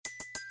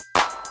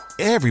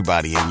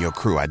Everybody in your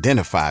crew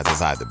identifies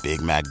as either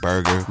Big Mac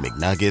Burger,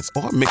 McNuggets,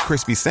 or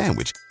McCrispy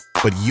Sandwich.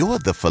 But you're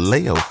the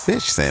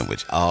Filet-O-Fish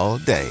Sandwich all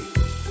day.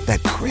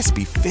 That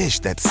crispy fish,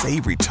 that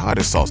savory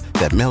tartar sauce,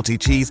 that melty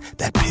cheese,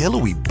 that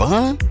pillowy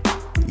bun.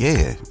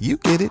 Yeah, you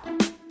get it.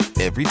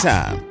 Every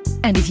time.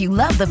 And if you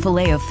love the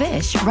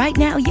Filet-O-Fish, right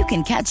now you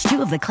can catch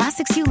two of the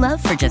classics you love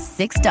for just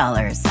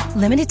 $6.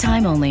 Limited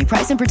time only.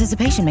 Price and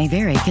participation may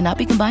vary. Cannot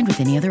be combined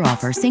with any other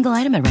offer. Single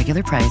item at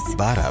regular price.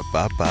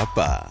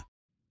 Ba-da-ba-ba-ba.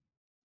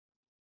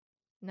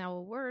 Now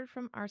a word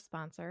from our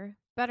sponsor,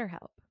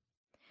 BetterHelp.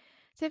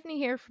 Tiffany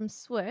here from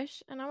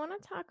Swish, and I want to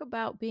talk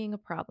about being a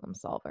problem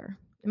solver.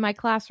 In my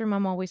classroom,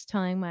 I'm always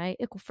telling my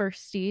ickle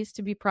firsties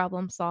to be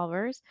problem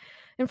solvers.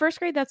 In first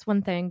grade, that's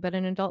one thing, but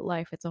in adult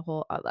life, it's a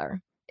whole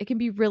other. It can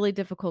be really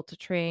difficult to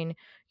train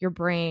your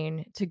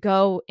brain to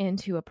go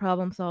into a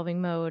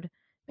problem-solving mode.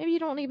 Maybe you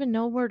don't even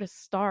know where to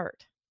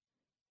start.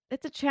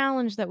 It's a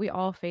challenge that we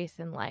all face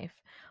in life.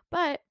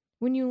 But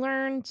when you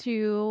learn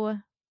to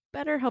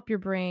better help your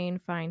brain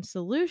find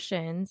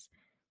solutions,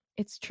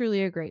 it's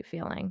truly a great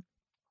feeling.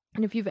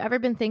 And if you've ever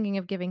been thinking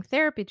of giving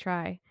therapy a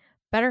try,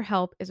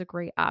 BetterHelp is a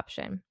great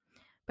option.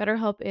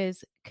 BetterHelp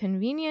is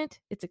convenient,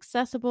 it's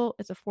accessible,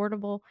 it's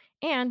affordable,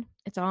 and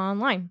it's all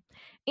online.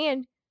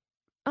 And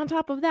on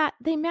top of that,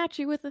 they match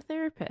you with a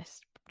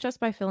therapist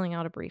just by filling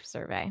out a brief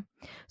survey.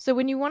 So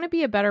when you want to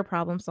be a better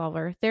problem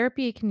solver,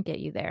 therapy can get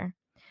you there.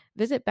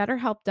 Visit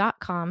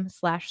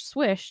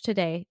betterhelp.com/swish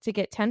today to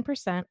get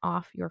 10%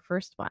 off your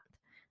first month.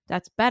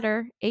 That's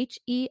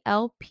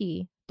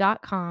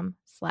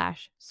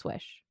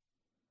betterhelp.com/swish.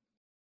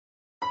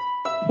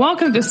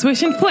 Welcome to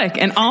Swish and Flick,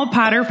 an all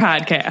Potter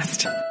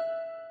podcast.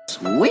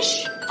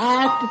 Swish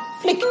and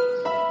flick.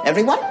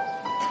 Everyone?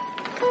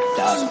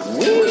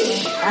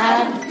 Swish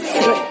and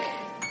flick.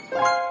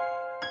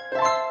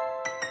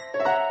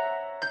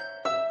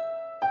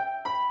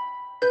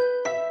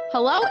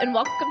 Hello and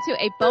welcome to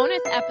a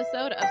bonus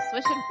episode of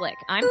Swish and Flick.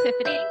 I'm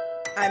Tiffany.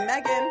 I'm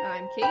Megan.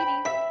 I'm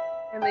Katie.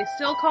 And they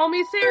still call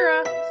me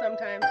Sarah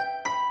sometimes.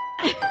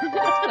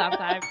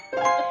 Sometimes.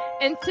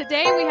 And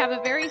today we have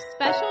a very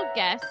special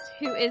guest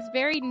who is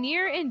very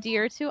near and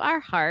dear to our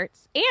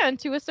hearts and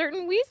to a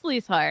certain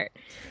Weasley's heart.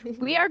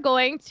 We are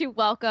going to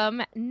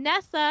welcome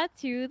Nessa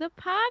to the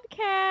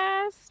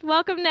podcast.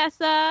 Welcome,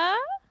 Nessa.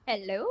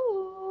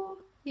 Hello.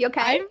 You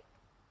okay?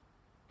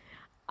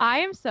 I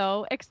am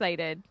so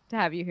excited to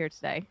have you here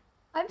today.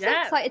 I'm so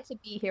excited to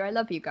be here. I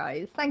love you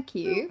guys. Thank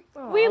you.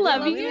 We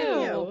love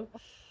you.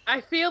 I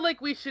feel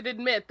like we should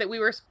admit that we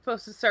were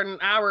supposed to start an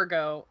hour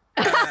ago,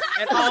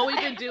 and all we've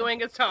been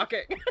doing is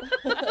talking.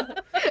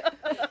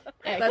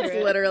 That's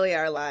literally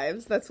our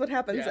lives. That's what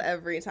happens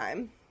every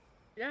time.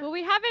 Yeah. Well,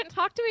 we haven't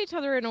talked to each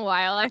other in a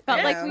while. I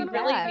felt like we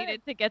really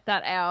needed to get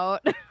that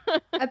out.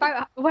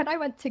 About when I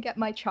went to get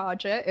my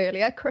charger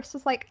earlier, Chris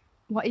was like,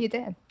 "What are you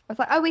doing?" I was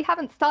like, "Oh, we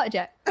haven't started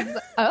yet." I was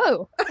like,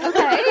 "Oh,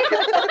 okay."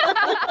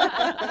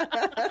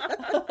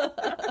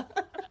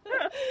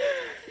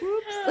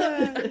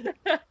 Whoops.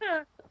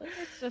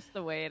 It's just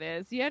the way it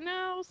is, you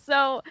know?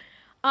 So,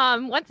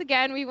 once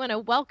again, we want to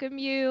welcome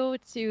you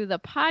to the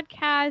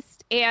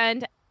podcast.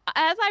 And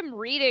as I'm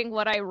reading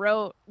what I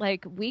wrote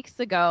like weeks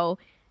ago,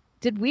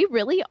 did we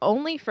really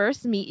only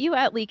first meet you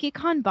at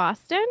LeakyCon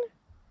Boston?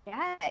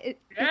 Yeah, it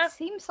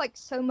seems like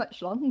so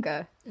much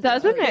longer.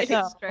 Doesn't it?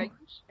 It's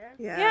strange.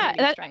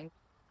 Yeah,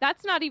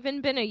 that's not even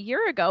been a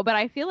year ago, but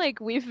I feel like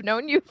we've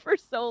known you for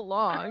so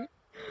long.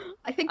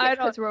 I think it's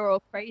because we're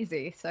all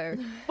crazy, so...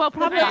 Well,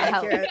 probably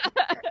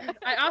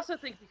I also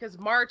think because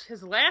March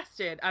has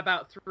lasted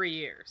about 3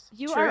 years.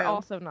 You are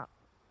also not...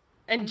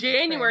 And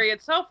January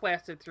itself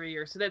lasted 3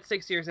 years, so that's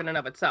 6 years in and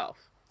of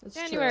itself. That's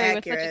January was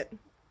accurate.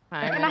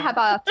 We're going to have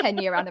our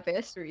 10-year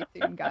anniversary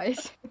soon,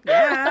 guys.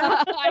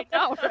 Yeah. I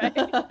know, right?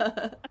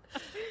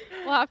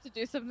 We'll have to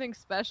do something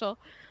special.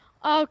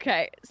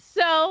 Okay,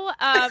 so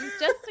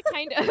just to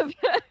kind of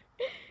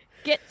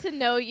get to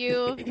know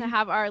you, to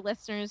have our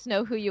listeners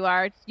know who you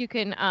are, you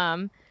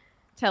can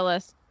tell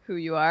us who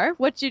you are,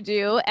 what you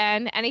do,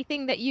 and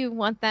anything that you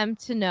want them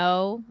to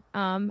know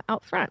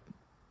out front.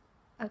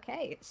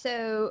 Okay,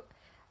 so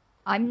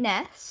I'm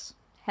Ness.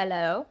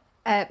 Hello.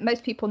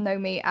 Most people know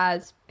me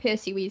as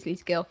Percy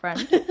Weasley's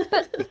girlfriend,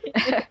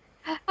 but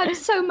I'm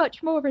so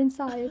much more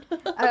inside.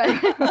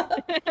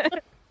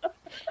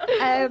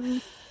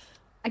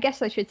 I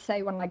guess I should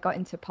say when I got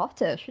into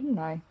Potter, shouldn't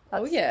I?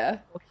 That's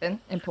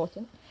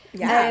important.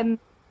 Yeah.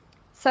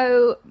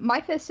 So my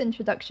first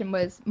introduction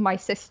was my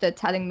sister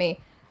telling me,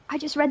 I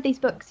just read these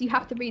books, you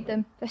have to read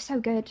them, they're so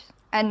good.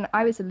 And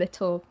I was a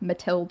little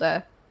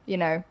Matilda, you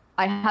know,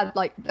 I had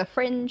like the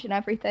fringe and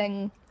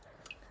everything,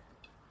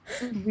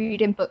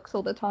 reading books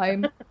all the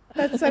time.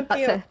 That's so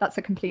cute. That's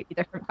a completely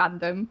different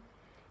fandom.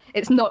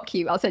 It's not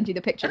cute, I'll send you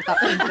the pictures.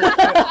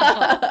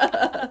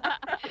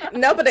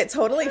 No, but it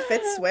totally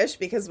fits Swish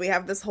because we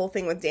have this whole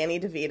thing with Danny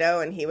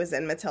DeVito and he was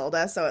in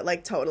Matilda, so it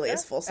like totally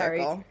is full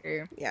circle.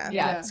 True.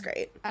 Yeah, it's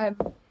great.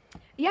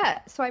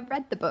 So I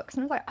read the books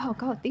and I was like, oh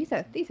god, these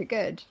are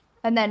good.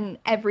 And then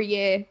every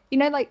year, you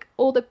know, like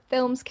all the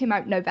films came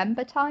out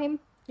November time.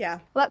 Yeah.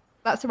 Well,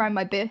 that's around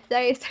my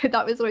birthday, so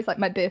that was always like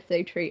my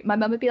birthday treat. My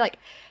mum would be like,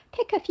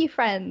 pick a few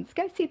friends,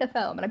 go see the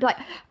film. And I'd be like,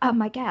 oh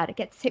my God, I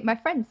get to take my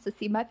friends to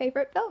see my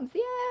favorite films.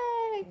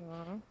 Yay!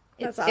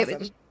 That's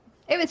awesome.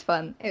 It was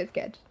fun. It was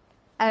good.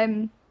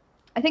 I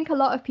think a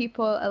lot of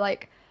people are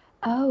like,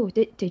 oh,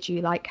 did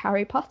you like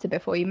Harry Potter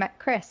before you met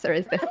Chris? Or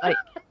is this like,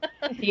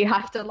 you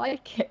have to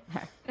like it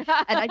now?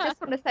 And I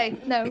just want to say,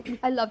 no,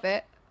 I love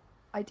it.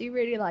 I do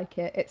really like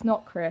it. It's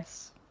not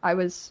Chris. I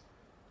was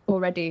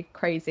already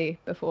crazy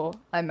before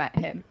I met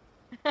him.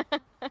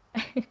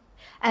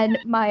 And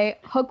my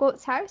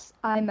Hogwarts house,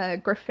 I'm a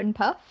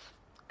Gryffindor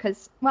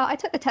because, well, I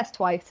took the test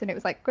twice and it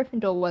was like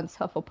Gryffindor once,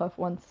 Hufflepuff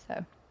once,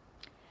 so.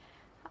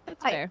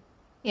 That's fair.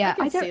 Yeah,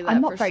 I can see that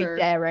I'm not for very sure.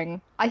 daring.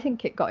 I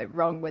think it got it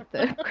wrong with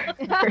the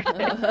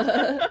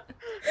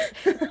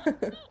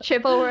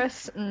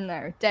chivalrous,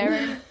 no.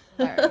 Daring,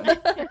 no.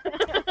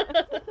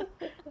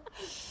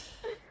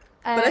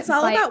 But it's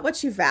all about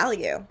what you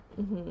value.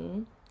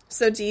 Mm-hmm.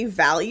 So do you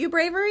value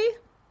bravery?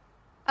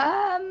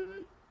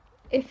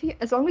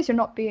 As long as you're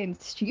not being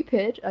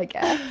stupid, I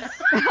guess.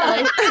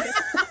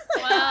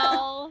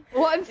 Well,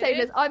 what I'm saying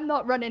is I'm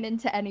not running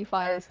into any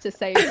fires to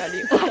save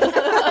anyone.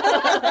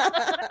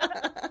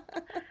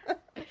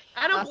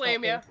 I don't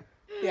blame you.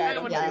 Yeah, I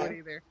don't want to do it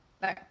either.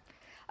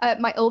 No.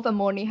 My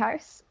Ilvermorny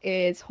house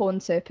is Horn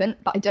Serpent,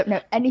 but I don't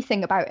know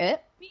anything about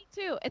it. me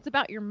too. It's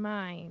about your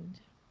mind.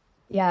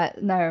 Yeah,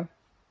 no.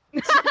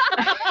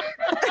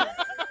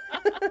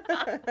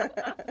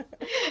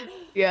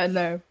 Yeah,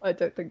 no, I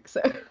don't think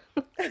so.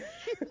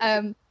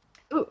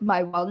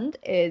 My wand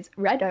is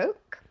Red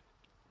Oak,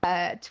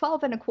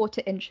 12 and a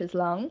quarter inches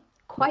long,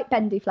 quite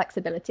bendy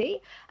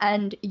flexibility,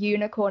 and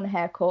unicorn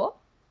hair core.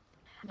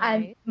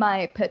 And Nice.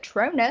 my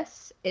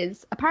Patronus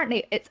is,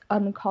 apparently it's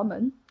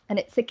uncommon, and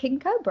it's a king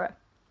cobra.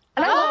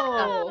 And I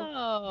love that.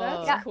 Oh,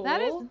 that's Yeah, cool.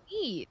 that is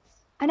neat.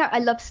 I know, I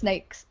love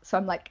snakes, so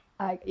I'm like,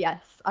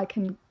 yes, I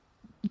can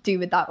do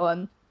with that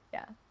one.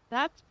 Yeah.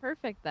 That's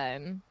perfect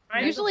then.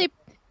 I- Usually,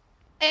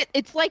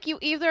 it's like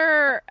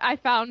I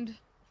found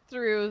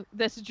through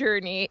this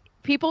journey,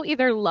 people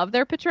either love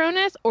their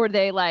Patronus or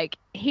they like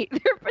hate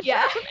their Patronus.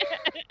 Yeah.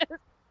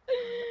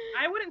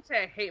 I wouldn't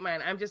say I hate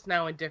mine. I'm just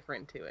now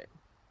indifferent to it.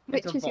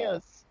 Which It's is a ball.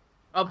 yours?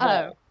 A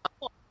ball.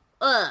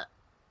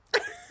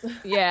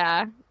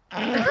 Yeah.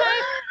 Kind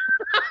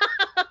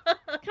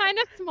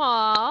of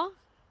small.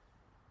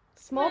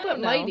 Small I but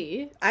don't know.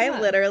 mighty. I Yeah.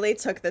 literally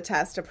took the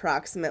test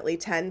approximately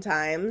 10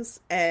 times,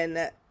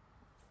 and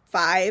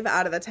 5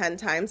 out of the 10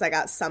 times I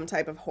got some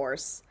type of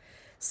horse.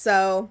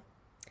 So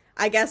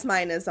I guess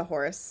mine is a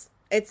horse.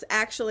 It's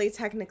actually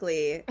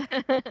technically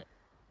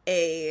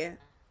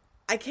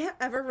I can't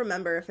ever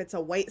remember if it's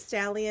a white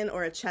stallion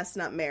or a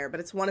chestnut mare, but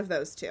it's one of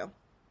those two.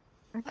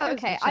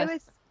 Okay, I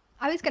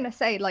was gonna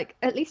say, like,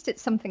 at least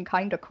it's something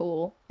kind of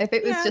cool. If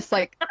it was Yeah. just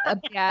like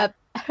Yeah.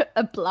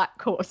 a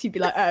black horse, you'd be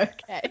like, oh,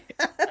 okay.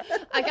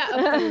 I got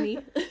a pony.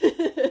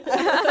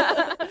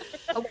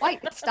 A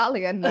white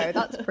stallion, though,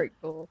 that's pretty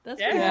cool. That's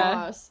Yeah. pretty Yeah.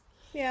 boss.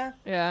 Yeah,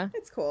 Yeah.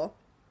 it's cool.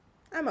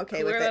 I'm okay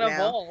Cooler with than it a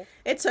now. bull.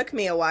 It took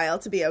me a while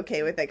to be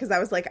okay with it because I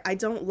was like, I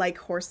don't like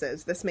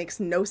horses. This makes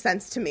no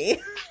sense to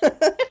me.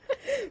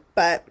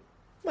 But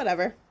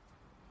whatever.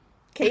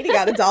 Katie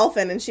got a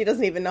dolphin and she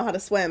doesn't even know how to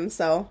swim,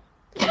 so.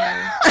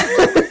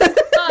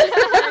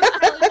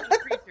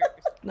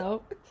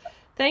 Nope.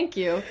 Thank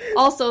you.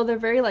 Also, they're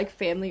very like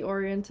family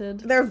oriented.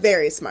 They're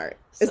very smart.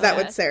 Is that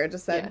So- what Sarah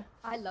just said? Yeah.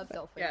 I love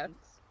dolphins. Yeah.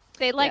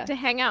 They like Yeah. to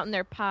hang out in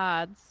their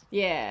pods.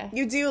 Yeah.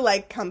 You do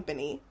like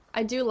company.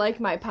 I do like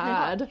my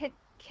pod.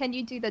 Can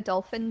you do the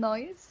dolphin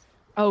noise?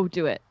 Oh,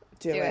 do it.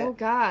 Do Do it. Oh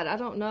God, I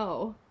don't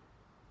know.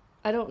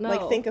 I don't know.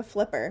 Like, think of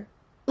Flipper.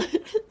 I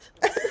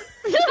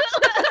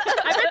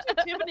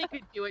bet you Tiffany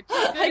could do it. She's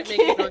good at making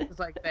can't. noises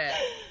like that.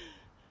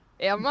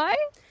 Am I?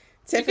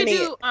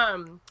 Tiffany.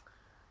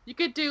 You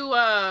could do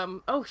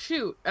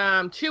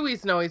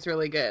Chewie's noise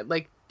really good.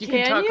 Like you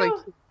can Can talk you?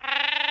 like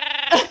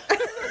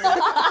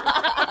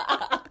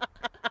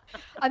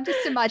I'm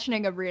just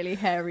imagining a really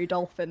hairy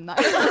dolphin. That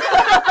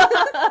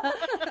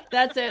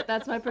That's it.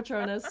 That's my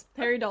Patronus.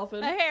 Hairy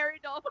dolphin. A hairy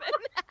dolphin.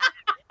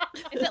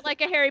 Is it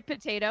like a hairy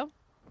potato?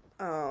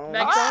 Oh,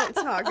 Next. don't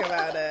talk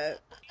about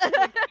it.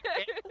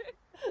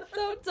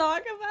 Don't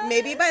talk about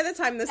Maybe it. by the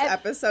time this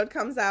episode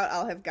comes out,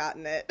 I'll have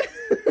gotten it.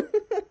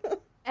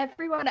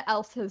 everyone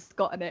else has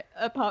gotten it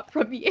apart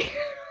from you.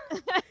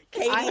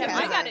 Katie I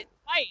hasn't. got it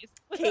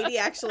twice. Katie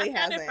actually I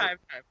got it hasn't. 5 times.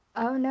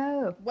 Oh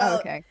no. Well,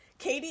 okay.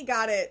 Katie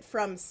got it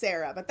from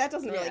Sarah, but that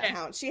doesn't really Yeah.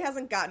 count. She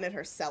hasn't gotten it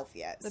herself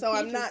yet, The so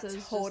I'm not Peaches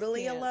just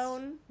totally can't.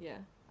 alone. Yeah.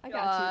 I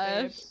got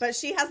you, babe. Gosh. But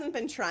she hasn't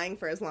been trying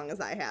for as long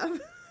as I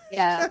have.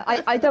 Yeah,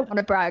 I don't want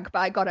to brag, but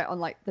I got it on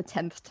like the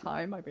 10th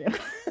time. I mean,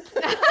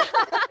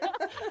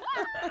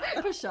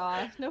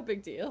 Pshaw, no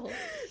big deal.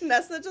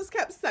 Nessa just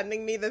kept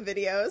sending me the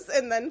videos,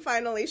 and then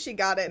finally she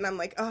got it, and I'm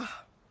like, oh,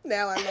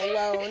 now I'm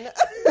alone.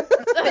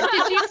 but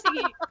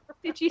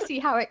did you see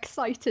how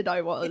excited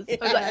I was? I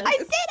was like,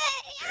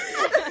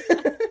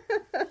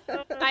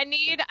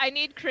 Yes. I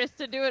need Chris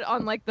to do it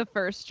on like the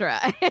first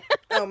try.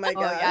 Oh my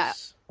Oh, gosh. yeah.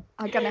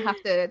 I'm gonna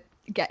have to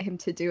get him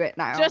to do it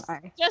now.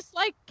 Just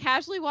like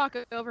casually walk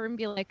over and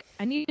be like,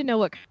 I need to know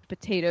what kind of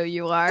potato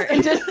you are,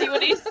 and just see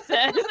what he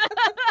says.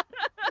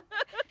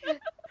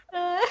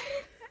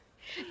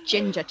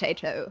 Ginger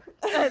tato.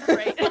 That's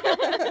right.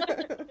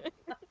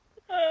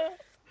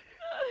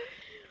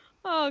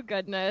 Oh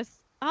goodness.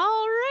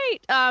 All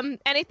right.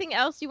 Anything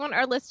else you want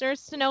our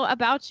listeners to know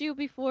about you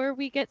before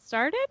we get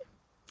started?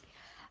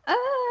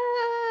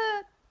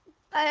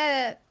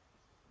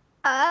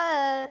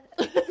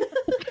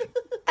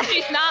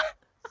 She's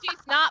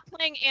not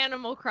playing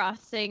Animal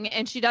Crossing,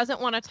 and she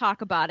doesn't want to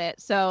talk about it.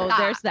 So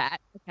there's that.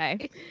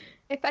 Okay.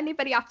 If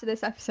anybody after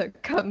this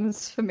episode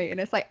comes for me and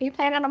it's like, "Are you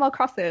playing Animal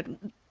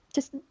Crossing?"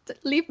 Just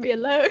leave me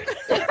alone.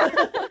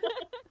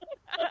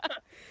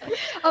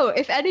 Oh,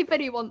 if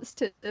anybody wants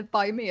to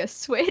buy me a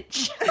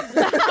Switch,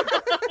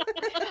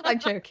 I'm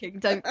joking.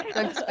 Don't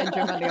spend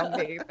your money on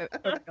me.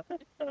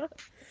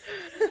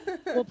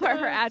 We'll put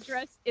her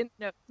address in.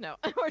 No.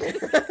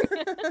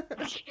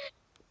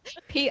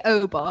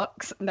 P.O.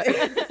 box. No.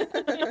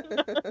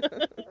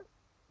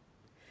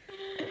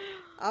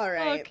 All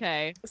right.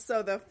 Okay.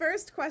 So the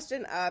first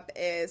question up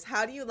is,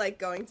 how do you like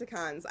going to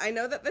cons? I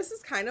know that this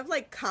is kind of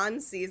like con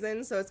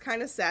season, so it's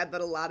kind of sad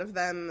that a lot of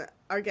them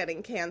are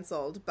getting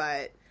canceled,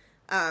 but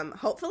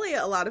hopefully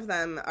a lot of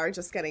them are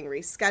just getting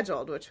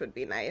rescheduled, which would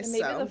be nice. And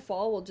maybe the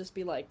fall will just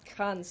be like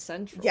Con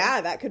Central. Yeah,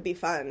 that could be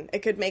fun. It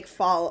could make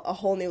fall a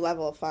whole new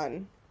level of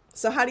fun.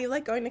 So how do you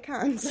like going to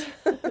cons?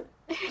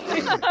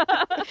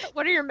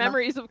 What are your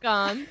memories of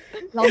cons?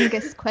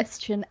 Longest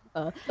question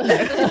ever.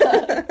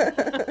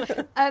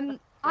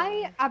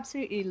 I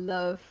absolutely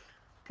love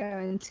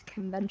going to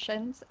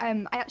conventions.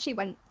 I actually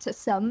went to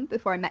some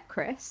before I met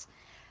Chris,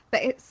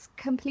 but it's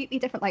completely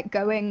different. Like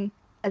going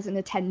as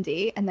an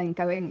attendee and then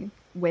going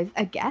with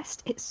a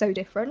guest, it's so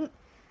different.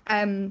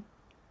 I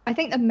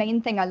think the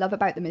main thing I love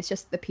about them is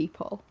just the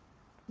people.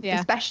 Yeah.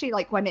 Especially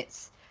like when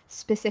it's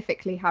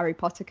specifically Harry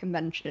Potter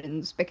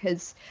conventions,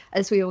 because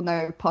as we all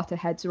know,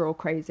 Potterheads are all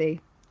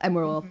crazy and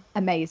we're all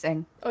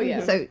amazing. Oh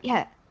yeah. So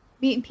yeah,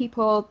 meeting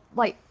people,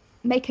 like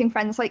making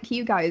friends like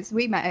you guys,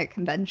 we met at a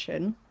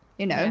convention,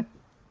 you know,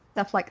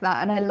 stuff like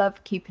that. And I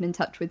love keeping in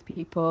touch with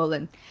people,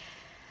 and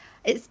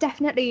it's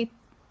definitely,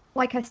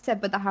 like I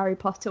said with the Harry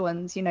Potter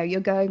ones, you know,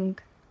 you're going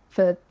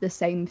for the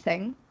same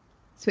thing,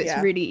 so it's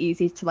really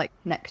easy to like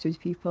connect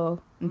with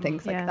people and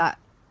things like that.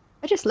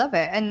 I just love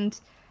it, and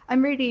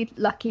I'm really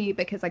lucky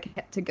because I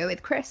get to go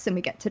with Chris and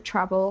we get to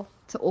travel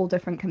to all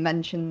different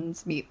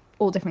conventions, meet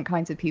all different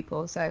kinds of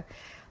people. So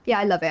yeah,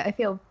 I love it. I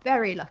feel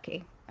very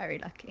lucky, very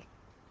lucky.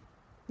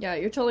 Yeah,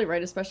 you're totally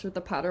right, especially with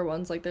the Potter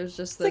ones. Like, there's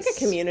just this... It's like a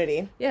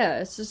community. Yeah,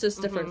 it's just this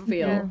different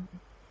feel.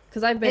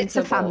 Because I've been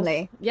to a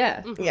family.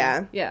 Yeah.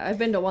 Yeah, I've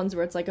been to ones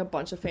where it's like a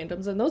bunch of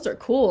fandoms, and those are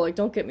cool. Like,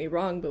 don't get me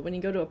wrong, but when you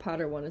go to a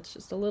Potter one, it's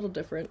just a little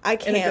different. I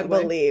can't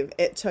believe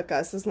it took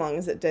us as long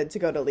as it did to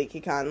go to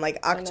LeakyCon.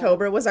 Like,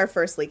 October was our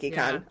first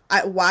LeakyCon.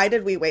 Why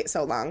did we wait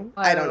so long?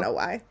 I don't know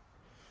why.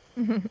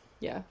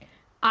 Yeah.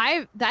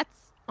 That's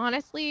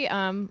honestly,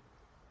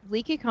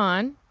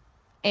 LeakyCon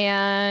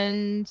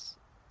and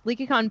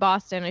LeakyCon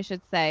Boston, I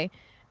should say,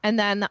 and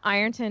then the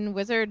Ironton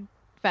Wizard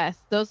Fest.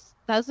 Those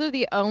are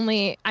the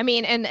only, I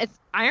mean, and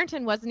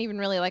Ironton wasn't even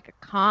really like a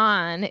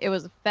con, it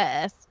was a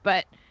fest,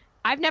 but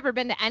I've never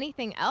been to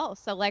anything else.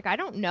 So like, I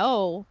don't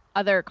know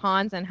other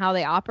cons and how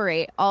they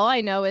operate. All I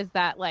know is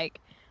that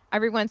like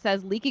everyone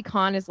says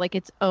LeakyCon is like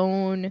its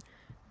own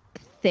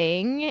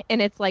thing,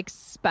 and it's like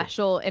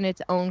special in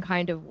its own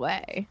kind of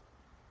way.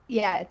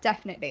 Yeah,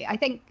 definitely. I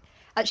think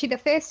actually the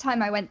first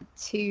time I went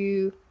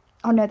to,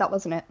 oh no, that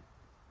wasn't it.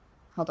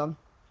 Hold on.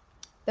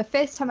 The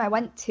first time I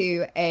went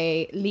to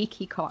a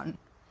LeakyCon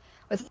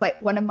was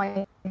like one of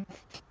my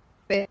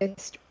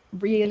first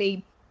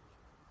really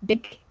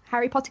big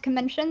Harry Potter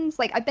conventions.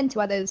 Like I've been to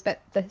others, but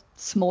the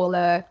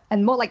smaller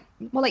and more like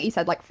you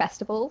said, like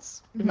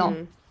festivals, not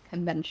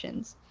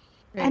conventions.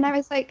 Right. And I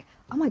was like,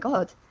 oh my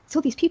god, it's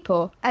all these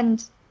people,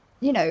 and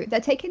you know they're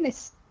taking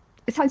this.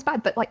 It sounds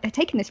bad, but like they're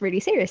taking this really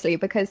seriously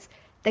because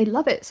they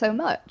love it so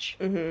much.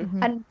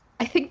 And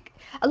I think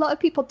a lot of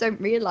people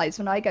don't realize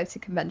when I go to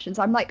conventions,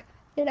 I'm like,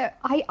 you know,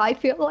 I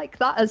feel like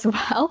that as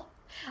well.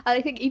 And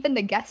I think even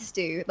the guests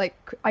do. Like,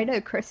 I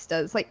know Chris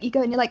does. Like, you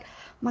go and you're like,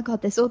 oh my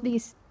god, there's all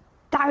these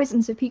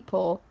thousands of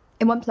people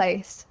in one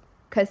place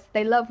because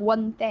they love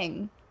one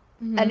thing,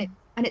 and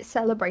it's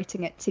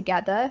celebrating it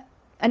together,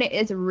 and it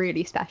is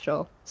really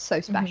special. So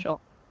special.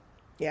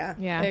 Yeah,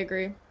 I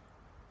agree.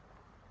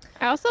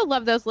 I also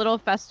love those little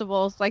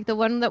festivals, like the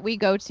one that we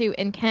go to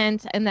in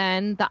Kent, and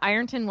then the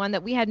Ironton one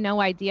that we had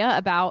no idea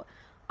about.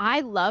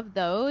 I love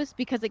those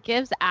because it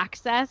gives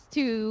access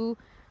to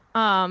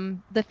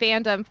the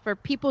fandom for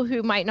people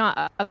who might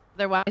not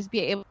otherwise be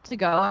able to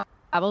go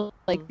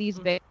like these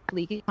big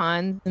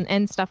LeakyCons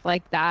and stuff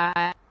like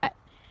that.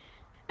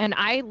 And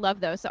I love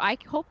those. So I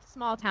hope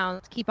small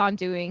towns keep on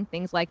doing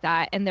things like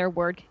that and their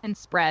word can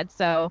spread.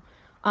 So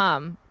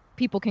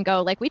people can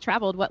go. Like we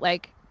traveled,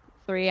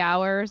 3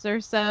 hours or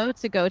so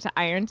to go to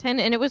Ironton,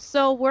 and it was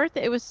so worth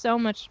it. It was so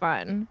much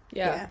fun.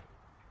 Yeah.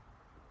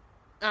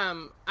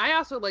 I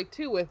also like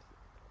too with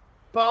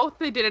both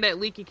they did it at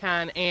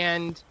LeakyCon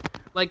and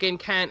like in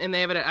Kent, and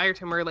they have it at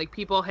Ironton, where like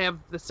people have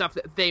the stuff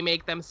that they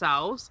make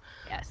themselves.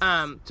 Yes.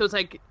 So it's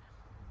like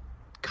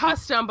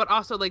custom, but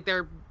also like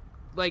they're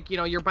like, you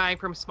know, you're buying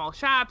from small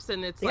shops,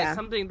 and it's like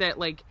something that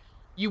like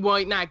you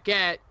might not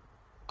get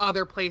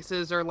other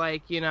places, or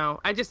like, you know,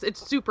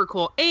 it's super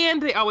cool.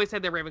 And they always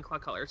had their Ravenclaw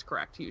colors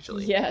correct,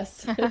 usually.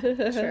 Yes.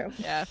 True.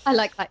 Yeah. I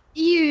like that.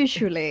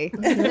 Usually,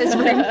 there's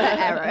room for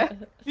error.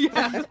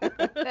 Yeah.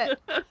 But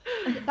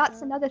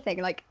that's another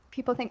thing. Like,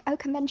 people think, oh,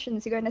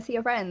 conventions, you're going to see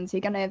your friends, you're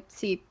going to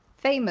see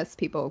famous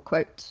people,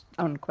 quote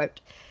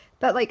unquote.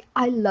 But like,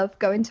 I love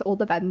going to all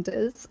the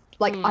vendors.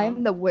 Like, I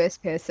am the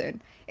worst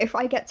person. If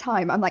I get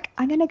time, I'm like,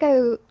 I'm going to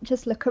go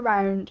just look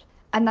around.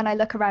 And then I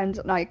look around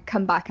and I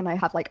come back and I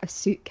have like a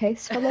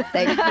suitcase full of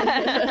things.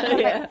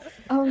 Like,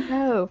 oh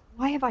no,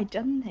 why have I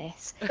done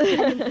this? But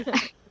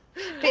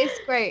it's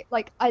great.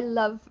 Like, I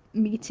love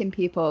meeting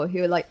people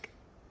who are like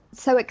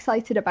so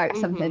excited about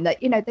something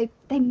that, you know,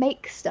 they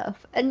make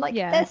stuff and like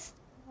this.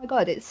 Oh my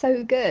God, it's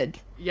so good.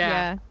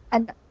 Yeah.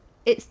 And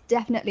it's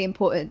definitely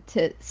important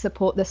to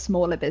support the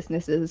smaller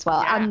businesses as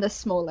well and the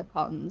smaller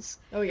cons.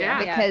 Oh yeah.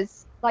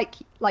 Because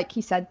like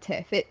you said,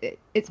 Tiff,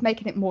 it's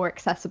making it more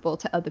accessible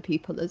to other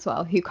people as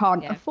well who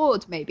can't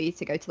afford maybe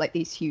to go to like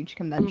these huge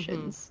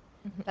conventions.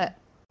 But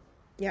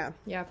yeah,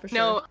 for sure.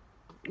 No,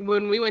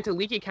 when we went to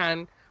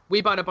LeakyCon,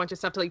 we bought a bunch of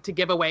stuff to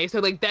give away. So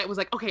like that was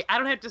like, okay, I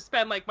don't have to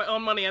spend like my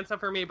own money on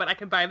stuff for me, but I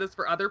can buy this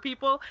for other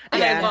people.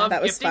 And I love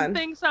gifting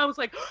things. So I was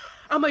like,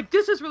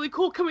 this is really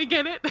cool. Can we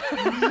get it?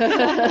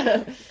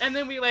 And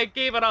then we like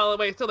gave it all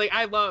away. So like,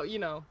 I love, you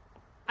know,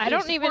 I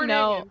don't even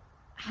know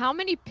how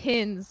many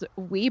pins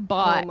we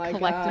bought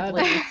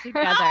collectively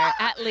together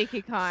at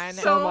LeakyCon.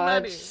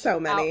 So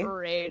many.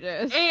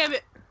 Outrageous. And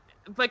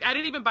like, I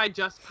didn't even buy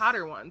just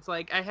Potter ones.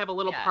 Like, I have a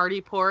little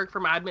party pork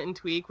from Oddment and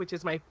Tweak, which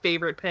is my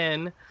favorite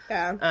pin.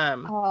 Yeah.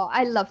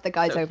 I love the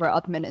guys over at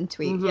Oddment and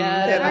Tweak.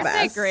 Yeah, they're the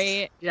best.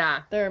 Great.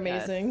 Yeah, they're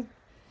amazing.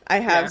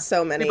 I have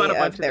so many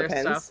of their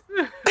pins.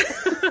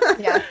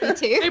 Yeah, me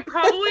too. They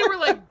probably were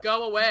like,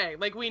 go away.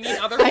 Like, we need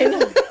other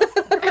pins.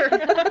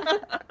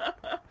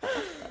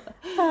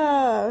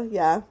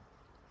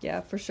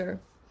 Yeah, for sure.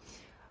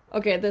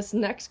 Okay, this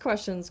next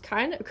question's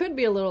could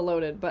be a little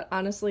loaded, but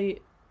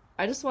honestly,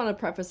 I just want to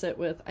preface it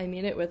with, I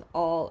mean it with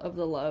all of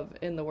the love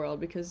in the world,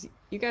 because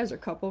you guys are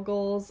couple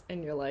goals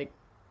and you're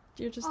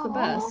just the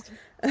best.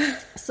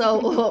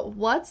 So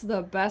what's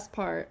the best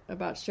part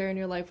about sharing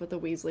your life with a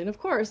Weasley? And of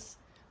course,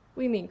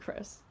 we mean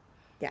Chris.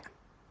 Yeah.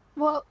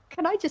 Well,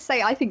 can I just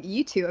say, I think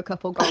you two are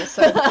couple goals.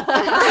 So.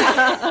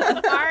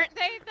 Aren't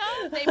they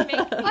though? They make me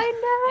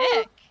I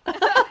sick. know.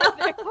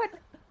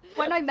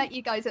 When I met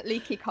you guys at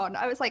LeakyCon,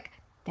 I was like,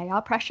 they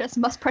are precious,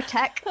 must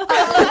protect. Well,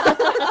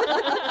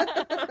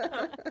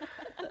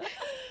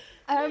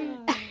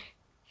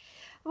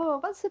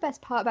 what's the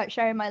best part about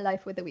sharing my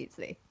life with a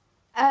Weasley?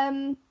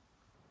 I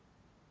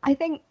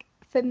think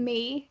for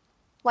me,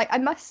 like, I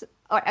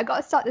got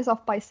to start this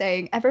off by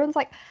saying, everyone's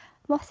like,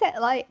 what's it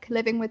like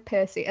living with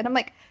Percy? And I'm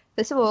like,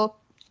 first of all,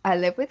 I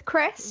live with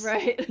Chris,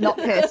 right? Not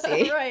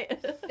Percy. Right.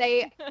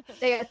 They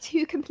are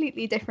two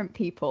completely different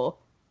people.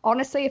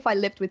 Honestly, if I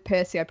lived with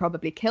Percy, I'd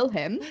probably kill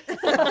him.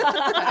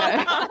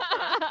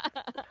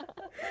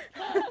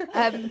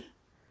 And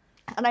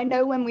I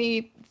know when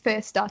we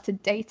first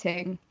started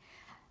dating,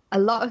 a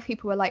lot of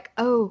people were like,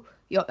 oh,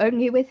 you're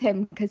only with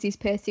him because he's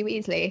Percy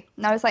Weasley.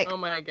 And I was like, oh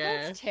my God.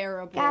 That's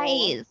terrible.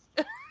 Guys,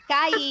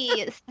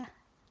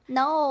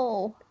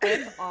 no.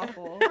 That's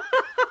awful.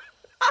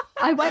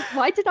 I went,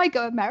 why did I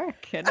go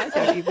American? I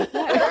don't even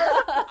know.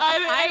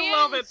 I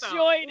love it, though.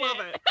 Love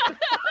it.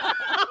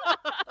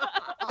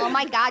 Oh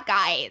my God,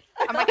 guys.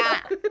 Oh my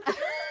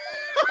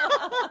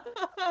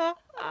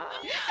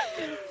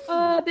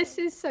God. This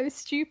is so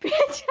stupid.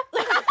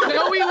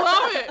 No, we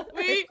love it.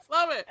 We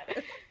love it.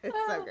 It's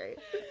so great.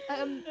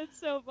 It's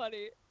so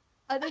funny.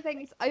 Other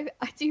things, I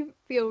do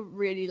feel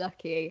really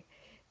lucky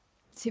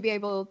to be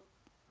able,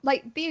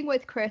 like, being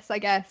with Chris, I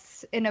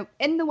guess, in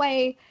the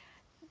way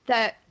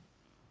that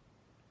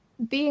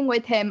being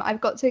with him, I've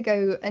got to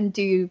go and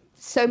do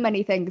so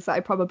many things that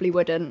I probably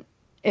wouldn't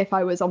if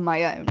I was on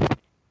my own.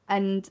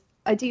 And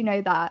I do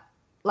know that,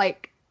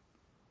 like,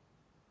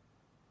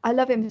 I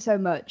love him so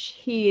much.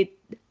 For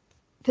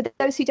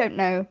those who don't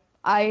know,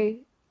 I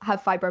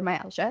have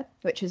fibromyalgia,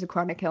 which is a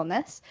chronic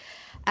illness.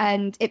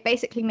 And it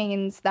basically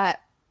means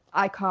that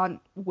I can't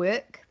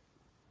work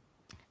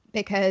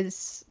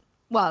because,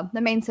 well,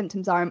 the main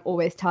symptoms are I'm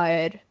always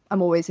tired.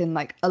 I'm always in,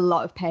 like, a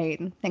lot of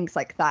pain, things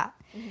like that.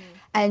 Mm-hmm.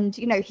 And,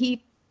 you know,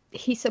 he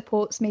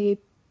supports me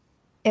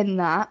in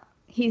that.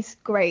 He's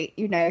great,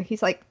 you know.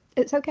 He's like,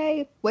 it's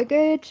okay, we're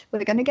good,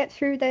 we're going to get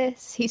through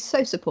this. He's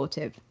so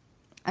supportive.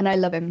 And I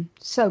love him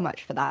so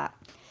much for that.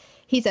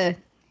 He's as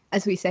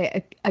we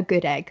say, a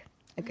good egg.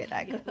 A good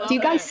egg. Do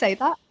you guys say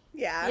that?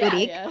 Yeah. Good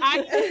egg? Yeah.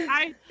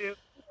 I do.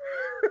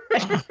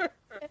 Yeah,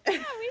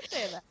 we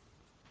say that.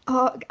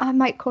 Oh, I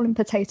might call him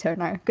potato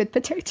now. Good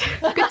potato.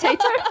 Good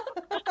tato.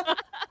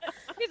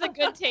 He's a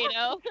good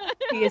tato.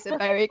 He is a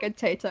very good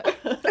tato.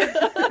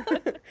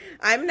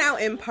 I'm now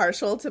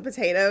impartial to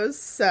potatoes,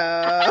 so.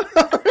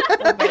 Oh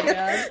my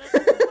god.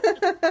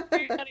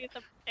 You're cutting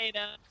the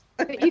potatoes.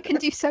 But you can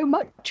do so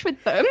much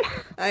with them.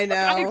 I know.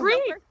 I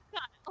agree.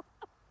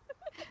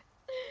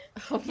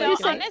 Oh No, my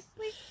god.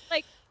 honestly,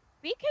 like,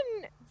 we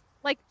can,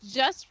 like,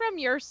 just from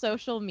your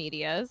social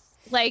medias,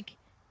 like,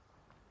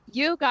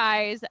 you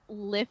guys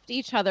lift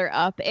each other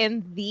up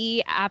in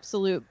the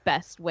absolute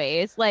best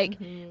ways. Like,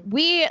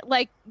 we,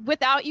 like,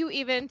 without you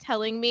even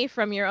telling me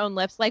from your own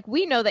lips, like,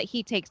 we know that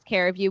he takes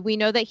care of you. We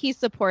know that he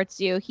supports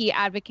you. He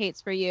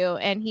advocates for you.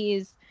 And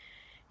he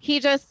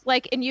just,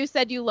 like, and you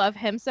said you love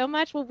him so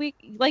much. Well, we,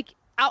 like,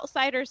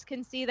 outsiders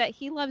can see that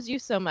he loves you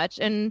so much.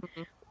 And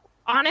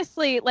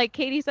honestly, like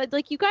Katie said,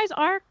 like, you guys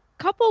are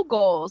couple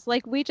goals.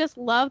 Like, we just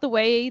love the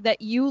way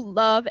that you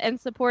love and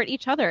support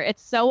each other.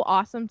 It's so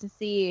awesome to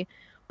see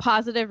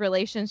positive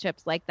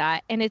relationships like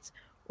that. And it's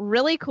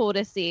really cool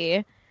to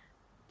see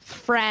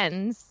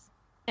friends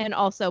and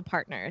also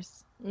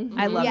partners.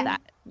 I love that.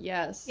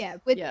 Yes. Yeah,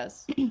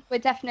 yes. We're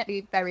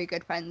definitely very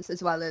good friends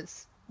as well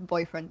as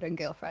boyfriend and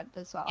girlfriend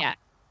as well. Yeah.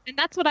 And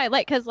that's what I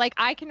like, because, like,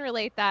 I can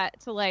relate that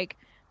to, like,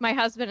 my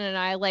husband and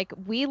I. Like,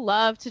 we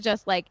love to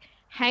just, like,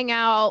 hang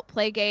out,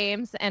 play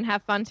games, and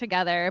have fun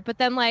together. But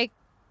then, like,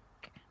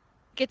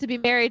 get to be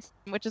married,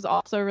 which is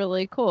also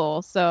really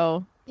cool.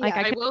 So, like,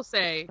 I will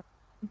say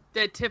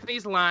that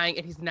Tiffany's lying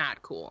and he's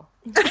not cool.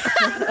 You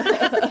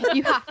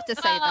have to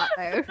say that,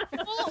 though.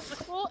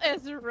 Cool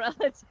is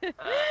relative.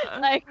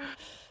 Like,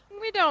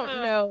 we don't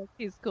know if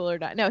he's cool or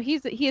not. No, he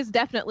is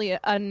definitely a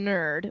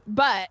nerd,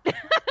 but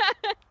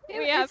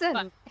we have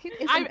fun. Who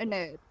isn't a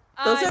nerd?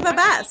 Those are the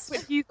best.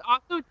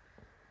 But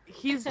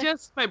he's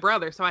just my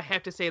brother, so I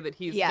have to say that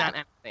he's not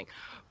anything.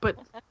 But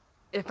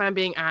if I'm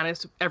being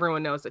honest,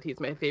 everyone knows that he's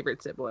my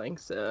favorite sibling,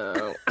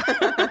 so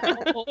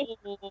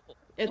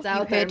It's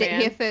out You there, heard it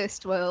man. here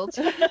first, world.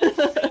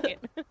 I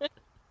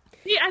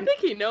think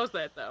he knows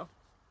that, though.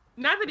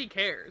 Not that he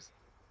cares.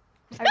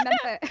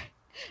 I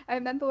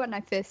remember when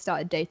I first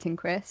started dating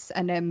Chris,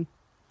 and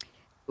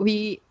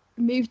we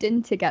moved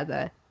in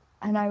together,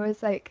 and I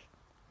was like,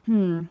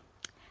 do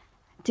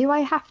I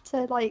have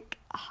to, like,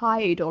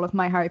 hide all of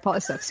my Harry Potter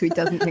stuff so he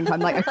doesn't think I'm,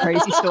 like, a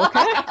crazy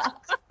stalker?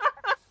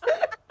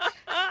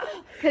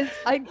 Because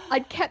I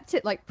kept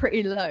it, like,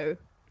 pretty low.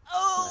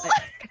 Oh.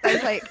 I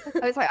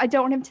was like, I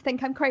don't want him to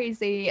think I'm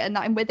crazy and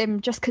that I'm with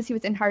him just because he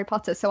was in Harry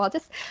Potter, so I'll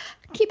just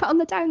keep it on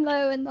the down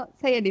low and not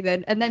say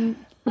anything. And then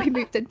we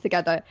moved in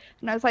together,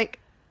 and I was like,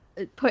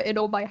 putting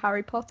all my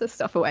Harry Potter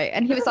stuff away,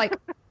 and he was like,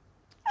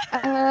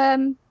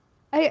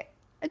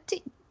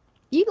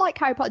 you like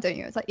Harry Potter, don't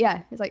you? I was like, yeah.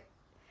 He was like,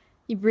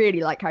 you really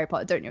like Harry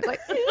Potter, don't you? I was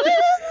like,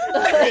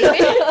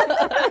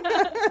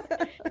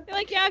 You're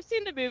like, yeah, I've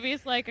seen the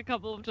movies like a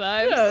couple of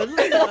times.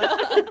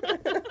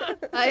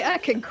 I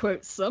can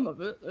quote some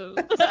of it. Oh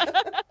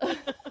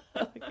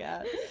my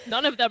god.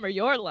 None of them are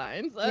your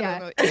lines. I don't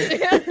know.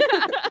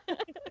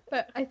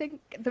 But I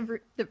think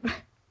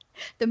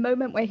the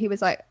moment where he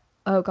was like,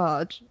 oh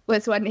god,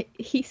 was when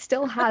he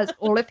still has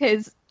all of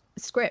his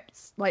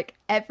scripts, like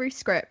every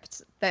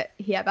script that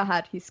he ever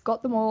had. He's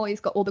got them all.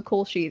 He's got all the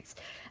call sheets,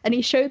 and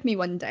he showed me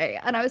one day,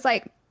 and I was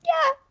like,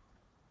 yeah,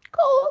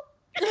 cool.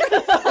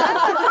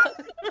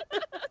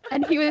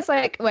 And he was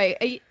like,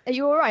 wait, are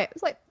you all right? I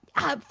was like,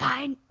 I'm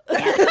fine. Oh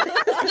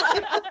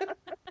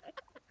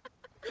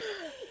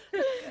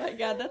my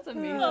god, that's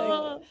amazing.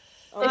 Oh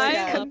my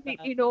It's God.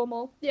 completely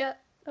normal. Yeah.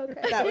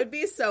 Okay. That would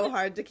be so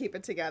hard to keep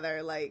it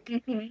together. Like,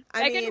 Megan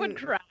mean, would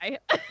cry.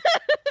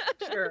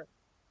 Sure.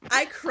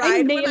 I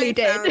cried when nearly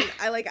did.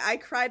 I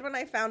cried when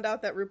I found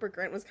out that Rupert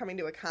Grint was coming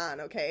to a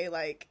con. Okay,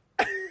 like.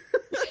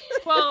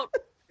 Well,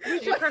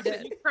 you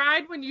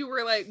cried when you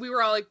were like, we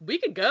were all like, we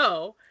could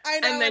go. I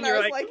know, and then I you're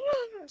was like,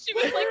 She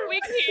was like, we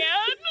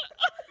can.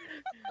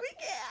 we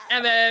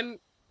can't.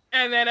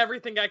 and then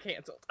everything got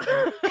canceled.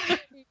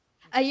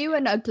 Are you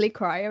an ugly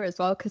crier as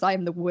well? Because I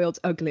am the world's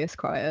ugliest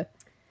crier.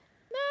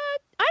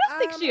 I don't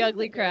think she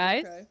ugly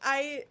cries.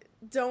 I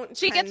don't.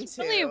 She tend gets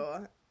to.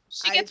 really-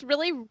 She gets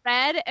really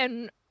red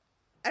and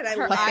and I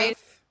her laugh. eyes,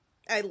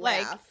 I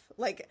laugh.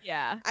 Like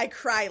yeah. I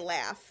cry,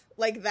 laugh.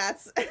 Like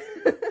that's.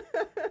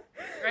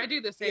 I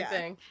do the same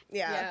thing.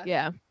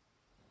 Yeah.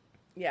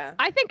 Yeah.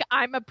 I think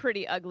I'm a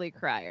pretty ugly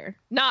crier.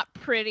 Not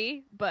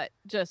pretty, but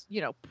just,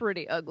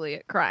 pretty ugly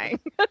at crying.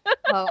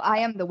 Well, I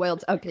am the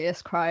world's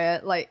ugliest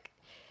crier. Like,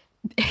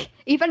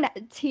 even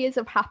tears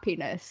of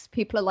happiness,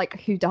 people are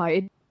like, who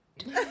died?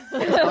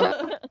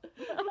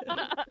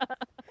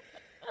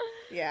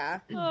 Yeah.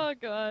 Oh,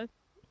 God.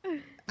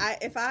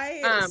 If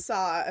I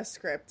saw a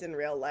script in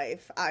real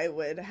life, I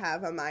would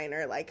have a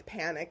minor like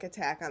panic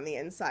attack on the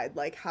inside.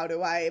 Like, how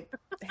do I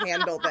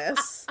handle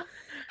this?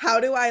 How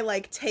do I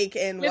like take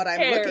in what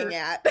I'm looking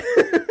at?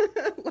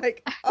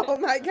 Like, oh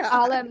my god!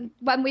 I'll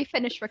when we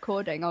finish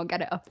recording, I'll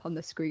get it up on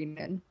the screen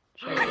and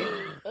show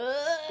you.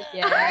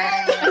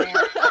 Yeah.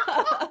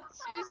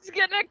 She's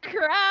gonna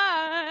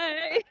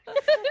cry.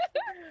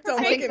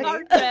 Don't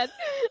look at me.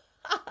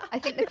 I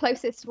think the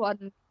closest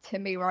one to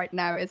me right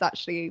now is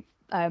actually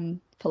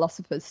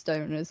Philosopher's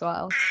Stone as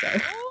well. So.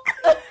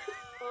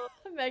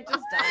 Megan might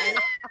just die.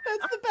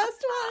 That's the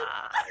best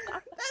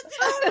one. That's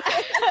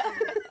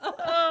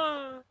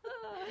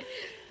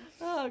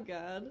Oh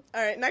God.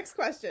 All right, next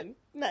question.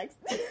 Next.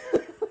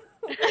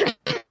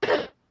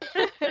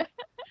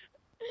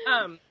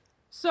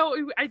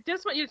 So I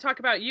just want you to talk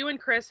about, you and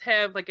Chris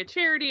have like a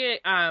charity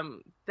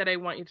that I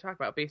want you to talk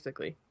about,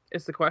 basically,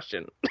 is the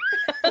question.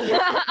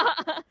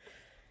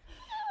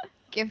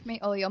 Give me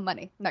all your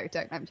money. No,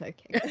 don't. I'm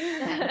joking.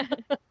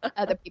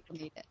 Other people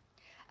need it.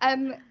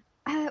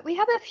 We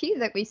have a few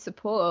that we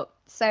support.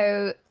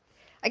 So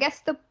I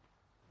guess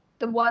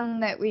the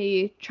one that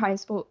we try and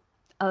support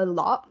a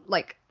lot,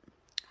 like,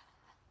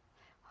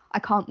 I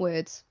can't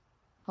words.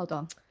 Hold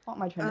on. What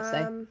am I trying to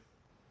say?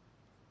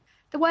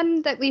 The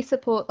one that we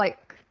support,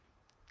 like,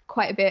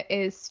 quite a bit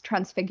is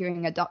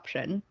Transfiguring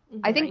Adoption.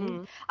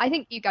 Mm-hmm. I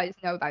think you guys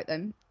know about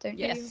them, don't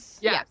you? Yes.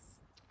 Yeah.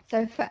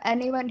 So for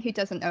anyone who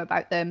doesn't know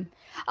about them,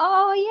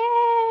 oh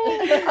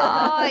yay!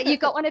 Oh, you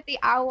got one of the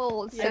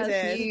owls.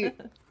 So cute.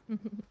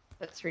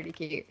 That's really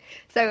cute.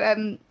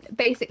 So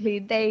basically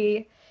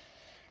they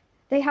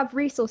have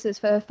resources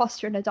for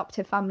foster and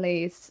adoptive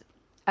families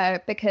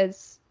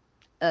because,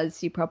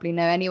 as you probably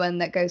know, anyone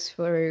that goes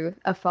through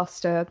a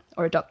foster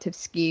or adoptive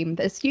scheme,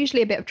 there's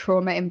usually a bit of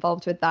trauma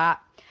involved with that.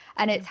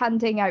 And it's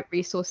handing out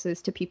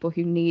resources to people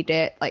who need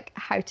it, like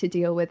how to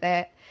deal with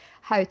it,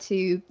 how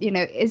to,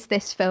 is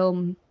this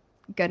film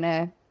going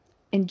to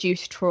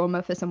induce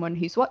trauma for someone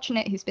who's watching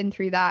it, who's been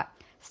through that,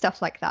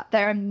 stuff like that.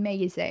 They're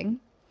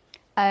amazing.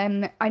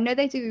 I know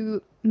they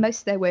do most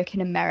of their work in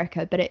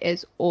America, but it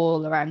is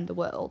all around the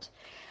world.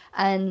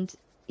 And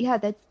yeah,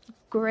 they're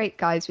great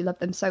guys. We love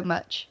them so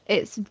much.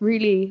 It's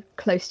really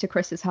close to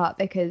Chris's heart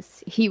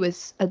because he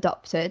was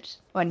adopted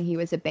when he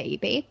was a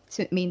baby,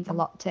 so it means a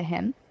lot to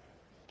him.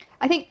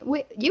 I think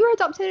you were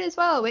adopted as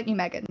well, weren't you,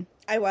 Megan?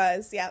 I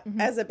was, yeah,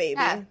 as a baby.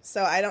 Yeah.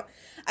 So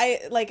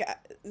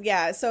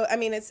so I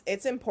mean,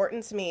 it's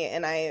important to me,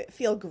 and I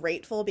feel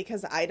grateful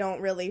because I don't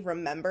really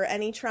remember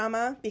any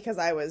trauma because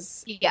I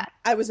was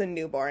a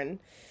newborn.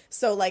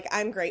 So like,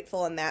 I'm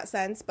grateful in that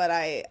sense, but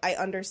I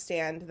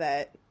understand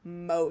that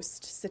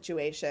most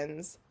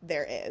situations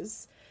there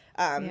is.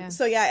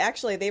 So yeah,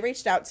 actually they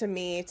reached out to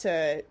me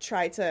to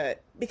try to,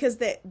 because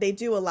they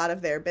do a lot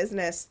of their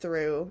business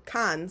through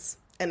cons,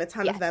 and a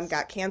ton of them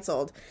got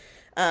canceled.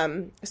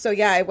 So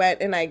yeah, I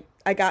went and I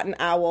got an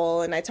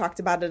owl, and I talked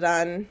about it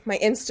on my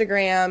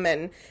Instagram,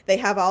 and they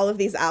have all of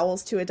these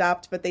owls to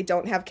adopt, but they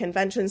don't have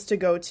conventions to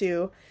go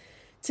to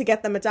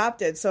get them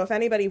adopted. So if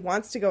anybody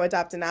wants to go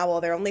adopt an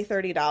owl, they're only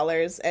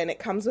 $30, and it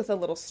comes with a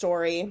little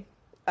story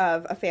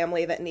of a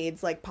family that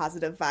needs like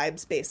positive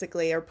vibes,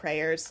 basically, or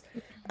prayers.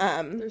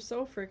 They're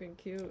so freaking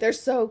cute. They're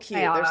so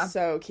cute. They're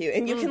so cute.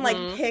 And you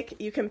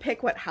can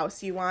pick what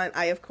house you want.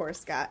 I of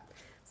course got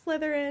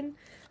Slytherin.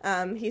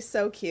 He's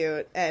so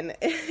cute, and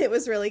it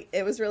was really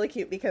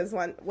cute because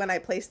when I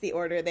placed the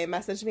order, they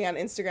messaged me on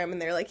Instagram, and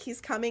they're like,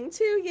 "He's coming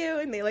to you,"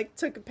 and they like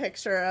took a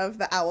picture of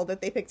the owl that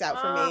they picked out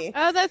for me.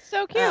 Oh, that's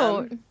so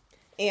cute.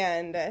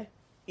 And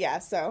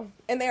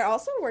and they're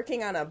also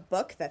working on a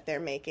book that they're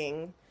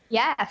making.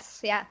 Yes,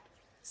 yeah.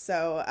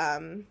 So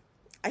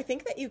I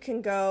think that you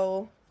can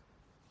go.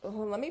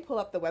 Well, let me pull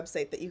up the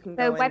website that you can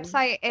go. The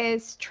website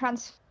is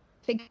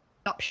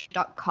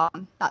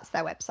transfigureadoption.com. That's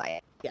their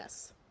website.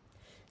 Yes.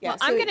 Yeah, well,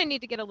 I'm going to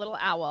need to get a little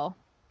owl.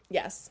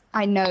 Yes.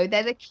 I know.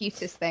 They're the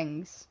cutest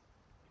things.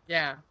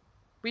 Yeah.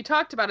 We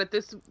talked about it.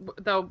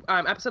 The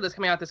episode that's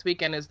coming out this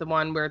weekend is the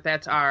one where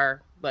that's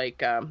our,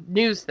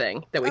 news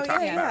thing that we talked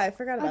about. Yeah, I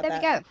forgot about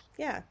that. There we go.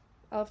 Yeah.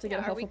 I'll have to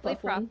get a Our weekly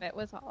Hufflepuff one. profit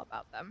was all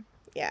about them.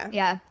 Yeah.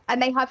 Yeah.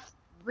 And they have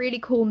really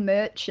cool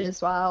merch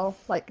as well.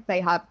 Like,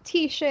 they have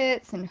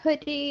t-shirts and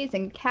hoodies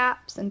and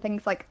caps and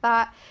things like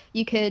that.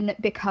 You can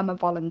become a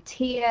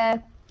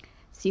volunteer,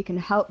 so you can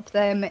help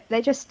them.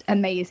 They're just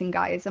amazing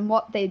guys, and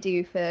what they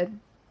do for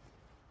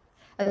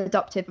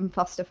adoptive and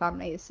foster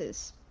families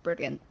is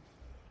brilliant.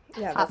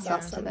 Yeah, that's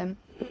awesome. To them.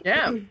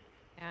 Yeah.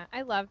 Yeah,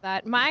 I love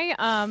that. My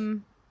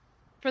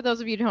for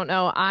those of you who don't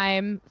know,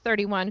 I'm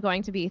 31,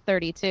 going to be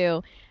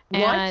 32,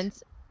 and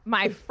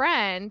my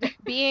friend,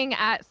 being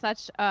at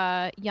such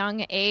a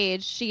young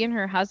age, she and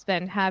her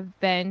husband have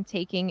been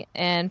taking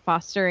and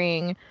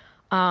fostering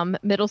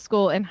middle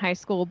school and high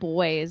school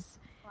boys.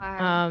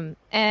 Wow.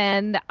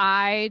 And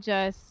I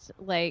just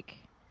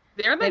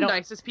they're the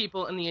nicest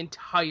people in the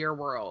entire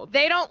world.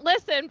 They don't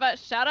listen, but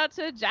shout out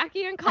to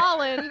Jackie and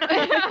Colin.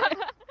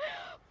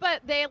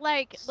 But they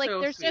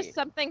there's sweet. Just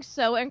something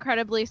so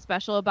incredibly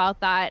special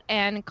about that.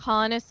 And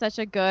Colin is such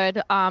a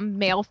good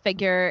male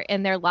figure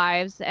in their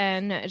lives,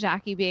 and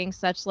Jackie being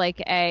such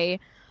a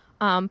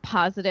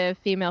positive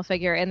female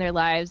figure in their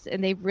lives,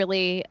 and they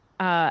really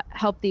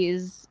help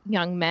these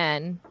young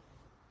men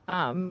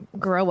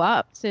grow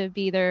up to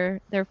be their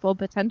full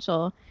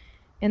potential.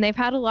 And they've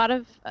had a lot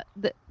of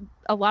the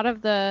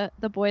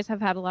boys have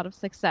had a lot of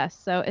success.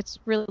 So it's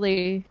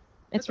really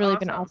awesome.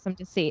 Been awesome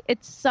to see.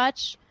 It's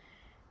such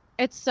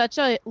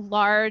a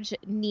large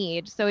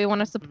need. So we want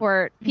to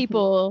support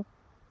people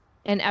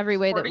in every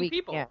way that we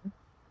can.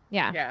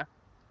 Yeah.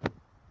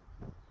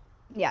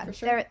 Yeah. For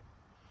sure.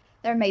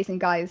 they're amazing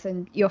guys,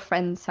 and your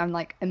friends sound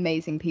like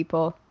amazing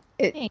people.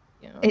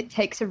 It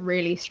takes a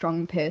really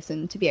strong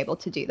person to be able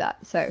to do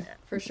that. So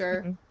for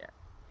sure.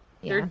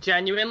 They're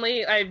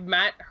genuinely. I've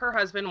met her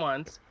husband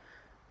once,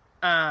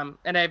 and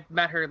I've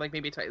met her like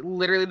maybe twice.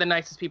 Literally the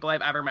nicest people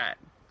I've ever met.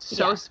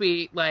 So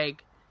sweet,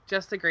 like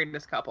just the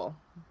greatest couple.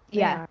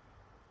 Yeah,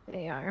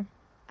 they are.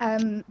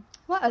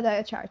 What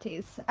other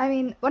charities? I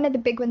mean, one of the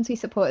big ones we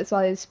support as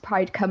well is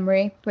Pride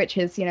Cymru, which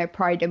is, you know,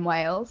 Pride in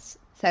Wales.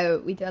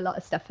 So we do a lot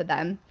of stuff for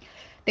them.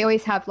 They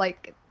always have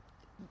like,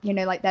 you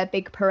know, like their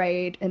big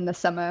parade in the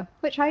summer,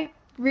 which I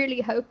really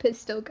hope is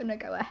still going to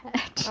go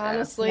ahead.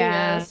 Honestly,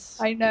 yes.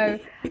 I know.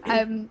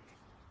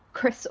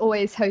 Chris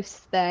always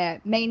hosts their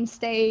main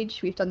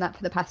stage. We've done that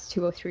for the past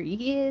 2 or 3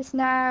 years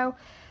now.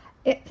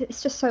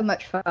 It's just so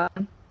much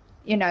fun.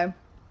 You know,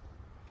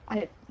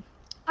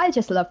 I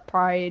just love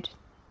Pride.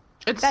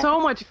 It's so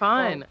much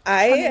fun.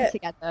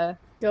 Together.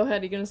 Go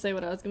ahead. Are you going to say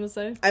what I was going to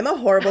say? I'm a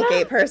horrible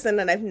gay person,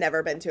 and I've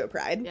never been to a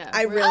Pride. Yeah,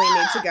 I really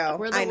need to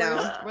go. I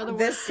know. We're the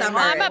this summer.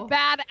 I'm a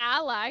bad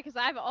ally because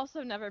I've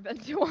also never been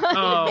to one.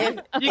 Oh,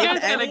 you guys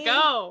gotta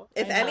go.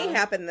 If any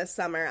happen this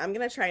summer, I'm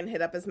gonna try and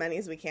hit up as many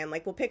as we can.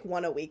 Like, we'll pick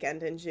one a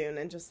weekend in June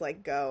and just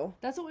like go.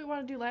 That's what we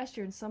wanted to do last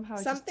year, and somehow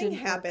something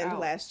happened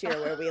last year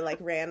where we like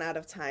ran out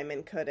of time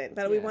and couldn't.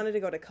 But we wanted to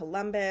go to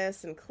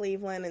Columbus and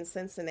Cleveland and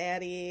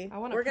Cincinnati.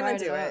 We're gonna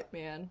do it,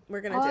 man. We're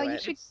gonna do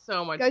it. Should it's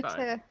so much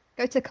fun.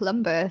 Go to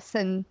Columbus,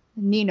 and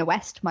Nina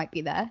West might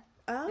be there.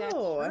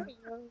 Oh,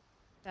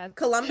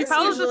 Columbus she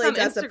follows us on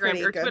Instagram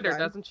or Twitter,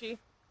 doesn't she?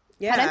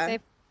 Yeah,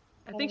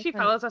 I think she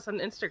follows us on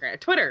Instagram,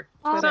 Twitter.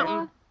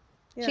 Yeah.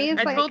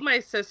 I told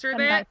my sister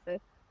that.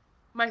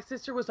 My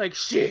sister was like,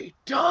 "She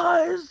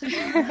does."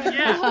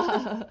 Yeah,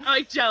 I'm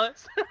like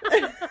jealous.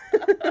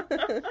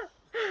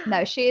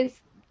 No, she is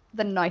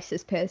the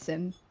nicest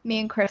person. Me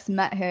and Chris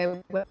met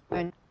her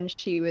when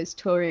she was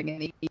touring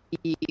in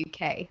the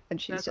UK, and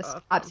she's just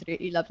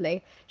absolutely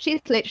lovely. She's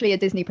literally a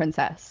Disney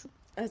princess.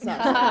 That's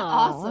awesome.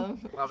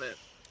 Awesome. Love it.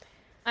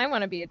 I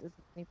want to be a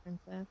Disney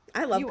princess.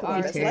 I love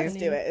Columbus. Let's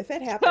do it. If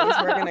it happens,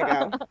 we're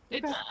gonna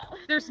go.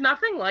 There's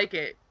nothing like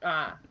it,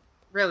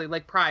 really,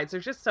 like Pride.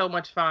 There's just so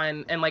much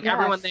fun, and like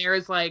everyone there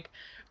is like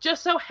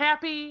just so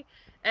happy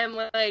and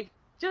like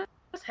just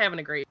having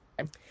a great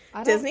time.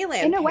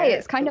 Disneyland. In a way,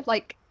 it's kind of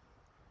like.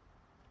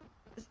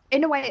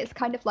 In a way, it's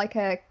kind of like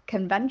a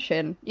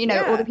convention. You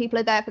know, all the people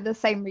are there for the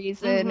same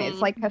reason. Mm-hmm. It's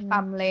like a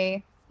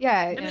family.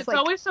 Yeah. And it's like...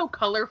 always so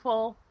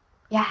colorful.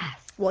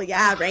 Yes. Well,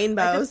 yeah,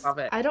 rainbows. I love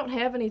it. I don't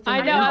have anything.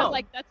 I know. I was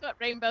like, that's what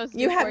rainbows do.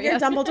 You have your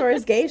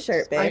Dumbledore's gay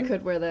shirt, babe. I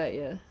could wear that,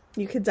 yeah.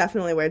 You could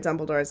definitely wear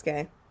Dumbledore's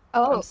gay.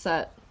 Oh, I'm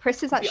set.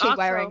 Chris is actually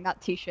wearing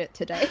that t-shirt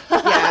today.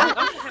 Yeah.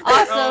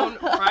 Awesome.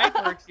 Pride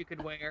merch you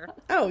could wear.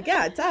 Oh,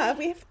 yeah, duh.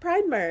 We have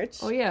Pride merch.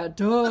 Oh, yeah,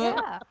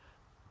 duh.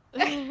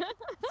 Yeah.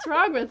 What's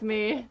wrong with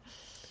me?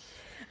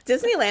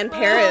 Disneyland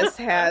Paris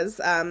has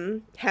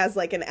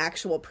like an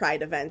actual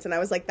Pride event, and I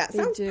was like, that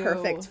sounds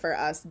perfect for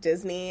us,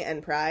 Disney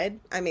and Pride.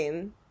 I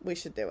mean, we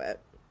should do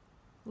it.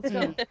 Let's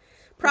go.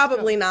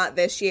 Probably not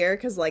this year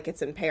because like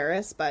it's in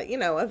Paris, but you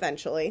know,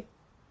 eventually.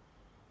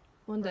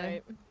 One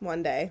day.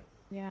 One day.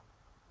 Yeah.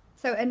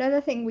 So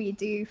another thing we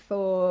do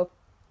for,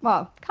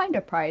 well, kind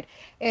of Pride,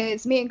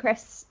 is me and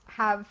Chris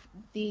have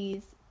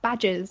these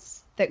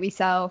badges that we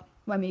sell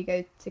when we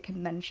go to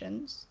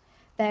conventions.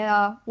 They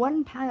are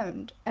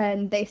 £1,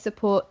 and they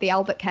support the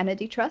Albert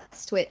Kennedy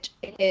Trust, which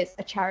is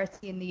a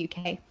charity in the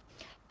UK.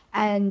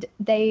 And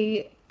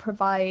they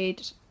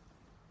provide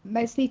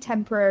mostly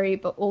temporary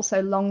but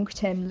also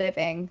long-term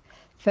living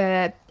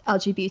for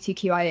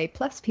LGBTQIA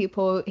plus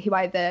people who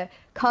either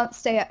can't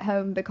stay at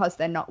home because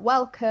they're not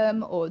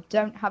welcome or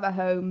don't have a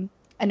home,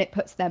 and it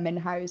puts them in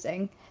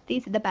housing.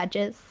 These are the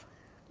badges.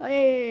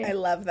 I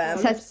love them.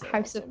 It says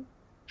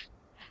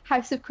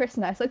House of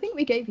Christmas. I think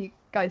we gave you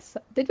guys,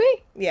 did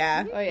we?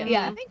 Yeah. Oh, yeah.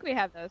 Yeah. I think we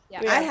have those.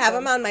 Yeah. I have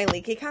them on my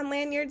LeakyCon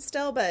lanyard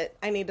still, but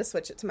I need to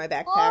switch it to my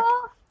backpack.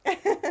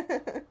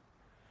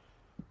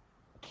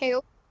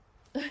 Cute.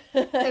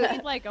 I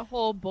need like a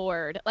whole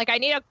board. Like I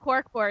need a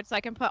cork board so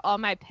I can put all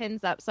my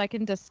pins up so I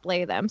can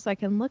display them so I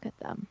can look at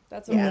them.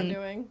 That's what we're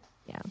doing.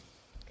 Yeah.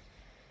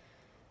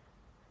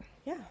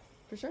 Yeah.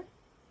 For sure.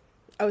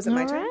 Oh, is it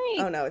my turn? Right.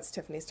 Oh, no, it's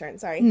Tiffany's turn.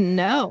 Sorry.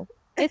 No,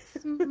 it's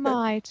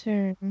my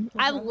turn.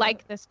 I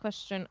like this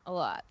question a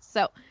lot.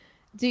 So,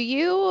 do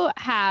you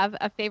have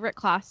a favorite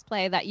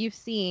cosplay that you've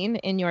seen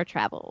in your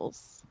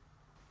travels?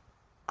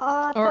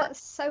 That's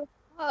so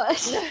hard.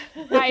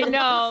 I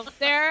know.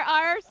 There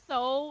are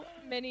so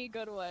many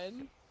good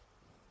ones.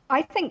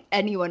 I think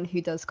anyone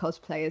who does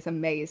cosplay is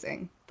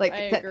amazing. Like,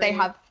 they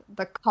have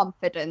the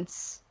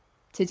confidence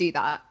to do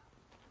that.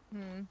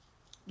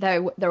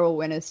 They're all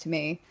winners to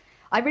me.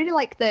 I really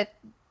like the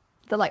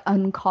like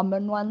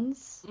uncommon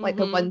ones, like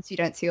the ones you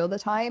don't see all the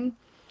time.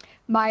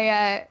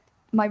 My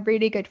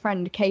really good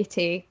friend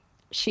Katie,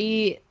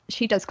 she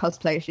does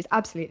cosplay. She's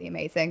absolutely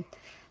amazing.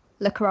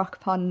 Look her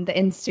up on the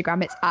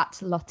Instagram. It's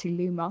at Lottie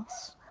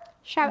Lumos.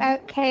 Shout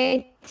out,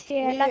 Katie.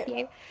 I love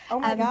you. Oh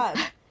my god.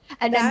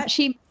 And then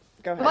she.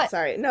 Go ahead. What?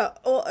 Sorry. No.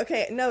 Oh,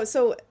 okay. No.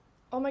 So.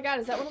 Oh my god,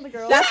 is that one of the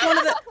girls? That's one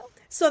of the.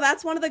 So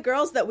that's one of the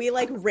girls that we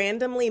like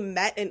randomly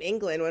met in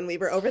England when we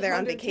were over there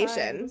on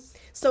vacation. Times.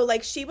 So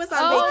like she was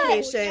on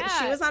vacation. Yeah.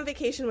 She was on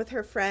vacation with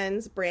her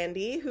friends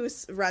Brandy, who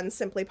runs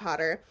Simply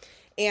Potter,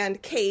 and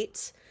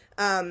Kate.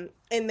 And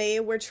they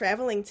were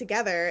traveling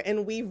together,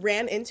 and we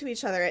ran into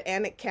each other at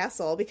Alnwick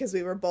Castle because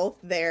we were both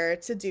there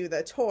to do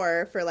the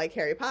tour for like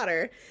Harry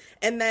Potter.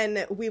 And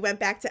then we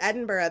went back to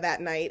Edinburgh that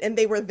night, and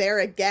they were there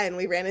again.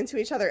 We ran into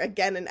each other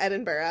again in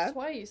Edinburgh.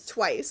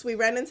 Twice. We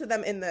ran into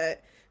them in the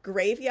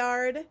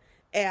graveyard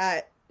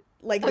at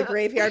like the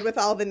graveyard with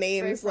all the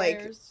names,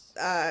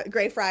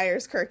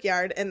 Greyfriars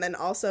Kirkyard, and then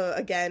also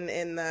again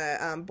in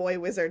the Boy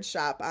Wizard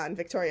shop on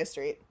Victoria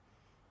Street.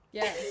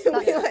 Yeah.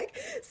 We like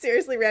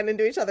seriously ran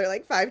into each other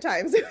like 5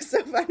 times. It was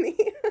so funny.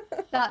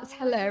 That's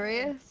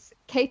hilarious.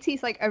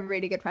 Katie's like a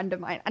really good friend of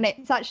mine, and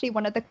it's actually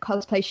one of the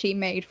cosplays she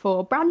made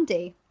for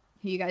Brandy,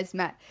 who you guys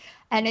met.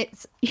 And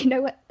it's, you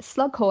know what,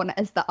 Slughorn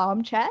as the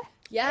armchair?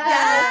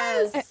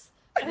 Yes.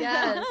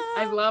 Yes.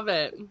 I love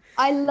it.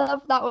 I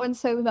love that one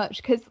so much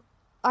because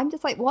I'm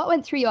just like, what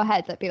went through your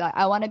head? That'd be like,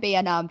 I want to be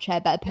an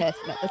armchair better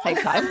person at the same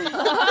time.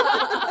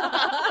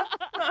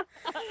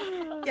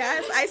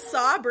 Yes, I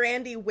saw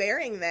Brandy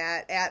wearing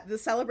that at the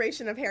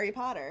celebration of Harry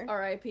Potter.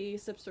 R.I.P.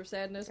 Sips for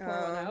Sadness pouring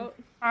out.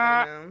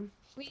 I know.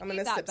 I'm going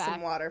to sip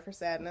some water for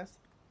sadness.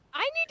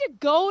 I need to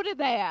go to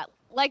that.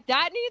 Like,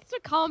 that needs to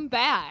come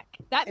back.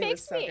 That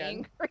makes me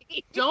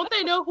angry. Don't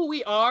they know who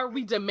we are?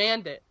 We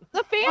demand it.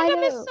 The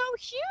fandom is so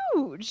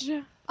huge.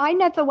 I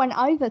never went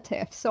either,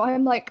 Tiff, so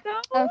I'm like,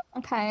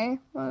 okay.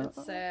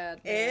 That's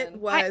sad, man. It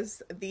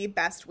was the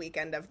best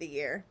weekend of the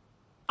year.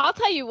 I'll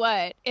tell you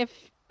what,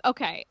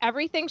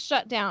 everything's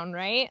shut down,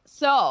 right?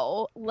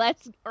 So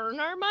let's earn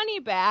our money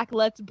back.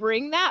 Let's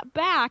bring that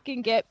back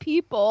and get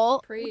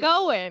people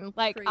going.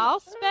 Like,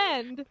 I'll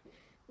spend.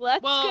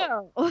 Let's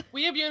go.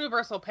 We have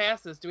universal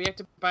passes. Do we have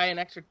to buy an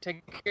extra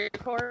ticket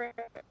for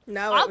it?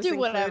 No, I'll do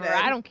whatever.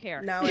 I don't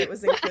care. No, it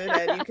was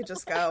included. You could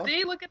just go.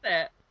 See, look at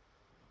that.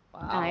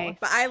 Wow. Nice.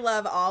 But I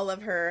love all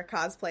of her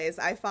cosplays.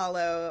 I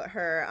follow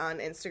her on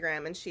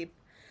Instagram, and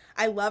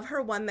I love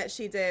her one that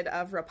she did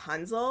of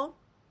Rapunzel.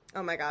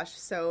 Oh my gosh,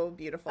 so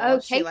beautiful. Oh,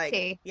 she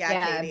Katie.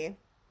 Katie.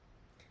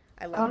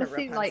 I love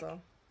Honestly, her Rapunzel. like,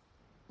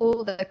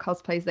 all the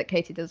cosplays that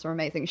Katie does are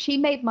amazing. She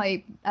made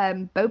my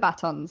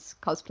Bobatons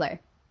cosplay.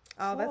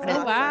 Oh, that's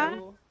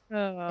awesome.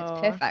 Wow.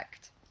 It's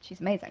perfect. She's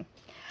amazing.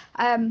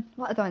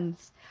 What other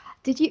ones?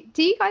 Do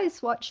you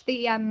guys watch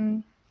the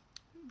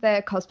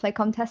cosplay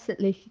contest at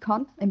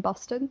LeakyCon in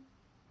Boston?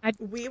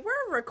 We were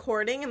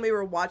recording and we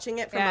were watching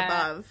it from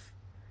above.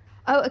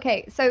 Oh,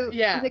 okay. So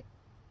yeah,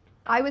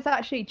 I was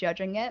actually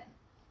judging it,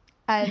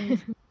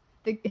 and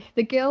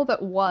the girl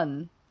that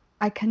won,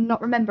 I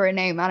cannot remember her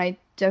name, and I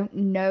don't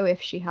know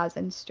if she has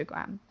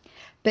Instagram,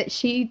 but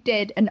she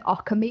did an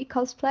Okami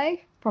cosplay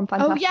from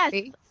Fantastic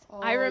Beasts.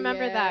 I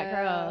remember that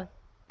girl.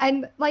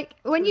 And like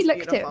when you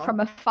looked at it from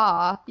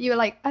afar, you were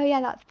like, "Oh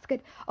yeah, that's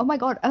good." Oh my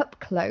god, up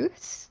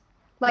close,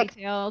 like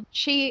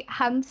she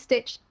hand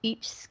stitched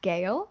each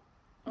scale.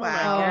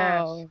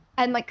 Wow.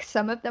 And like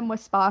some of them were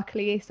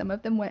sparkly, some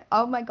of them were.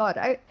 Oh my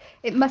god,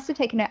 it must have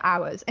taken her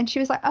hours. And she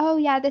was like, "Oh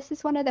yeah, this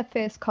is one of the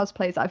first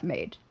cosplays I've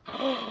made."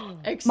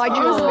 My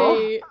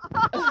jewelry.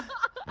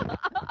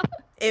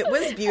 It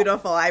was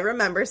beautiful. I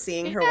remember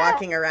seeing her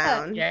walking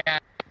around. Yeah.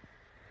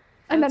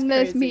 And then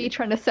there's me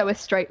trying to sew a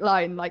straight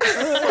line, like,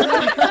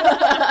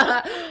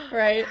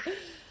 right?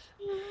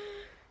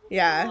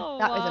 Yeah,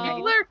 that was amazing.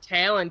 People are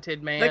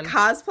talented, man. The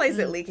cosplays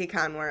at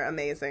LeakyCon were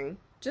amazing.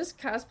 Just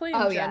cosplay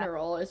in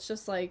general. It's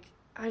just like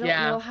I don't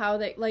know how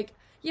they like.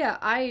 Yeah,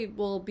 I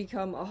will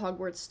become a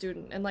Hogwarts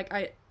student, and like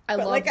I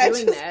love like, doing I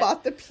just that.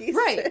 Bought the pieces,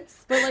 right?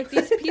 But like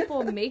these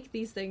people make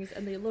these things,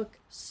 and they look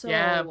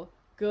so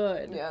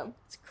good. Yeah,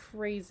 it's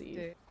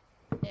crazy.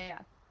 Yeah.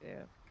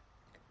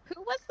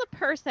 Who was the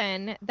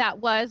person that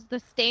was the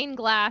stained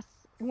glass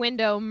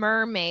window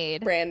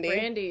mermaid?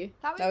 Brandy.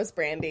 That was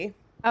Brandy.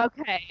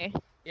 Okay.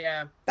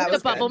 Yeah. That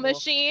was the bubble good.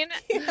 machine.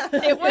 Yeah.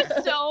 It was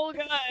so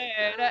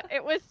good.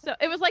 It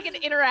was like an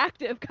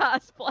interactive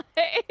cosplay.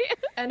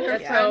 And her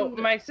friend,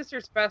 my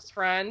sister's best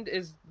friend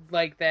is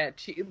like that.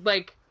 She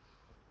like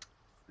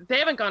they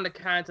haven't gone to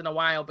cons in a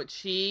while, but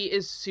she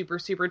is super,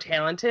 super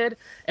talented.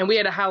 And we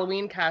had a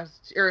Halloween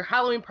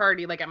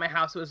party like at my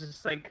house. It was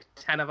just like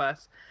 10 of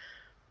us.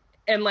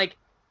 And like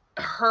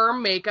her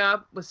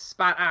makeup was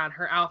spot on,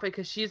 her outfit,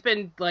 because she's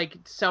been like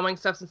sewing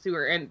stuff since we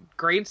were in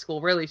grade school.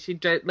 Really, she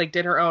did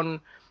her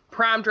own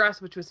prom dress,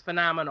 which was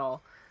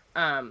phenomenal.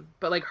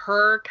 But like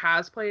her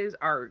cosplays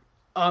are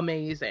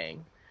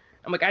amazing.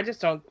 I'm like, I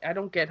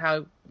don't get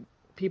how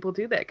people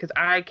do that, because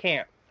I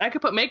can't. I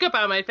could put makeup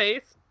on my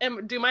face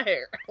and do my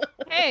hair.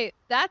 Hey,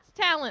 that's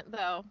talent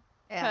though,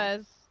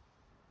 because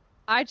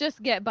I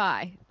just get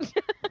by.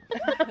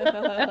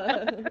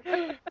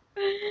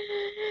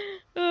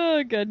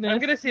 Oh goodness. I'm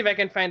gonna see if I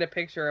can find a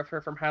picture of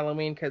her from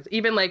Halloween, because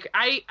even like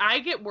I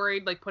get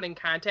worried like putting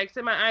contacts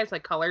in my eyes,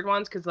 like colored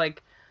ones, because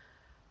like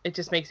it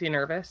just makes me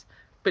nervous,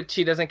 but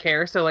she doesn't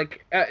care. So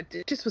like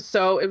it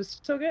was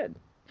so good.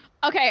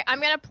 Okay,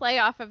 I'm gonna play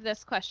off of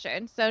this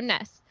question. So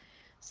Ness,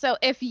 So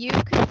if you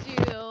could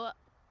do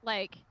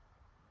like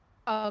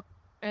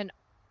an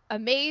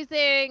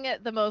amazing,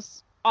 the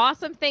most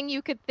awesome thing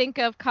you could think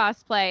of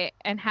cosplay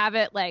and have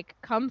it like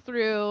come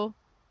through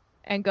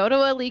and go to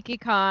a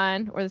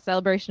LeakyCon or the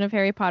Celebration of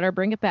Harry Potter,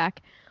 bring it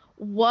back,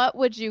 what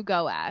would you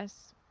go as?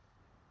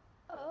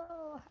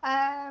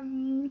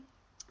 It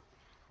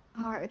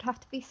would have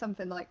to be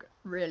something like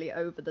really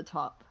over the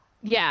top.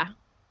 Yeah.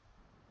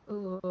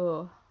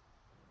 Ooh.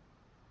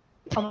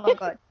 Oh my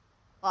god.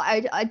 Well,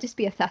 I'd just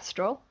be a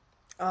Thestral.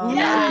 Oh,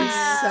 that'd be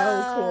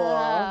so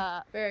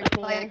cool. Very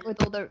cool. Like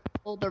with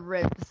all the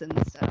ribs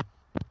and stuff.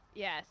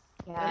 Yes.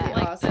 Yeah. That'd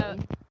be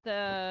awesome.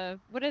 The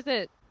what is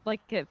it? Like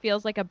it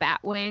feels like a bat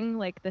wing,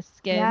 like the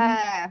skin.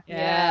 Yeah.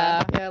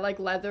 Yeah, like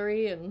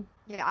leathery and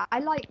Yeah, I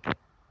like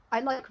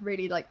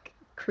really like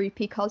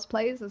creepy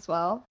cosplays as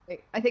well.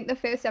 Like, I think the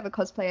first ever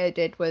cosplay I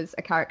did was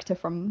a character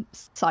from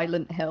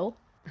Silent Hill.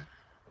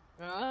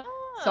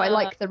 So I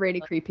like the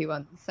really creepy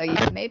ones. So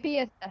yeah, maybe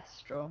a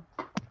Thestral.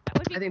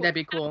 I think that'd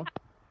be cool.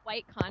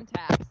 White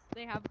contacts.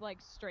 They have like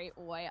straight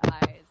white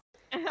eyes.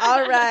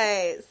 All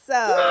right,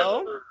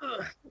 so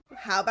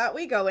how about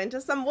we go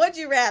into some would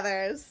you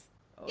rathers?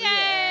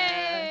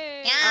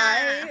 Yay!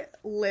 I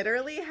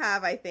literally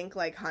have, I think,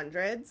 like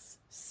hundreds.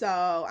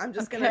 So I'm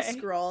just gonna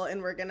scroll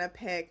and we're gonna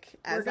pick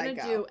as I go. We're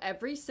gonna do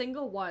every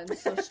single one.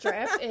 So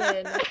strap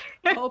in.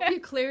 Hope you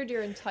cleared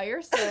your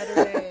entire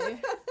Saturday.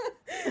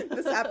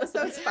 This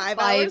episode's 5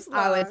 hours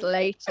long. 5 hours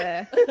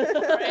later.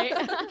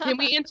 Right? Can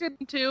we answer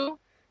them too?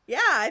 Yeah,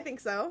 I think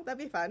so. That'd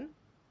be fun.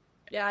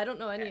 Yeah, I don't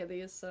know any of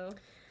these, so.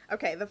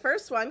 Okay, the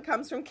first one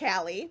comes from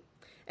Callie,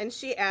 and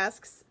she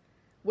asks,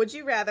 would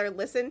you rather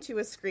listen to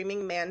a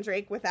screaming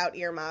mandrake without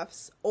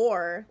earmuffs,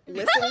 or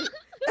listen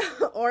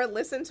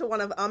to one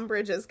of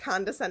Umbridge's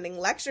condescending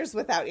lectures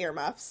without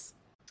earmuffs?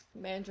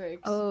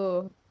 Mandrakes.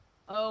 Oh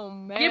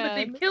man. Yeah, but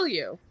they'd kill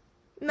you.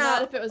 No.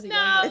 Not if it was a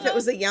young one. If it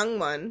was a young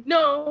one.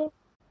 No.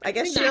 I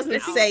guess she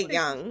doesn't say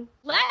young.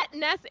 Let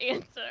Ness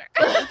answer.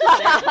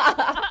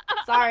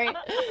 Sorry.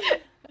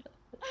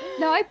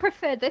 No, I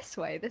prefer this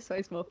way. This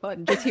way's more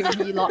fun. Just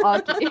hearing you lot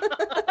argue.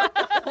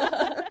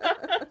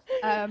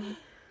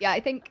 Yeah, I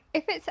think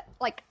if it's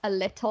like a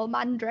little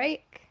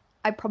mandrake,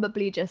 I'd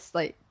probably just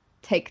like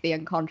take the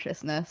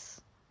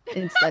unconsciousness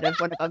instead of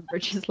one of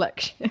Umbridge's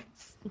lectures.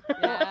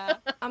 Yeah.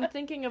 I'm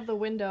thinking of the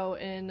window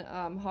in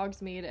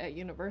Hogsmeade at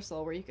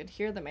Universal where you could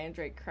hear the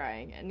mandrake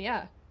crying, and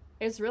yeah,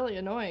 it's really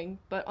annoying,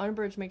 but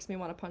Umbridge makes me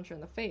want to punch her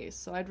in the face,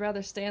 so I'd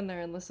rather stand there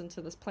and listen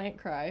to this plant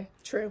cry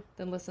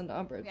than listen to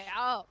Umbridge.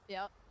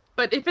 Yeah.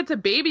 But if it's a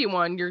baby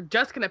one, you're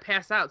just gonna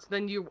pass out, so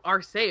then you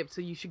are saved,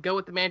 so you should go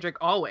with the mandrake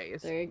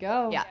always. There you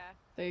go. Yeah.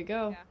 There you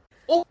go.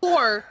 Yeah.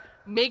 Or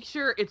make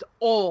sure it's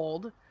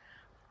old.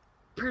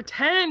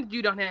 Pretend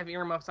you don't have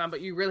earmuffs on,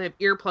 but you really have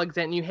earplugs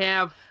in, and you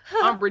have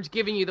Umbridge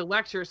giving you the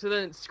lecture, so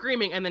then it's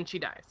screaming, and then she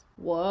dies.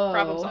 Whoa.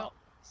 Problem solved.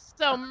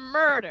 So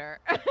murder.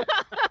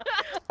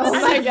 Oh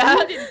my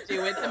god. You didn't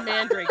do it, the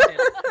mandrake did.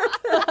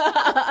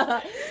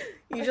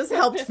 You just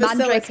helped facilitate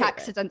Mandrake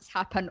accidents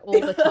happen all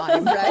the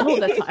time. Right. All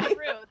the time.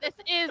 True. This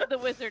is the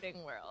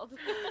wizarding world.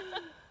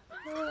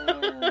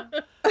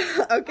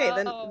 Okay,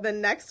 then the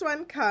next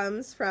one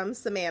comes from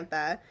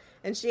Samantha,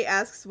 and she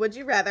asks, would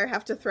you rather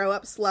have to throw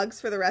up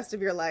slugs for the rest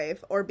of your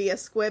life, or be a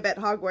squib at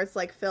Hogwarts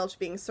like Filch,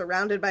 being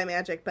surrounded by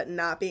magic but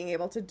not being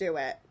able to do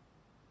it?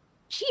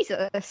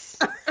 Jesus.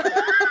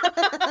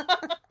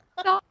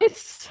 That is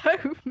so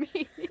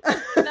mean.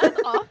 That's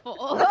awful.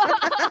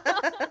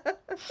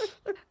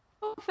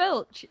 Oh,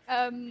 Filch.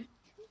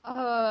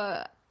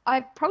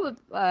 I probably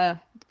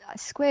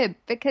squib,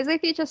 because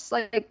if you're just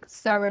like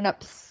stirring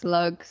up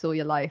slugs all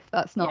your life,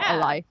 that's not a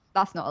life.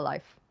 That's not a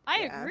life.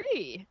 I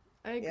agree.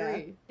 I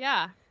agree.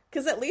 Yeah.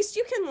 Because at least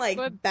you can like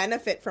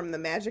benefit from the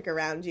magic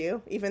around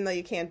you, even though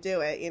you can't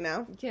do it, you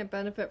know? You can't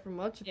benefit from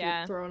much if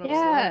you're throwing up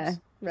slugs.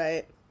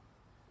 Right.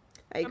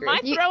 I agree. Am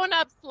I throwing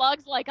up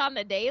slugs like on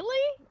the daily,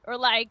 or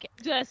like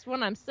just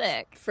when I'm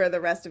sick? For the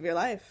rest of your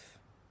life.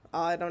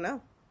 Oh, I don't know.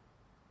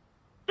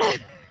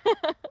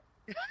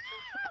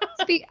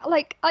 To be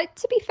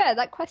fair,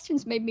 that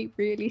question's made me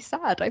really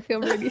sad. I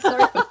feel really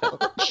sorry for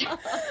Filch.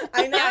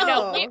 I know. Yeah,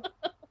 no,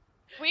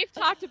 we've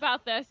talked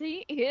about this.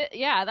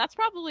 Yeah, that's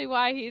probably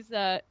why he's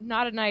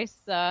not a nice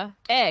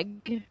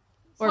egg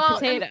or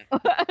potato.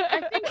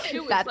 I think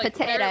too, that like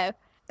potato.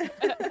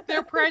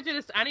 They're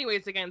prejudiced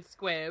anyways against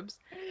squibs,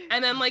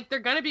 and then like they're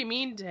gonna be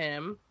mean to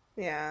him.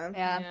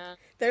 Yeah.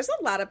 There's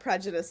a lot of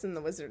prejudice in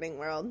the wizarding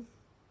world.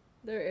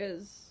 There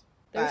is.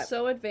 They're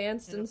so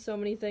advanced in so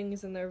many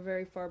things, and they're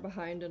very far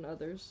behind in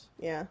others.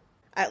 Yeah.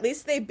 At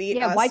least they beat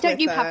us. Yeah, why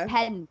don't you have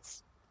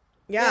pens?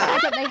 Yeah. Why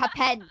don't they have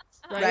pens?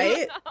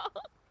 Right?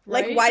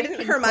 Like, why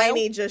didn't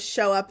Hermione just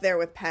show up there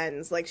with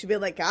pens? Like, she'd be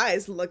like,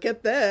 guys, look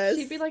at this.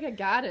 She'd be like a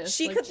goddess.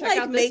 She could,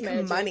 like, make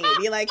money.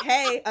 Be like,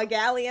 hey, a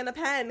galley and a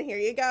pen. Here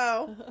you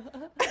go.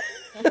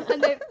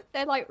 And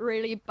they're like,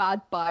 really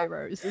bad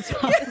biros as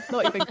well.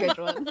 Not even good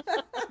ones.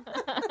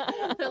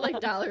 They're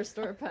like dollar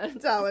store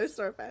pens. Dollar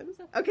store pens.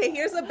 Okay,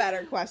 here's a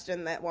better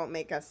question that won't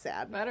make us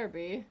sad. Better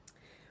be.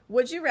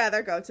 Would you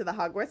rather go to the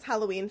Hogwarts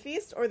Halloween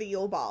feast or the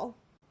Yule Ball?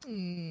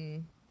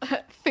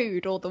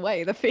 Food all the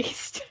way, the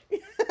feast.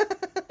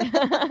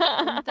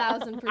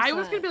 1000%. I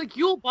was gonna be like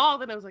Yule Ball,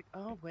 then I was like,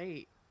 oh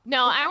wait.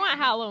 No, I want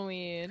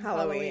Halloween.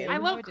 I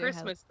love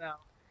Christmas though.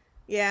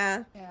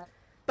 Yeah.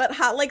 But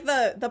like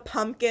the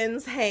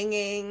pumpkins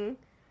hanging.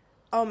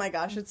 Oh my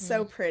gosh, it's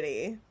so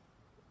pretty.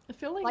 I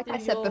feel like I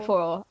said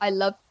before, I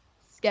love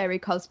scary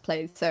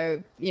cosplays,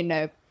 so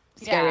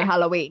scary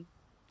Halloween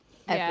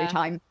every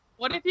time.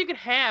 What if you could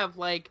have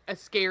like a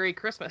scary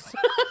Christmas?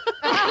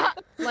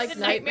 Like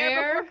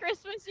Nightmare Before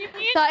Christmas, you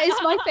mean? That is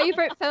my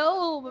favorite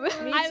film. Me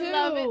too. I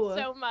love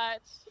it so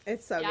much.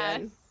 It's so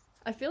good.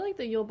 I feel like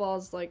the Yule Ball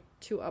is like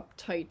too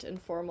uptight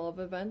and formal of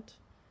event.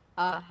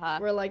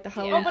 Where like the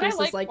Halloween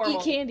feast is like eat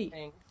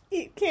candy.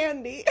 Eat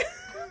candy.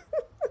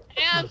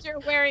 And you're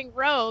wearing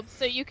robes,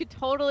 so you could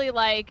totally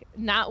like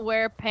not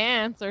wear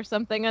pants or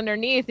something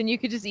underneath, and you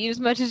could just eat as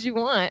much as you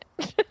want.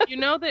 You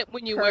know that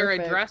when you wear a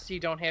dress, you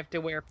don't have to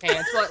wear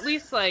pants. Well, at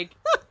least like.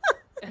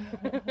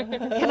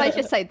 Can I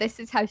just say, this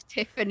is how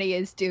Tiffany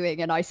is doing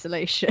in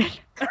isolation. You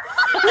can't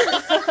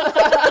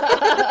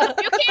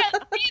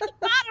see the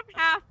bottom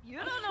half. You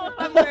don't know if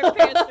I'm wearing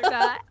pants or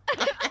not.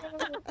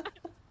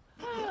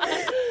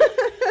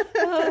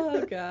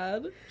 Oh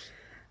God.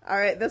 All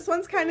right, this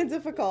one's kind of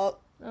difficult.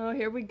 Oh,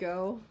 here we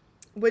go.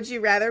 Would you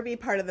rather be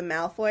part of the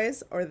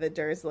Malfoys or the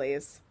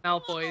Dursleys?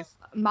 Malfoys.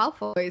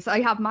 Malfoys.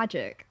 I have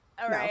magic.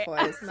 All right.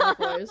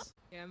 Malfoys.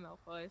 Yeah,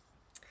 Malfoys.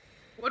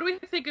 What do we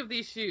think of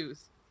these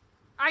shoes?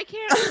 I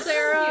can't,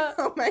 Sarah.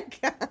 Oh my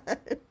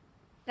God.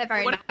 They're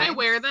very Would nice. I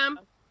wear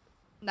them?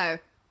 No.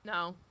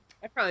 No.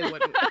 I probably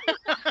wouldn't.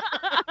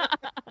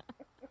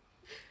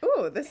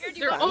 Ooh, this is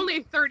They're fun.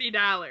 only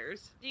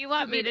 $30. Do you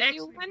want me to do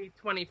actually one? be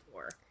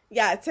 24.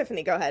 Yeah,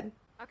 Tiffany, go ahead.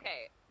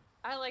 Okay.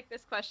 I like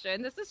this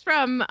question. This is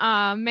from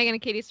Megan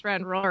and Katie's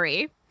friend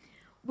Rory.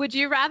 Would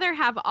you rather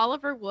have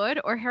Oliver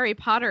Wood or Harry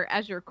Potter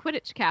as your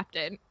Quidditch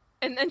captain?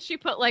 And then she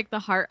put like the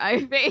heart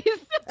eye face.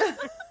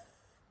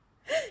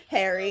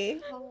 Harry.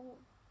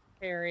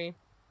 Harry.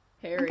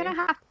 I'm gonna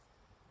have.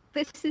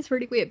 This is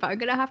really weird, but I'm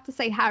gonna have to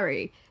say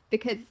Harry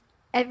because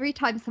every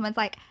time someone's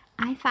like,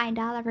 "I find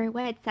Oliver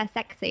Wood so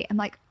sexy," I'm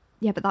like,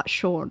 "Yeah, but that's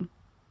Sean."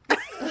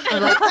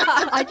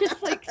 I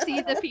just like see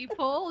the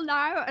people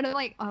now, and I'm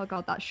like, "Oh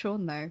God, that's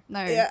Sean." No.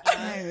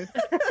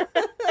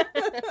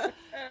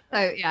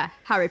 So yeah,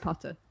 Harry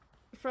Potter.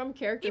 From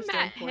character We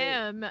met standpoint.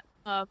 him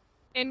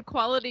in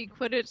Quality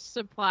Quidditch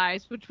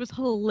Supplies, which was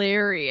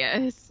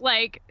hilarious.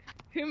 Like,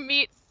 who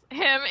meets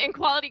him in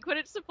Quality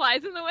Quidditch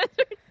Supplies in the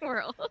Wizarding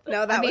World?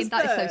 No, that is so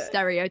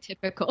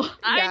stereotypical.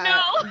 I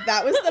know.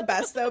 That was the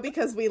best though,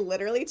 because we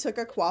literally took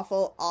a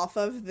quaffle off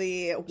of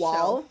the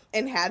wall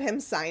and had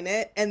him sign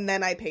it, and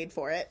then I paid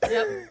for it.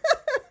 Yep.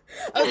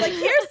 I was like,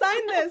 "Here,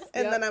 sign this,"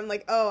 and then I'm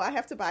like, "Oh, I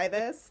have to buy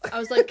this." I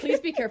was like, "Please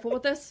be careful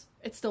with this.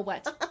 It's still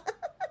wet."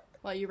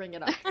 While you ring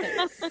it up.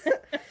 Thanks.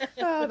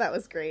 Oh, that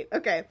was great.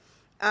 Okay.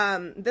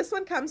 This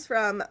one comes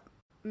from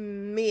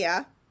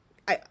Mia.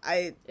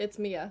 It's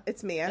Mia.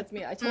 It's Mia. It's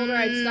Mia. I told her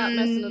I'd stop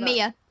messing it up.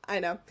 Mia. I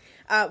know.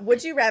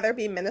 Would you rather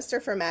be Minister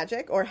for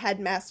Magic or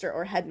Headmaster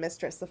or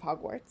Headmistress of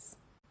Hogwarts?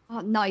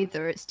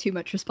 Neither. It's too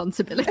much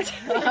responsibility.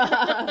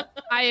 I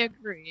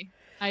agree.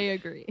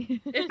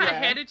 If I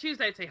had to choose,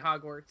 I'd say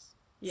Hogwarts.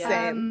 Yeah.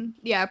 Same.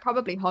 Yeah,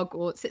 probably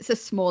Hogwarts. It's a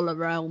smaller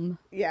realm.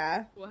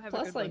 Yeah. We'll have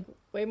Plus, like,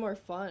 way more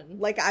fun.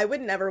 Like, I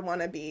would never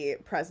want to be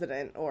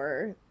president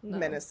or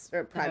minister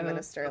or prime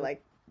minister.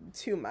 Like,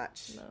 too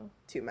much. No.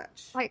 Too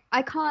much. Like,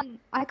 I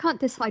can't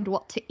decide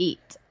what to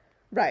eat.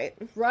 Right.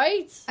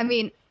 Right? I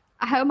mean,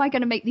 how am I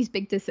going to make these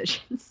big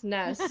decisions?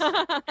 Ness.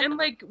 And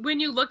like when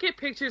you look at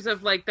pictures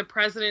of like the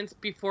presidents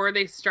before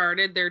they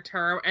started their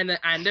term and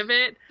the end of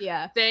it,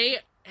 Yeah. they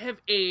have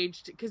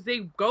aged because they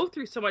go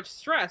through so much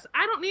stress.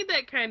 I don't need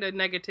that kind of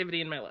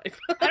negativity in my life.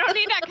 I don't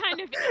need that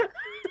kind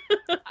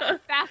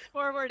of fast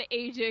forward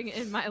aging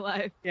in my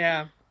life.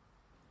 Yeah.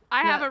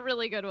 I have a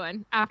really good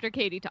one after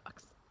Katie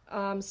talks.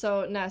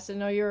 So, Ness, I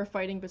know you were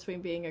fighting between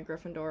being a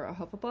Gryffindor or a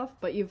Hufflepuff,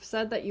 but you've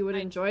said that you would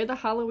enjoy the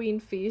Halloween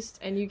feast,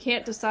 and you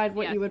can't decide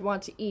what you would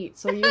want to eat.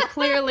 So you're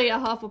clearly a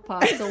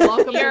Hufflepuff. So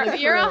welcome to the crew.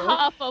 You're a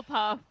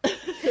Hufflepuff.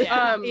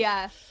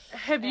 Yeah.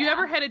 Have you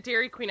ever had a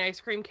Dairy Queen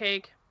ice cream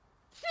cake?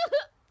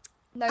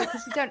 No,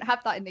 because we don't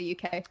have that in the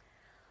UK.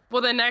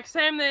 Well, the next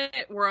time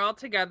that we're all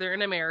together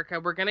in America,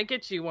 we're going to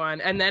get you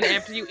one. And then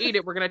after you eat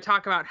it, we're going to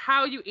talk about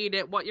how you eat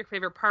it, what your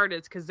favorite part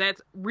is, because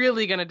that's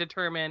really going to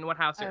determine what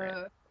house you're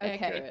in.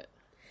 Okay.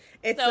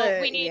 Accurate.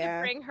 So we need to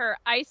bring her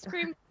ice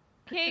cream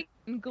cake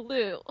and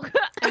glue.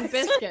 And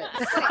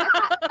biscuits.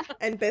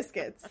 And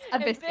biscuits.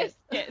 And biscuits.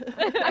 I've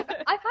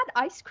had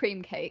ice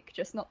cream cake,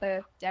 just not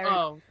the dairy.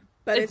 Oh,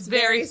 But it's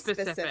very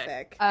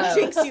specific.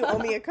 Jinx, you owe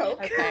me a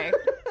Coke. Okay.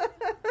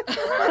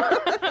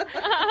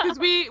 Because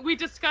we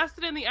discussed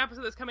it in the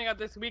episode that's coming out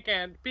this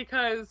weekend,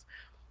 because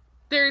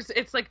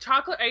it's like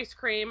chocolate ice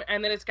cream,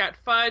 and then it's got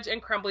fudge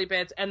and crumbly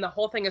bits, and the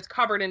whole thing is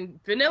covered in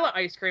vanilla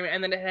ice cream,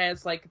 and then it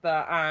has like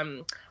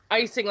the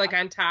icing like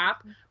on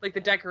top, like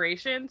the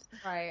decorations.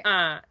 Right.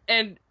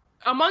 And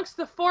amongst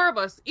the four of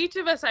us, each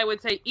of us, I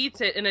would say, eats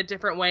it in a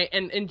different way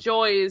and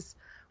enjoys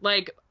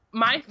like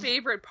my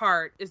favorite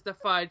part is the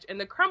fudge and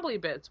the crumbly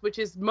bits, which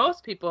is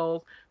most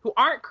people who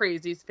aren't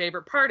crazy's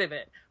favorite part of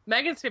it.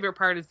 Megan's favorite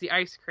part is the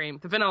ice cream,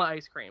 the vanilla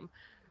ice cream.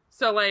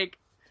 So, like,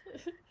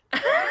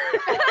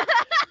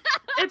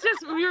 it's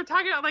just, we were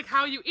talking about, like,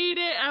 how you eat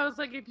it. I was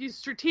like, if you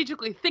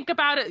strategically think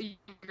about it,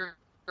 you're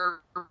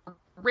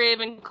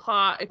Ravenclaw.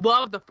 I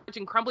love the fudge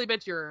and crumbly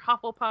bits, you're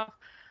Hufflepuff.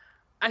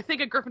 I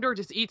think a Gryffindor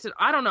just eats it.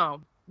 I don't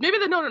know. Maybe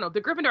the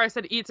Gryffindor, I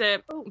said, eats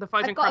it, the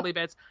fudge and crumbly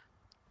bits.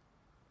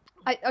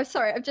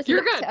 Sorry, I've just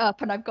looked it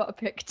up and I've got a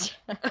picture.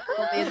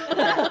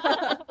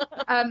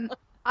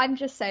 I'm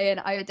just saying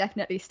I would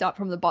definitely start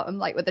from the bottom,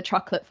 like with the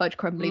chocolate fudge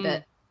crumbly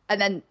bit.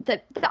 And then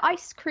the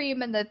ice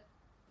cream and the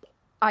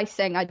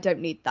icing, I don't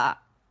need that.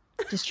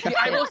 Just chuck it.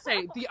 I will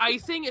say, the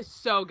icing is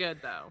so good,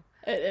 though.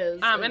 It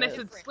is. And I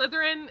said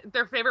Slytherin,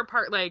 their favorite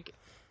part, like,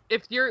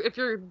 if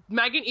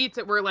Megan eats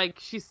it, we're like,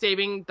 she's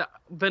saving the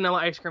vanilla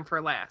ice cream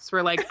for last.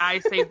 We're like, I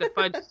save the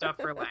fudge stuff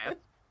for last.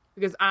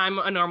 Because I'm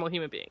a normal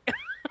human being.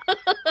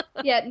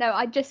 Yeah, no,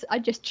 I just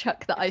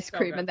chuck the ice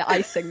cream and the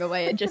icing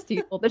away and just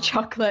eat all the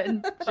chocolate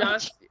and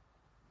just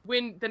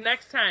when the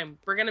next time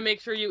we're gonna make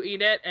sure you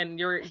eat it and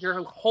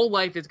your whole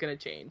life is gonna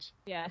change.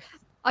 Yes.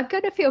 I'm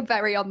gonna feel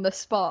very on the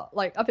spot.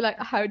 Like I'll be like,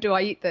 how do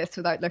I eat this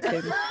without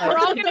looking? Like... We're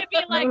all gonna be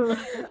like,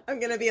 I'm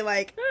gonna be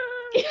like,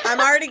 I'm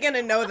already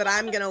gonna know that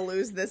I'm gonna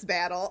lose this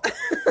battle.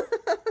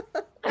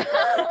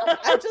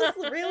 I just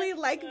really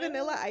like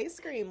vanilla ice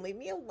cream. Leave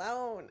me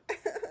alone.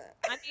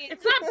 I mean,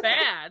 it's not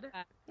bad.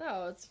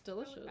 No, it's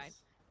delicious.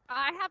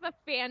 I have a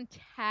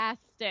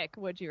fantastic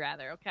would you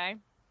rather, okay?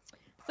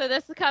 So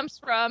this comes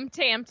from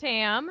Tam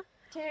Tam.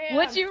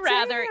 Would you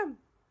rather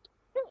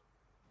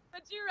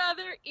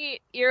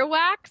eat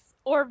earwax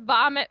or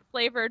vomit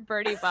flavored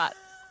Bertie Butts?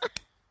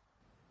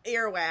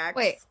 Earwax.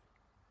 Wait.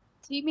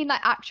 Do you mean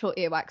like actual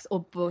earwax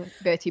or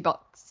Bertie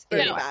Butts?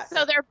 Bertie Butts.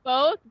 So they're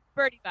both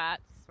Bertie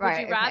Butts.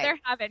 Right, would you rather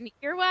have an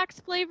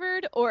earwax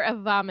flavored or a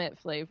vomit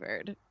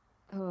flavored?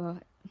 Oh,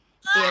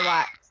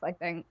 earwax, I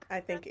think.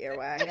 I think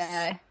earwax.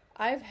 Yeah.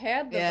 I've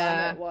had the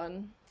vomit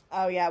one.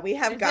 Oh yeah, we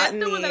have gotten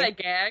the one that I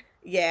gagged.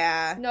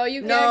 Yeah. No,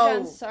 you gagged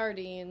on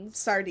sardines.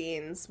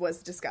 Sardines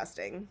was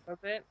disgusting. Was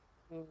it?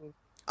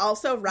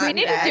 Also, rotten we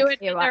need egg. to do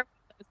it in their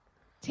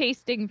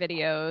tasting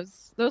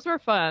videos. Those were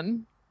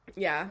fun.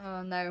 Yeah.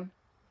 Oh no.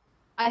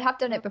 I have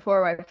done it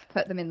before where I've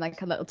put them in like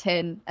a little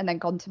tin and then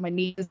gone to my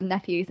nieces and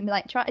nephews and be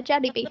like, try a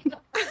jelly bean.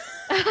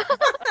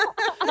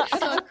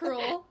 So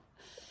cruel.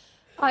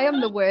 I am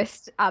the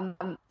worst aunt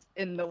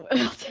in the world.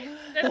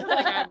 That's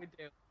what I would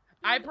do.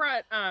 I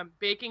brought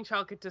baking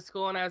chocolate to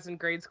school when I was in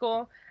grade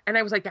school, and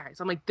I was like, guys,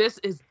 I'm like, this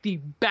is the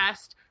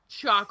best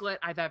chocolate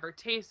I've ever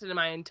tasted in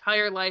my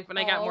entire life, and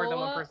I got more than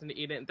one person to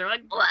eat it. And they're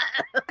like, what?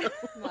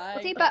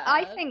 See, but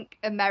I think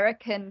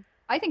American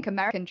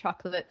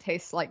chocolate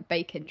tastes like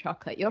baking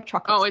chocolate. Your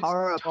chocolate's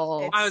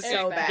horrible. It's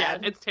so bad.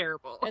 Yeah, it's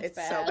terrible. It's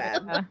so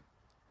bad.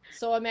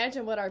 So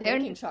imagine what our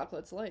baking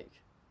chocolate's like.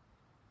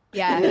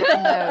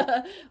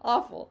 Yeah.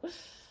 Awful.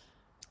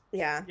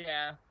 Yeah.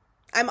 Yeah.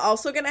 I'm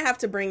also going to have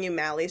to bring you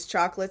Mally's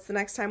chocolates the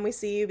next time we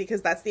see you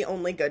because that's the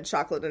only good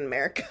chocolate in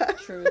America.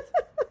 Truth.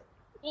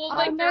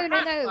 Well, No.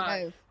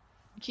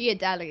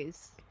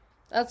 Ghirardelli's.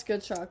 That's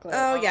good chocolate.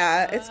 Oh,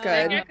 yeah, it's good.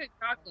 I got good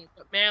chocolate,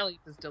 but Mally's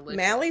is delicious.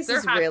 Mally's Their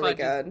is hot really fudge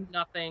good.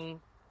 Is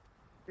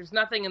there's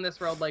nothing in this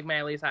world like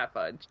Mally's hot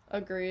fudge.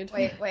 Agreed.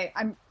 Wait.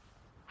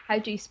 How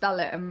do you spell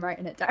it? I'm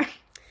writing it down.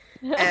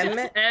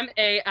 Malley.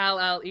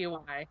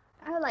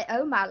 Oh, like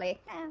O'Malley.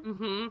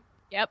 Mm-hmm.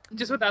 Yep.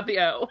 Just without the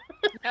O.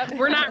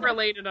 We're not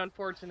related,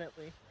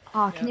 unfortunately.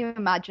 Oh, can you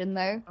imagine,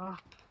 though? Oh,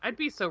 I'd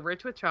be so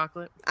rich with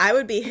chocolate. I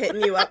would be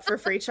hitting you up for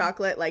free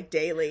chocolate, like,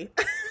 daily.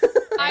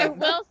 I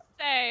will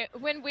say,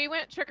 when we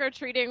went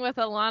trick-or-treating with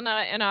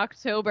Alana in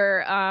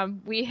October,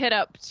 we hit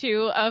up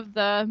 2 of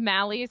the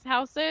Mally's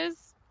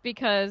houses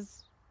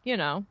because, we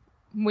know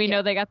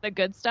they got the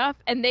good stuff.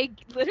 And they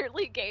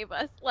literally gave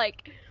us,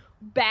 like,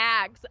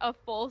 bags of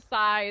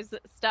full-size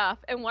stuff.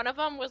 And one of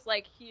them was,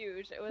 like,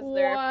 huge. It was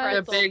their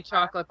pretzel. The big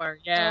chocolate bar,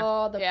 yeah.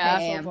 Oh, the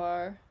pretzel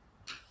bar.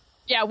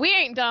 Yeah, we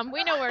ain't dumb.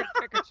 We know where to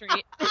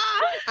trick-or-treat.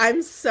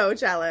 I'm so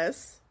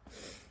jealous.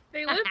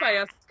 They live by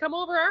us. Come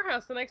over our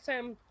house the next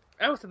time.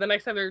 Oh, so the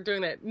next time they're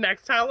doing it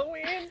next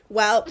Halloween?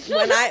 Well,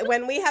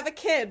 when we have a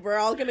kid, we're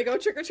all going to go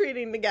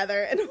trick-or-treating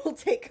together, and we'll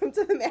take them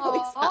to the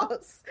Mally's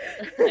house.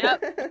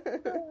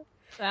 Yep.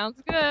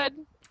 Sounds good.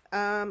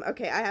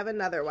 Okay, I have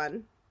another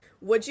one.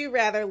 Would you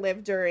rather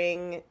live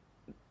during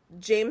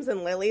James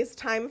and Lily's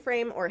time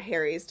frame or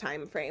Harry's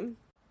time frame?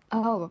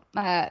 Oh,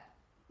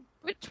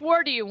 which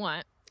war do you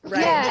want?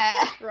 Right.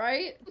 Yeah.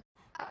 Right?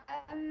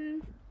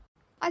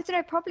 I don't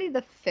know, probably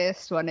the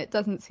first one. It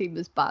doesn't seem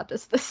as bad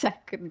as the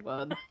second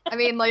one. I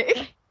mean,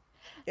 like,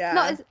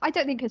 I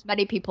don't think as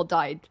many people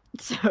died,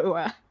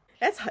 so...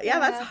 That's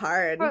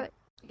hard. I'm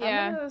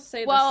gonna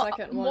say the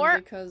second one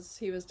because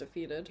he was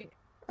defeated.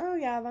 Oh,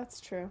 yeah, that's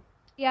true.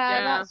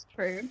 Yeah, that's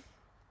true.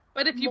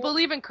 But if you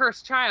believe in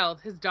Cursed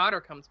Child, his daughter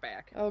comes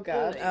back. Oh,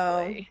 God.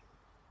 Oh.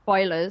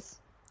 Spoilers.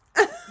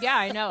 Yeah,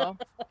 I know.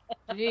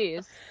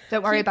 Jeez.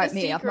 Don't worry about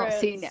me. I've not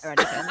seen it or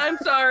anything. I'm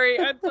sorry.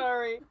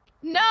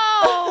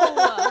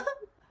 No!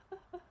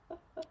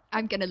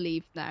 I'm gonna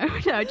leave now.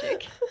 No,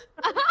 joke.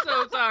 I'm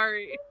so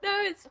sorry.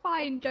 No, it's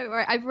fine. Don't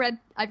worry. I've read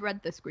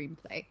the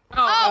screenplay.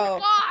 Oh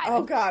God!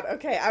 Oh God.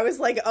 Okay, I was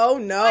like, oh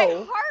no. My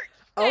heart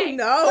Oh sank.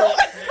 no.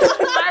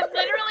 I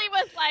literally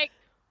was like,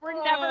 we're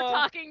never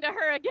talking to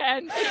her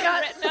again. She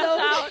got written so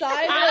us out.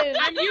 silent.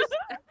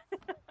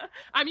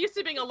 I'm used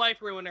to being a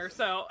life ruiner,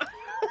 so.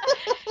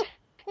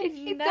 If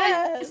you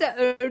guys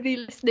are only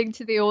listening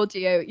to the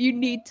audio, you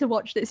need to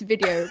watch this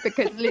video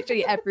because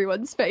literally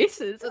everyone's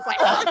faces is like,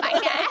 oh my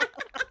God.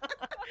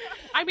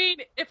 I mean,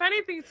 if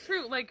anything's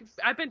true, like,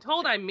 I've been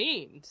told I'm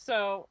mean,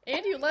 so.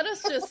 And you let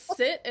us just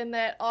sit in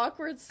that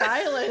awkward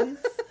silence.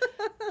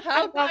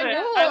 I love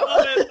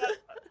it.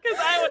 Because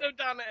I would have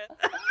done it.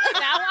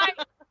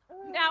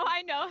 Now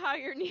I know how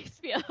your niece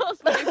feels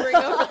when you bring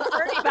over the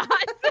Bernie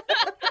bots.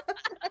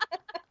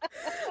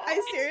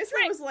 I seriously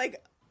was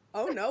like,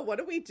 oh no, what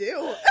do we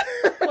do?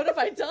 What have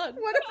I done?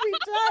 What have we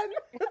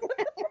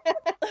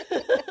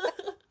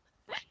done?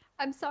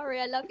 I'm sorry,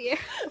 I love you.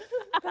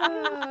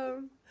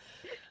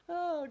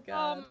 Oh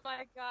God. Oh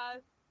my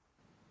God.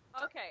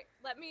 Okay,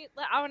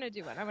 I want to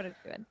do one.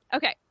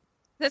 Okay,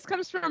 this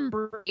comes from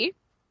Brie.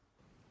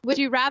 Would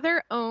you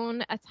rather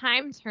own a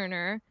time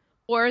turner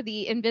or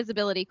the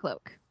invisibility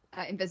cloak?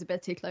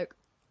 Invisibility cloak.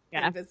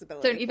 Yeah.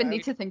 Invisibility Don't even cloak.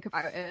 need to think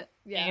about it.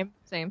 Yeah.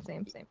 Same.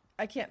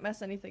 I can't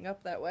mess anything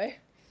up that way.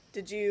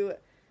 Did you?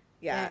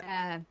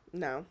 Yeah.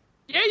 No.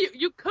 Yeah,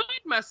 you could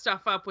mess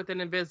stuff up with an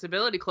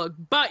invisibility cloak,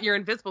 but you're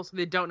invisible so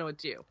they don't know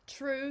it's you.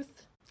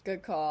 Truth.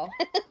 Good call.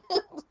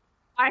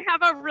 I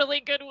have a really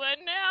good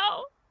one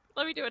now.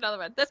 Let me do another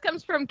one. This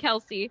comes from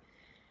Kelsey.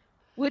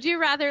 Would you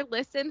rather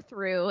listen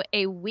through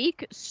a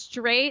week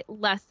straight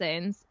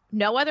lessons,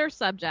 no other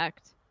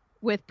subject,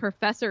 with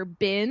Professor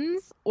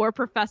Binns or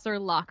Professor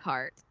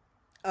Lockhart?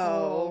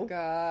 Oh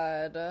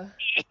God.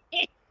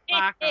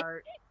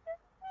 Lockhart.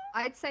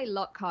 I'd say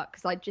Lockhart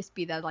because I'd just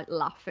be there like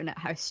laughing at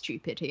how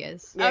stupid he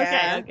is.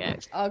 Yeah. Okay.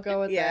 I'll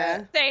go with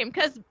that. Same,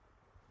 because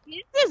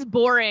this is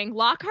boring.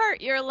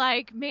 Lockhart, you're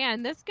like,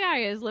 man, this guy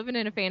is living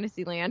in a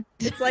fantasy land.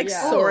 It's like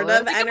sort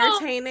of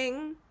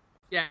entertaining.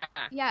 Yeah.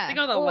 Yeah. Think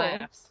of the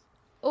laughs.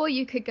 Or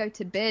you could go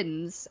to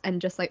Binns and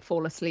just like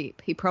fall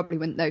asleep. He probably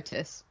wouldn't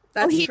notice.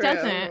 That's he true.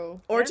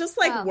 doesn't. Or just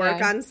like work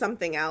Okay. on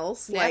something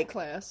else, Nap like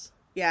class.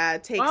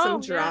 take some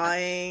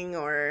drawing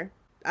or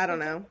I don't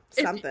know,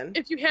 something.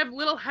 If you have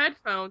little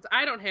headphones,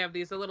 I don't have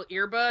these, the little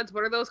earbuds.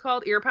 What are those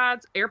called?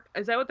 Earpods?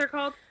 Is that what they're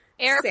called?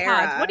 AirPods.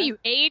 Sarah. What are you,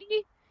 80?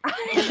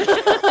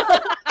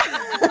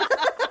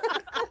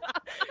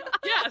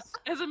 Yes,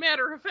 as a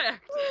matter of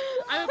fact.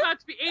 I'm about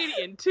to be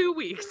 80 in 2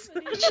 weeks.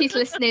 She's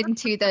listening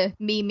to the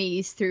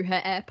memes through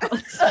her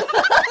AirPods.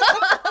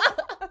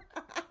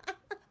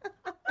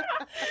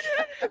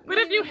 But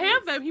if you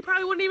have them, he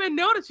probably wouldn't even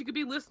notice. You could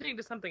be listening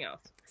to something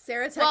else.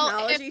 Sarah,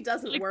 technology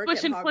doesn't Like work push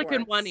at and Hogwarts. flick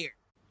in one ear.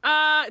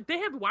 They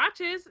have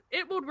watches.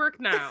 It would work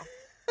now.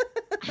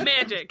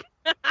 Magic.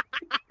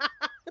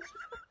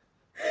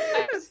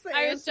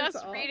 I was just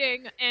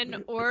reading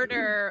an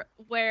order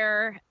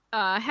where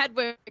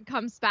Hedwig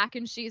comes back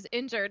and she's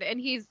injured,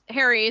 and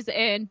Harry's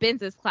in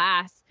Binns'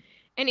 class,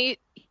 and he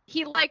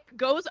like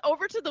goes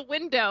over to the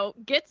window,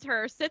 gets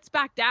her, sits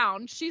back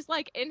down. She's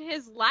like in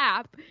his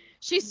lap.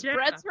 She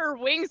spreads her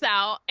wings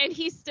out, and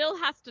he still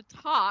has to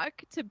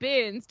talk to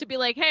Binns to be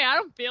like, "Hey, I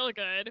don't feel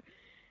good,"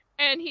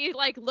 and he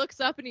like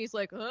looks up and he's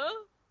like, "Huh?"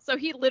 So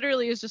he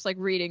literally is just like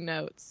reading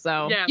notes.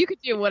 So you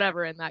could do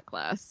whatever in that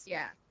class.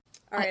 Yeah.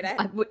 All right.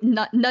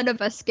 None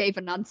of us gave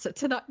an answer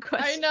to that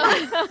question.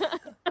 I know.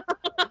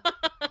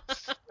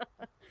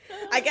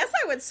 I guess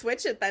I would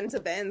switch it then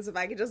to Binns if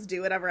I could just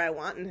do whatever I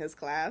want in his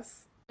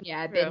class.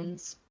 Yeah,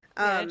 Binns.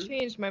 I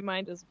changed my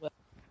mind as well.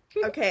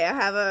 Okay, I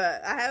have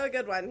a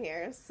good one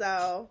here.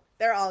 So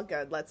they're all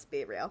good, let's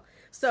be real.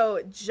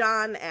 So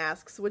John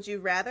asks, would you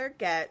rather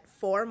get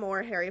 4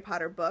 more Harry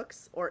Potter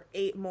books or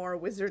 8 more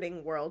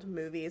Wizarding World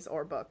movies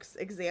or books?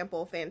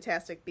 Example,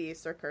 Fantastic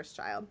Beasts or Cursed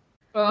Child.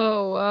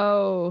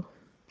 Oh.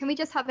 Can we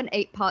just have an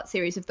 8-part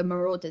series of the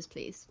Marauders,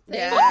 please?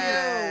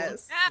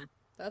 Yes.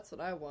 That's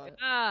what I want.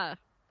 Yeah.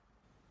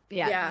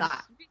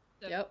 That.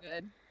 Yep.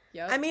 Good.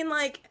 Yep. I mean,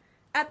 like,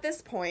 at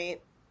this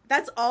point,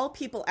 that's all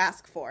people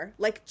ask for.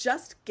 Like,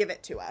 just give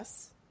it to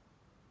us.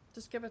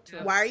 Just give it to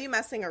us. Why are you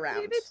messing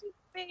around? Give it to me,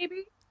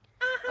 baby.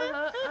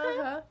 Uh-huh.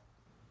 Oh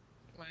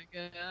my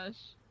gosh.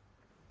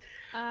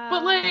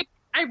 But like,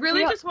 I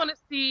really just want to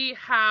see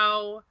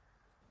how,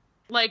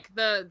 like,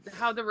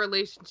 how the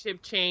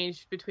relationship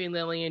changed between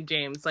Lily and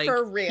James. Like,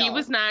 For real. he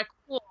was not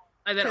cool,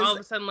 and then all of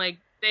a sudden, like,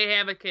 they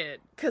have a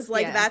kid. Because,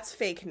 like, that's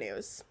fake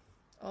news.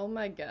 Oh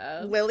my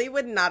god. Lily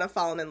would not have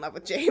fallen in love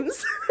with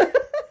James.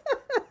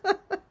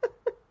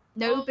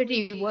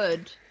 Nobody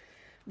would.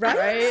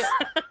 Right?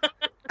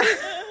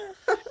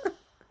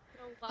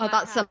 Oh,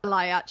 that's a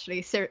lie,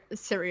 actually.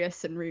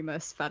 Sirius and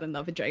Remus fell in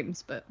love with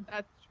James, but...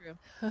 That's true.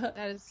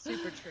 That is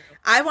super true.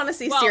 I want to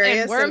see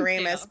Sirius and Wormtail.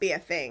 Remus be a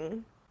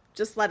thing.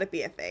 Just let it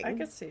be a thing. I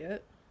could see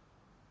it.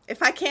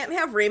 If I can't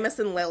have Remus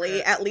and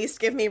Lily, at least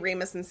give me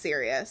Remus and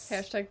Sirius.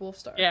 Hashtag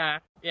Wolfstar. Yeah.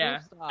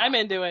 I'm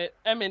into it.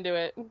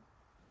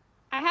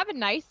 I have a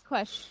nice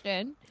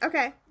question.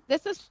 Okay.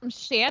 This is from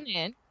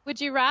Shannon.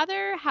 Would you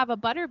rather have a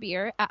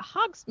butterbeer at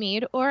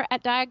Hogsmeade or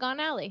at Diagon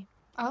Alley?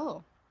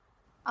 Oh.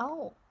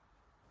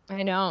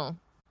 I know.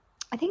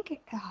 I think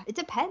it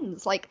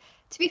depends. Like,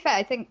 to be fair,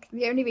 I think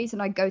the only reason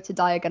I go to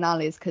Diagon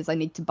Alley is because I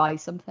need to buy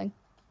something.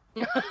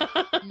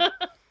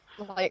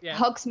 Like,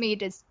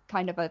 Hogsmeade is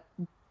kind of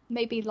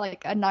maybe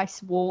like a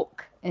nice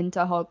walk into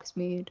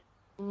Hogsmeade.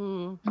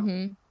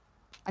 Mm-hmm.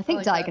 I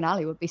think Diagon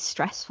Alley would be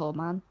stressful,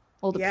 man.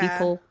 All the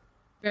people.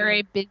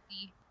 Very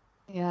busy.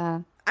 Yeah.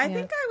 I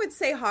think I would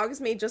say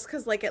Hogsmeade just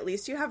because, like, at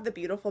least you have the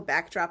beautiful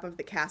backdrop of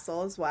the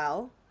castle as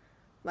well.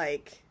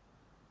 Like,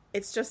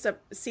 it's just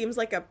seems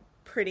like a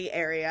pretty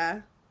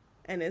area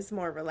and is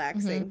more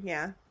relaxing. Mm-hmm.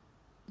 Yeah.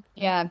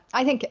 Yeah.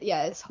 I think,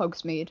 it's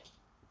Hogsmeade.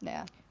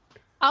 Yeah.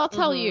 I'll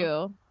tell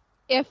you,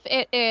 if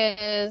it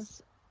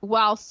is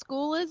while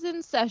school is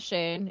in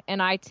session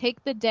and I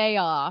take the day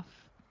off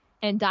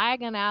and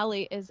Diagon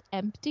Alley is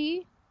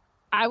empty,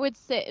 I would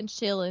sit and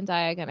chill in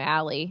Diagon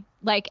Alley.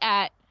 Like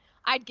I'd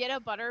get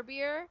a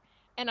butterbeer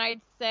and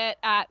I'd sit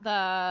at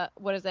the,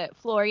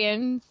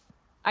 Florian's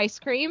ice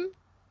cream.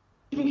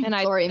 And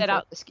I'd sit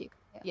out.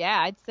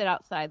 Yeah, I'd sit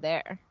outside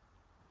there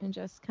and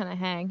just kind of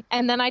hang.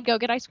 And then I'd go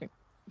get ice cream.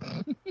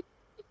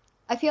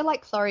 I feel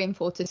like Florian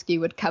Fortescue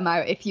would come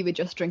out if you were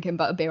just drinking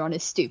butterbeer on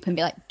his stoop and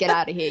be like, get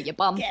out of here, you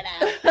bum. Get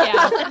out.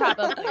 Yeah,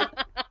 probably.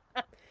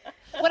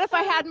 What if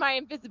I had my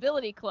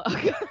invisibility cloak?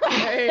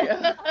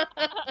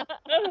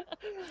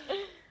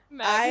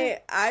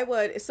 I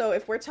would. So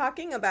if we're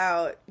talking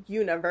about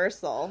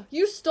Universal.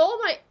 You stole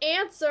my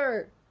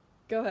answer.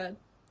 Go ahead.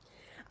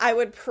 I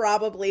would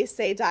probably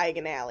say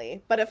Diagon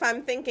Alley. But if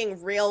I'm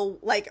thinking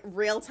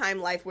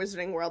real-time life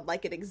Wizarding World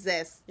like it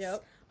exists,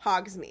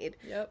 Hogsmeade.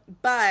 Yep.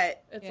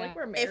 But it's like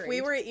we're married. If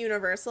we were at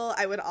Universal,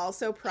 I would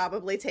also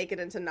probably take it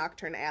into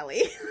Nocturne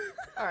Alley.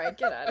 All right,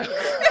 get out of here.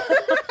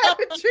 I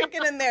would drink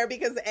it in there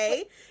because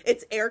A,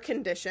 it's air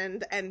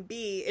conditioned, and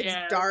B, it's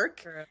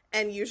dark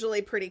and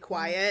usually pretty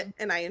quiet,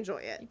 and I enjoy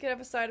it. You could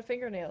have a side of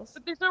fingernails.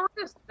 But there's nowhere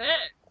to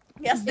sit.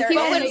 Yes, there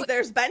is.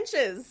 There's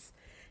benches.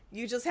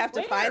 You just have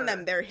to find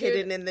them. They're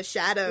hidden in the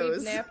shadows.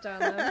 We've napped on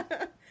them.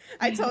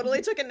 I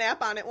totally took a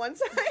nap on it one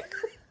time.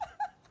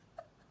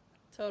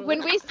 Totally.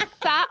 When we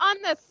sat on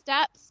the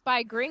steps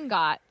by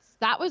Gringotts,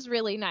 that was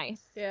really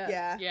nice.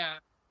 Yeah.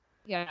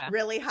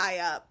 Really high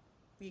up.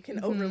 You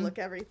can overlook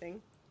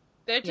everything.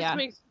 That just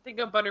makes me think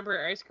of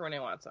butterbeer ice cream when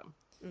I want some.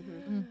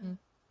 Mm-hmm. Mm-hmm.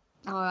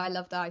 Oh, I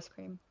love the ice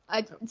cream.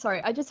 I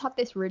just have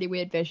this really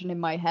weird vision in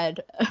my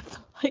head of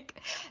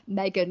like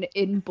Megan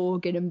in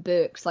Borgin and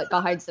Burke's, like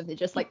behind something,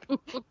 just like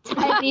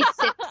tiny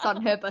sips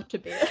on her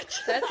butterbeer.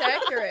 That's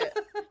accurate.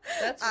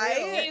 That's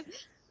real.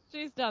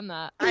 She's done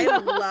that.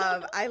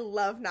 I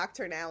love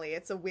Nocturne Alley.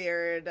 It's a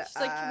weird. She's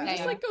like, can we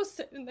just go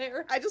sit in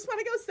there? I just want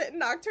to go sit in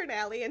Nocturne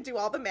Alley and do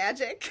all the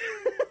magic.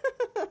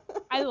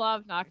 I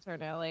love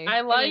Nocturne Alley.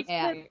 I like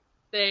that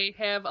they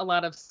have a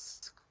lot of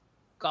skulls,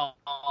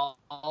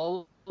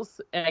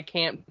 and I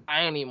can't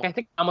buy anymore. I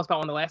think I almost bought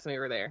one the last time we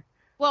were there.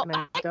 Well,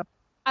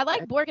 I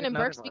like Borgin and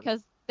Burke's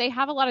because they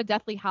have a lot of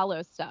Deathly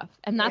Hallows stuff,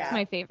 and that's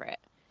my favorite.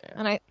 Yeah.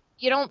 And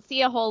you don't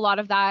see a whole lot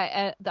of that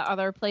at the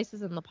other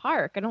places in the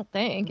park, I don't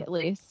think, at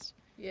least.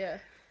 Yeah.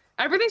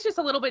 Everything's just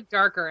a little bit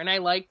darker, and I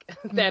like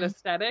that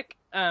aesthetic.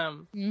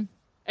 And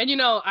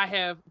I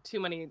have too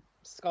many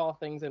skull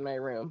things in my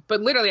room.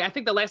 But literally, I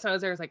think the last time I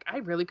was there, I was like, I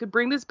really could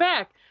bring this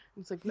back.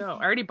 And it's like, no,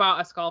 I already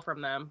bought a skull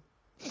from them.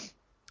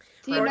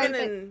 Do you know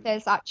that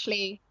there's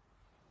actually...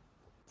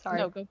 Sorry.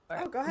 No, go for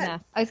it. Oh, go ahead. Nah.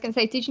 I was going to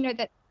say, did you know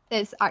that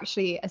there's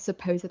actually a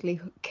supposedly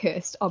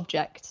cursed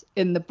object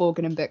in the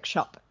Borgin and Burke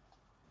shop?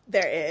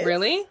 There is.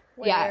 Really?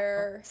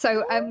 Yeah.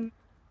 So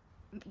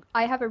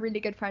I have a really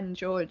good friend,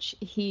 George.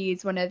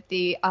 He's one of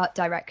the art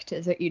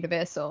directors at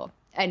Universal,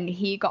 and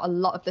he got a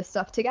lot of the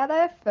stuff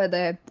together for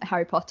the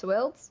Harry Potter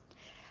worlds.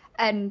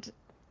 And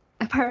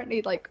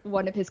apparently, like,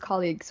 one of his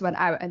colleagues went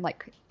out and,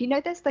 like,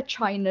 there's the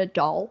China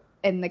doll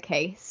in the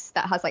case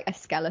that has, like, a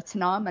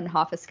skeleton arm and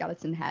half a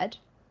skeleton head.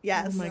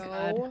 Yes. Oh my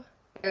God.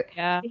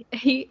 Yeah.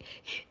 He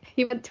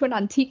went to an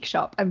antique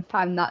shop and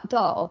found that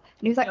doll,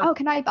 and he was like, "Oh,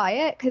 can I buy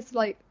it?" Because,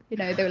 like,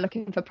 they were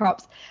looking for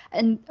props,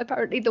 and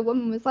apparently the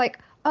woman was like,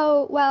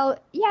 "Oh, well,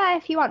 yeah,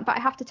 if you want, but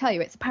I have to tell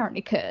you, it's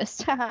apparently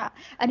cursed."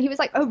 And he was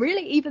like, "Oh,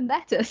 really? Even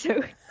better."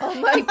 So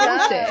he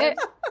bought it,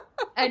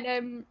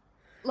 and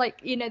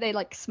they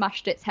like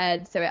smashed its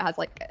head, so it has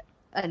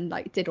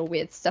did all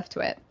weird stuff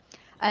to it,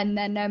 and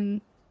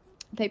then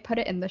they put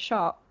it in the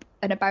shop,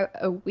 and about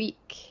a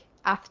week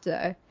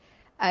after,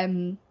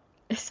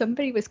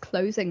 somebody was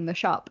closing the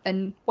shop,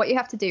 and what you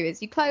have to do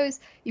is you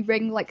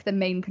ring like the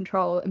main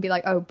control and be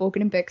like, "Oh,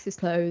 Borgin and Burke's is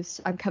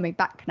closed, I'm coming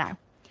back now."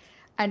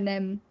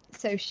 And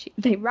so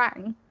they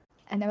rang,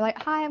 and they were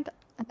like, "Hi," and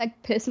the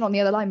person on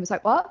the other line was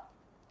like, "What?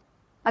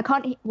 I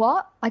can't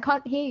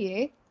hear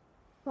you.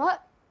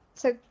 What?"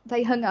 So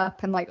they hung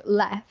up and like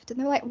left, and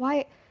they were like,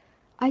 "Why?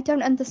 I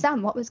don't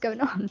understand what was going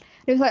on." And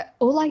it was like,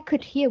 all I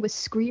could hear was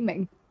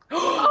screaming.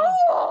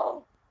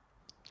 Oh!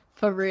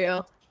 For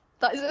real.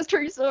 That is a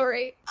true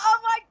story. Oh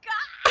my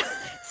god!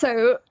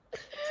 So,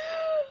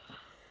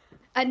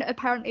 and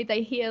apparently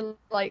they hear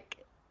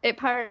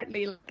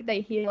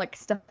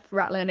stuff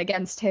rattling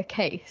against her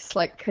case,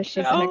 like, because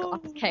she's in a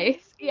glass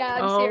case. Yeah,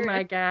 I'm serious.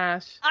 My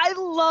gosh. I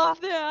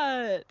love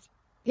that.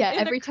 Yeah, in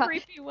every a time.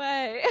 creepy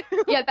way.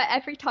 Yeah, but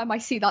every time I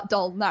see that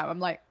doll now, I'm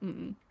like,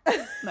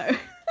 no.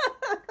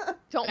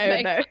 Don't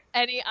make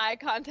any eye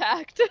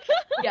contact.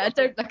 Yeah,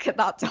 don't look at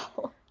that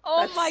doll.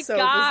 Oh That's my so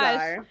gosh.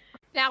 bizarre.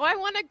 Now I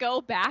want to go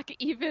back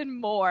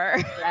even more.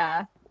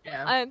 Yeah.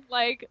 And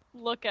like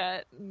look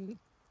at. Ooh,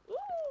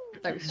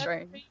 So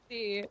strange.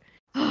 Crazy.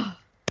 Do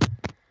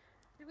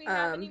we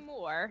have any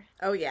more?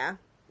 Oh yeah.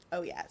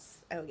 Oh yes.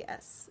 Oh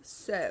yes.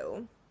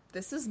 So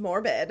this is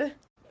morbid.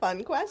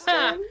 Fun question.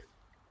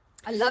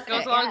 I love it.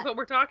 Goes along with what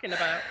we're talking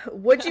about.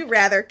 Would you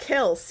rather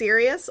kill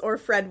Sirius or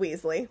Fred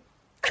Weasley?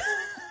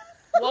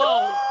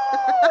 Whoa.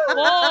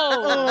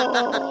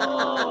 Whoa.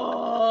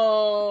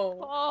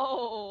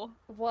 Whoa.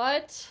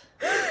 What?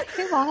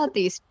 Who are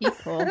these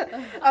people?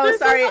 Oh,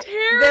 sorry.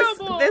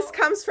 Terrible. This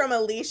comes from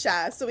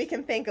Alicia, so we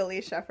can thank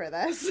Alicia for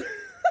this.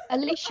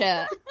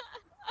 Alicia.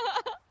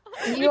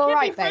 Are you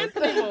alright, babe?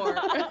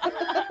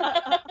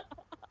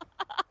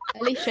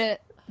 Alicia,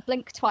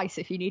 blink twice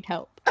if you need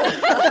help.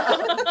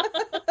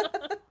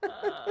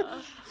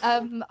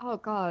 Oh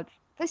god.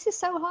 This is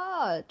so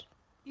hard.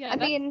 Yeah. I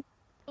mean,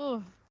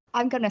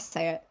 I'm gonna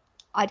say it.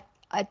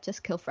 I'd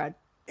just kill Fred.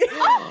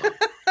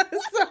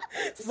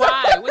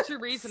 Why? What's your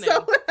reasoning?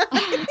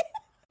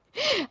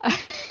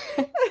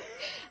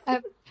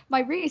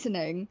 My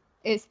reasoning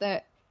is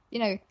that,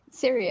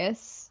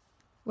 Sirius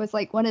was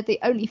like one of the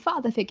only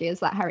father figures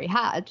that Harry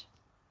had.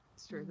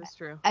 That's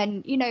true.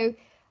 And, the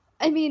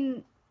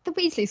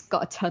Weasleys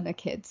got a ton of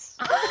kids.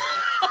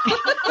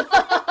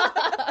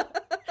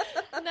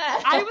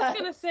 I was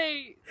going to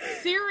say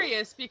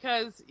Sirius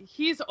because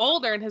he's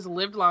older and has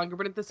lived longer,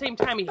 but at the same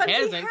time he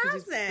hasn't.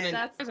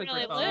 That's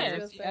really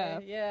lived.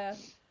 Yeah.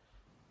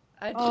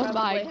 I'd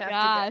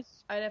gosh.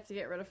 I'd have to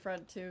get rid of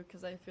Fred too,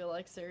 because I feel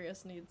like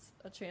Sirius needs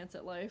a chance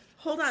at life.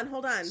 Hold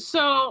on.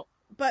 So,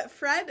 but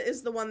Fred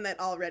is the one that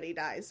already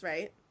dies,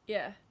 right?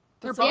 Yeah.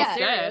 They're both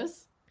dead.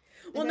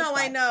 Well, no,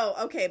 I know.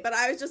 Okay, but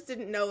I just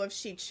didn't know if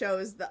she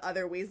chose the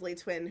other Weasley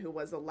twin who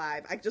was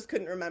alive. I just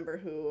couldn't remember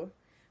who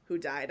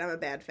died. I'm a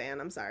bad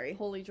fan. I'm sorry.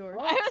 Holy George.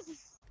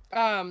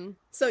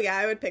 So yeah,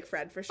 I would pick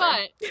Fred for sure.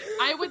 But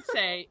I would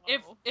say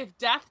if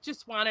Death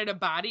just wanted a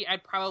body, I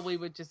probably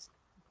would just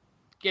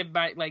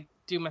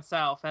do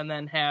myself and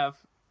then have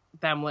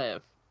them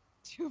live.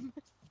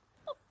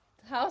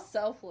 How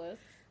selfless.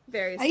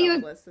 Very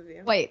selfless of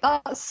you. Wait,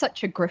 that's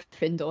such a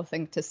Gryffindor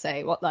thing to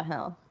say. What the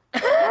hell?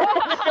 And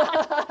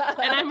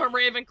I'm a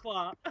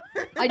Ravenclaw.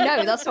 I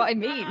know, that's what I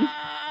mean.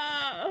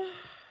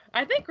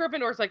 I think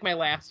Gryffindor's like my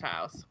last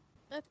house.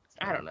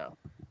 I don't know.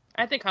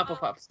 I think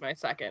Hufflepuff's my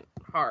second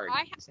hard.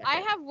 I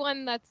have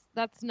one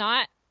that's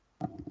not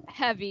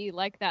heavy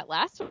like that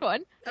last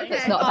one. Okay.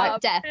 It's not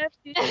about death.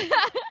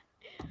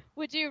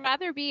 Would you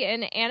rather be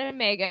an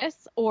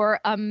animagus or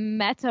a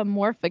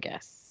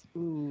metamorphagus?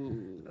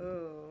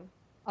 Ooh.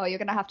 Oh, you're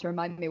gonna have to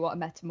remind me what a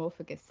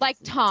metamorphagus is. Like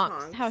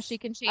Tonks, how she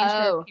can change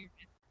her appearance.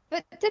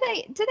 But do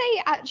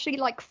they actually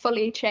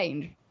fully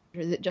change? Or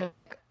is it just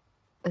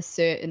a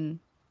certain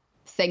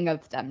thing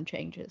of them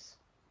changes?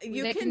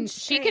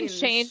 She can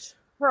change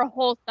her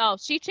whole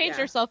self. She changed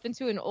herself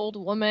into an old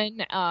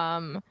woman,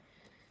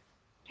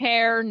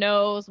 hair,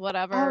 nose,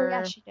 whatever. Oh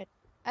yeah, she did.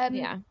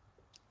 Yeah.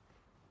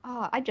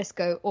 Oh, I just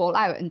go all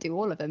out and do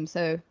all of them.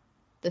 So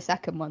the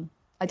second one,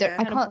 I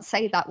can't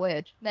say that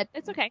word.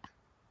 It's okay.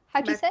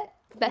 How do you say it?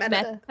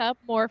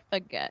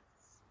 Metamorphagus.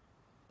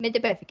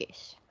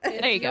 Metamorphagus.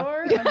 There you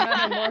go. If you're a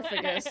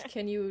metamorphagus,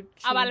 can you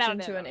change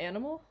into an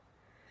animal?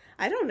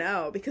 I don't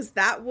know, because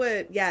that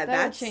would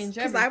change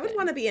because I would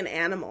want to be an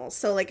animal.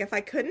 So if I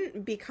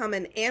couldn't become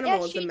an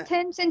animal, she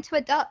turns into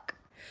a duck.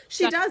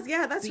 She does.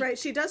 Yeah, that's right.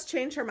 She does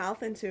change her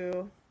mouth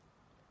into.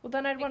 Well,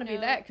 then I'd want to be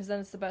that, because then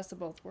it's the best of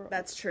both worlds.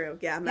 That's true.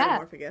 Yeah,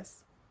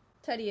 metamorphagus.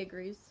 Teddy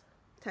agrees.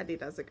 Teddy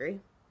does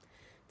agree.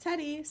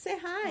 Teddy, say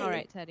hi. All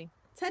right, Teddy.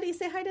 Teddy,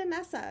 say hi to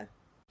Nessa.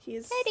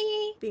 He's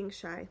Teddy being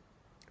shy.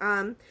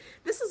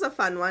 This is a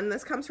fun one.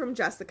 This comes from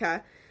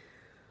Jessica.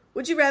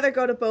 Would you rather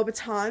go to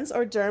Beauxbatons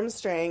or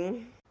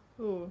Durmstrang?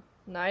 Ooh,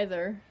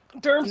 neither.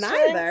 Durmstrang?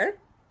 Neither?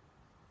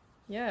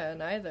 Yeah,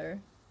 neither.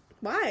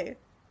 Why?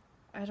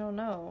 I don't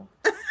know.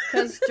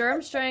 Because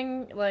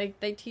Durmstrang,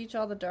 they teach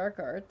all the dark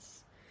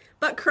arts.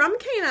 But Crumb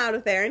came out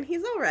of there, and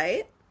he's all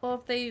right. Well,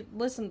 if they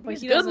listen... But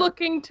he's good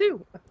looking,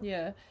 too.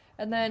 Yeah.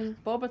 And then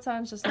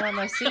Beauxbaton's just not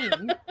my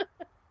scene.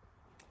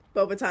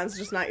 Beauxbaton's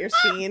just not your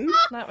scene?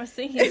 Not my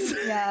scene.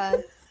 Yeah.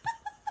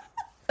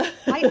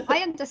 I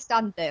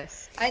understand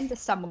this. I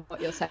understand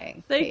what you're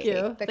saying. Thank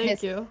you.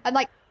 And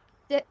like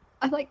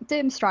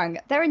Durmstrang,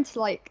 they're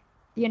into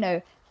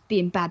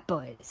being bad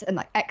boys and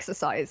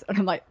exercise, and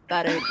I'm like,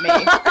 that ain't me.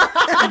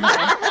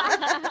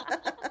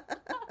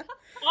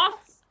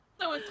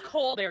 Also, it's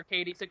cold there,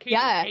 Katie. So Katie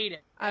would hate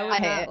it. I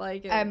would not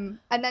like it. And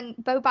then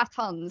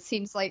Beauxbatons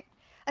seems like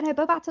I know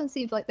Beauxbatons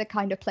seems like the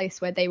kind of place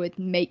where they would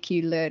make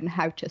you learn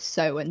how to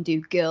sew and do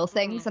girl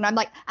things, and I'm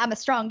like, I'm a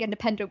strong,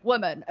 independent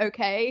woman,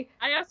 okay?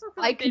 I also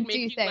feel like they'd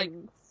make you like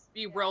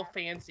be real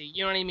fancy.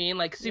 You know what I mean?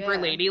 Like super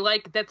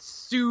ladylike. That's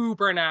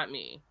super not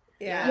me.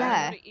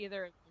 Yeah.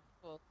 Either.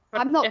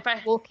 I'm not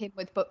walking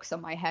with books on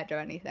my head or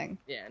anything.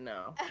 Yeah,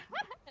 no.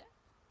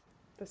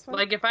 This one?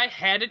 Like if I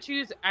had to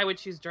choose, I would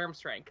choose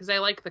Durmstrang because I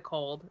like the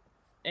cold,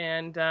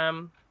 and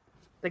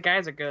the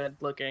guys are good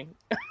looking.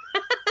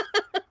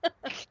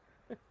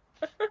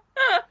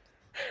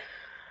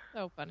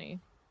 So funny.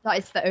 That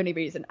is the only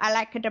reason. I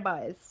like the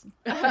boys.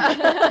 So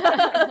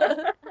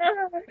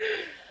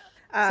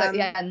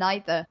yeah,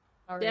 neither.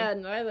 Sorry. Yeah,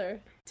 neither.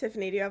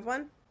 Tiffany, do you have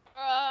one?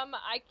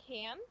 I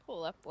can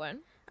pull up one.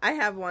 I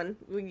have one.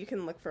 You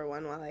can look for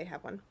one while I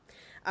have one.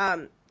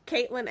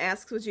 Caitlin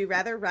asks, would you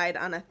rather ride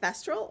on a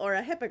Thestral or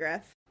a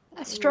Hippogriff?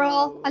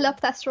 Thestral. Ooh. I love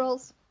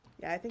Thestrals.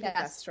 Yeah, I think a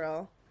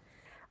Thestral.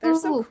 They're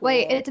so cool.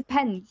 Wait, it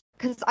depends.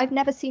 Because I've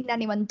never seen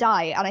anyone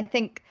die, and I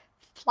think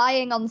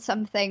flying on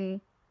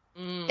something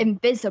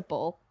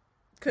invisible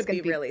could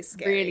be really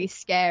scary. Really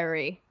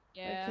scary.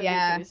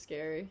 Yeah. Pretty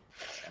scary.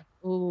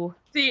 Ooh.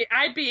 See,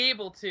 I'd be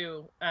able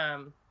to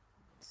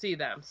see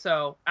them,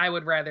 so I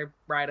would rather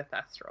ride a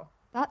Thestral.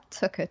 That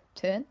took a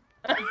turn.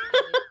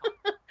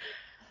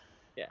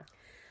 Yeah.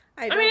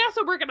 I mean, I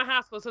also work in a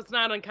hospital, so it's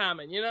not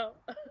uncommon, you know?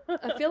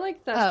 I feel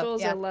like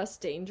Thestrals are less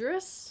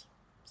dangerous,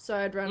 so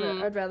I'd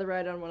rather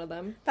ride on one of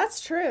them.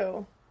 That's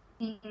true.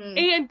 Mm-hmm.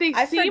 And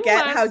I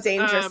forget how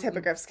dangerous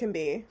hippogriffs can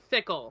be.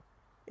 Fickle.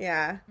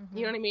 Yeah.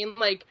 You know what I mean?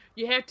 Like,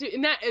 you have to,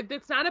 and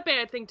it's not a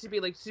bad thing to be,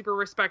 like, super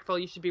respectful.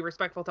 You should be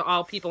respectful to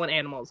all people and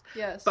animals.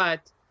 Yes.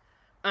 But,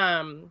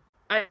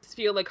 I just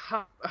feel like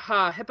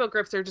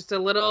hippogriffs are just a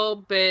little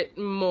bit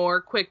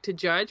more quick to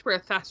judge, where a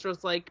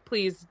Thestral's like,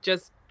 please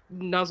just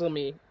nuzzle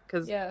me,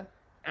 because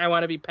I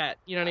want to be pet.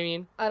 You know what I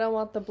mean? I don't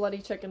want the bloody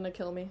chicken to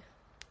kill me.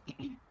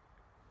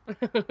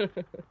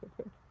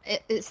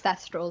 It's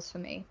Thestrals for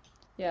me.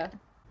 Yeah.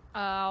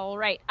 All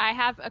right. I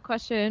have a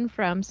question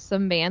from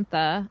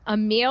Samantha. A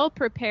meal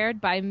prepared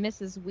by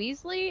Mrs.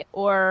 Weasley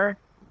or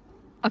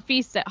a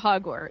feast at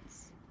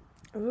Hogwarts?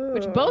 Ooh.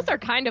 Which both are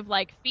kind of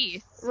like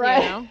feasts,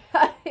 right?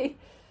 You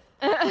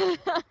know?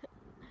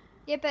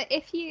 Yeah, but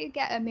if you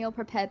get a meal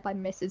prepared by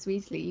Mrs.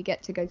 Weasley, you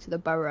get to go to the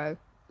Burrow.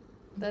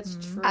 That's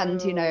true.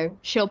 And, you know,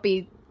 she'll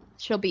be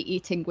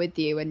eating with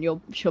you,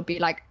 and she'll be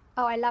like,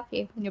 oh, I love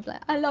you. And you'll be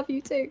like, I love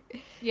you too.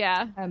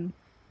 Yeah.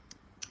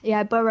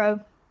 Yeah,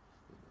 Burrow.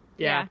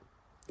 Yeah.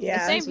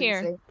 Yeah. Same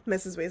here.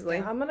 Mrs. Weasley.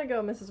 Yeah, I'm gonna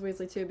go Mrs.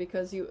 Weasley too,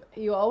 because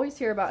you always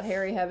hear about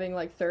Harry having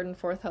like 3rd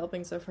and 4th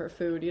helpings of her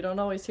food. You don't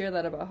always hear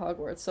that about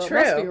Hogwarts, so True.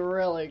 It must be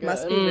really good.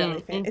 Must be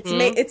really fancy.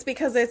 It's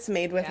because it's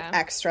made with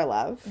extra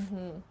love.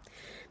 Mm-hmm.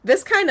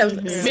 This kind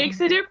of makes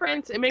a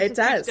difference. It makes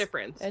a huge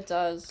difference. It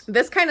does.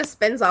 This kind of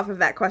spins off of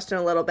that question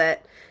a little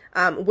bit.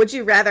 Would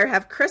you rather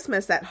have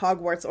Christmas at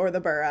Hogwarts or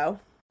the Burrow?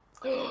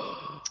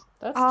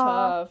 That's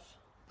tough.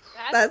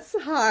 That's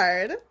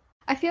hard.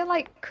 I feel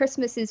like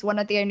Christmas is one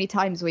of the only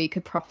times where you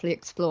could properly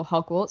explore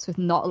Hogwarts with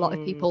not a lot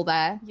of people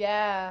there.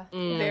 Yeah.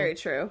 Very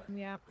true.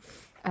 Yeah.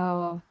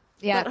 Oh,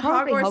 yeah. But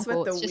probably Hogwarts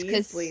Hogwarts with the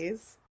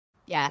Weasleys.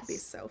 Yes. Would be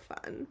so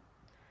fun.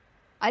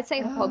 I'd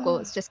say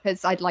Hogwarts just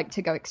because I'd like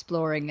to go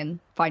exploring and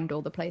find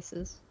all the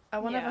places. I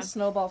want to have a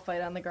snowball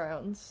fight on the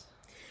grounds.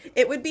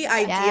 It would be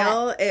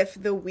ideal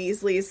if the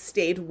Weasleys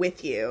stayed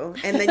with you,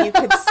 and then you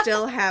could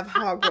still have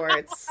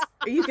Hogwarts.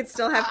 Or you could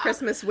still have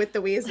Christmas with the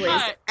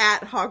Weasleys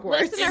at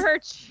Hogwarts. Listen to her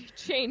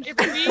change.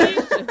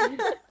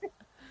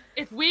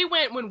 If we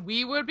went when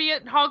we would be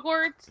at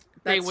Hogwarts,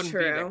 they wouldn't be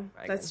there.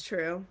 That's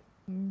true.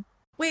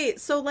 Wait,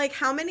 so like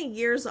how many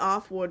years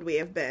off would we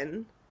have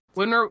been?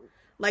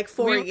 Like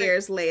 4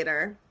 years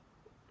later.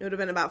 It would have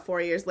been about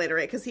 4 years later,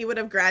 right? Because he would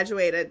have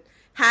graduated,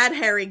 had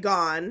Harry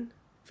gone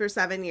for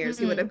 7 years,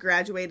 he would have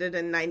graduated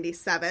in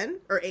 97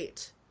 or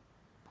 8.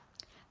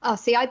 Oh,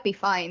 see, I'd be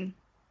fine.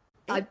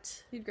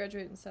 He'd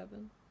graduate in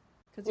 7.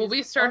 Well,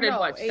 we started,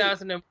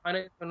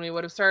 2001 when we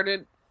would have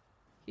started?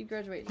 He'd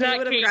graduate. He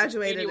would have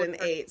graduated in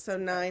 8, so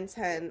 9,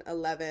 10,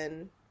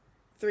 11,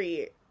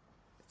 3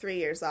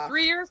 years off.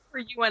 3 years for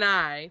you and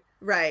I.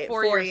 Right,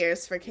 4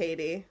 years for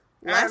Katie.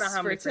 Less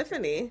for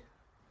Tiffany.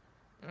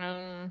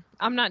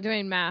 I'm not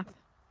doing math.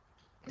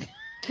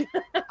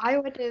 I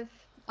would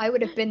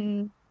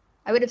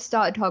have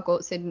started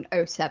Hogwarts in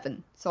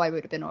 2007, so I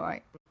would have been all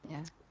right.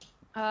 Yeah.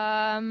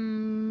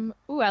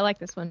 Ooh, I like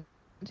this one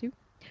too.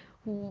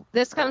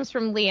 This comes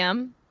from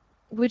Liam.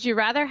 Would you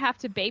rather have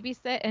to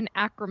babysit an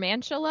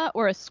acromantula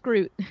or a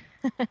Scroot?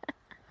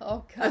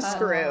 Oh God. A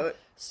Scroot.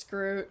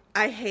 Scroot.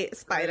 I hate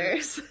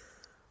spiders.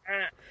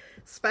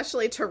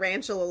 Especially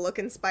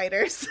tarantula-looking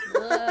spiders.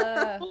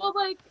 Well,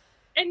 like,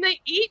 and they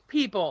eat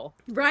people,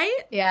 right?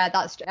 Yeah,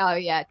 that's true. Oh,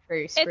 yeah,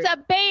 true. Scroot. It's a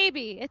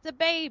baby. It's a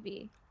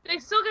baby. They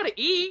still gotta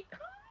eat.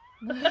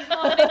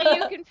 Well, maybe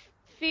you can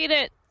feed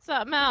it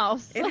something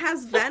else. It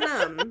has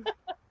venom.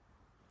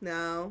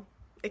 No.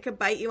 It could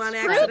bite you on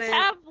accident. Scroots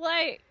have,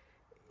 like...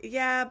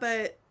 Yeah,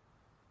 but...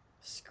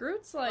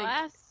 Scroot's, like...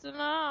 Blasting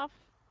off.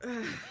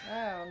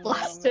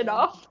 Blasting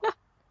off?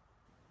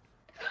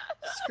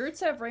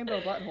 Scroots have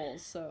rainbow buttholes,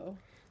 so...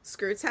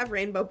 Scroots have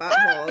rainbow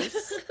buttholes.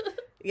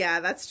 Yeah,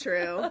 that's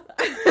true.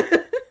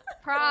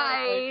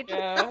 Pride.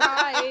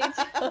 Pride.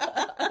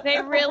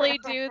 They really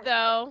do,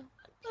 though.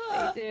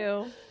 They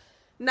do.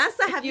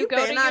 Nessa, have you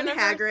been on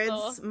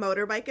Hagrid's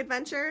motorbike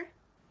adventure?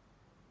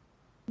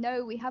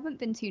 No, we haven't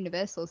been to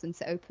Universal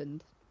since it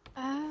opened.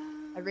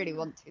 I really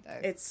want to, though.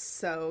 It's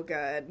so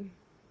good.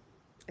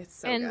 It's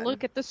so good. And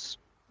look at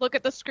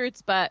the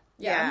Scroots butt.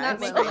 Yeah, I'm not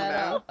making that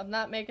up. I'm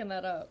not making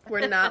that up.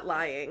 We're not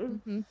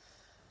lying.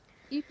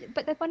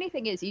 But the funny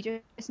thing is, you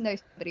just know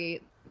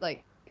somebody,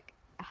 like,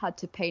 had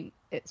to paint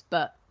its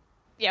butt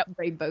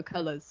rainbow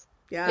colours.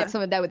 Yeah. You have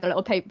someone there with a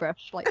little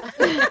paintbrush, like...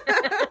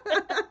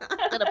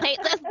 Gonna paint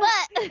this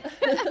butt!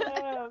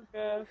 Oh,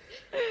 God.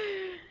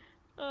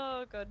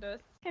 Oh,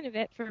 goodness. Kind of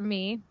it for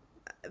me.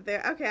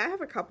 Okay, I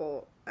have a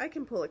couple. I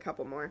can pull a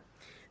couple more.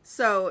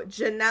 So,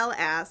 Janelle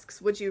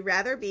asks, would you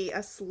rather be a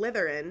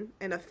Slytherin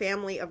in a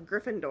family of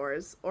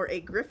Gryffindors or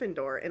a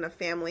Gryffindor in a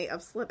family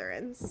of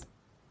Slytherins?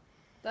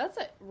 That's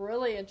a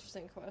really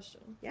interesting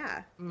question.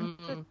 Yeah.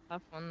 It's a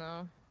tough one,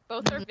 though.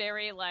 Both are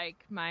very,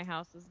 like, my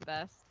house is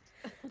best.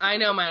 I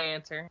know my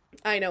answer.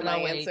 I know my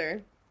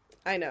answer.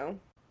 I know.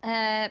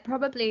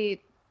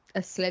 Probably a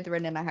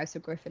Slytherin in a house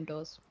of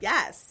Gryffindors.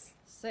 Yes.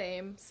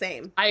 Same.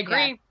 I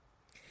agree. Yeah.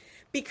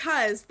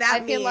 Because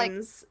that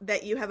means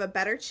that you have a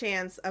better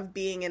chance of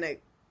being in a...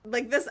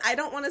 Like this, I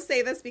don't want to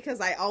say this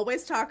because I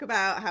always talk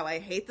about how I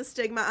hate the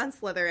stigma on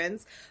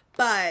Slytherins,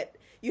 but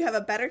you have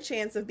a better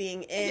chance of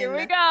being in... Here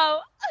we go!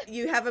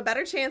 You have a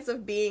better chance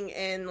of being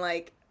in,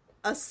 like,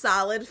 a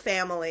solid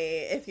family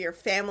if your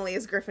family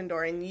is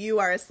Gryffindor and you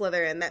are a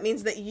Slytherin. That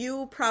means that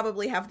you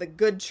probably have the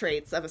good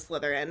traits of a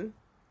Slytherin,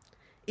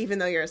 even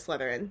though you're a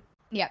Slytherin.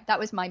 Yeah, that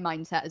was my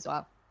mindset as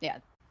well. Yeah.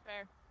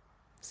 Fair.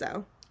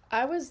 So...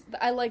 I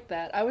like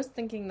that. I was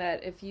thinking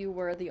that if you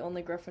were the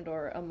only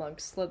Gryffindor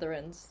amongst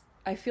Slytherins,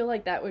 I feel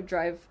like that would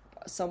drive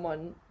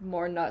someone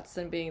more nuts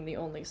than being the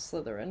only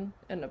Slytherin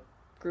in a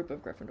group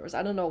of Gryffindors.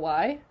 I don't know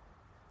why.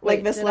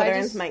 Like, the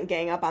Slytherins might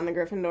gang up on the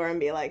Gryffindor and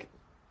be like,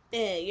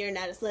 you're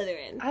not a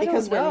Slytherin.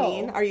 Because we're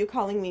mean? Are you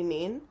calling me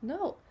mean?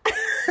 No.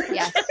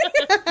 Yes.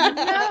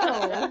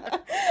 No.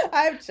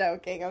 I'm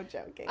joking.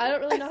 I don't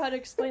really know how to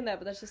explain that,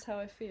 but that's just how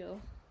I feel.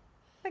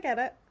 I get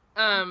it.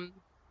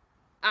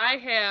 I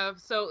have,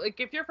 so, like,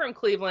 if you're from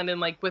Cleveland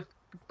and, like, with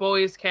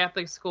boys'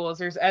 Catholic schools,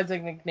 there's Ed's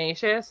and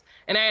Ignatius,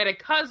 and I had a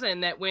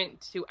cousin that went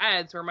to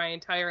Ed's, where my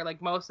entire,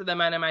 like, most of the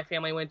men in my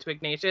family went to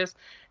Ignatius,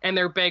 and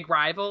they're big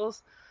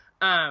rivals.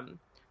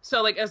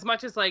 So, like, as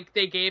much as, like,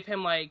 they gave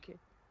him, like,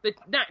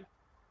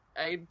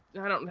 I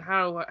don't,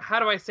 how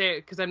do I say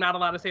it, because I'm not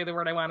allowed to say the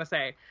word I want to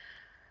say.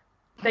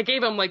 They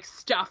gave him, like,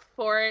 stuff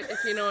for it,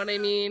 if you know what I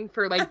mean,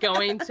 for, like,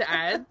 going to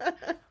Ed.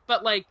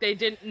 But, like, they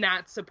did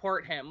not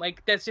support him.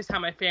 Like, that's just how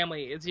my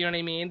family is, you know what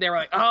I mean? They were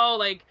like, oh,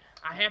 like,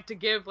 I have to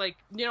give, like,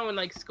 you know, when,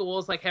 like,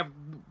 schools, like, have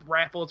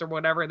raffles or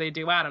whatever they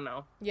do, I don't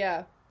know.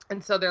 Yeah.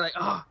 And so they're like,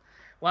 oh,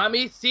 let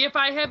me see if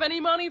I have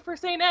any money for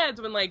St.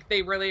 Ed's, when, like,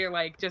 they really are,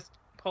 like, just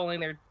pulling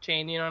their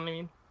chain, you know what I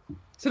mean?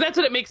 So that's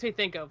what it makes me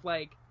think of,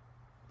 like,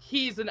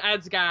 he's an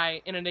Ed's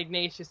guy in an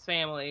Ignatius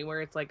family,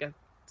 where it's, like, a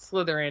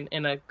Slytherin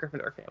in a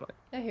Gryffindor family.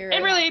 I hear it.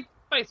 And really,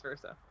 vice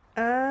versa.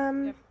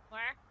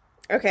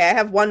 Okay, I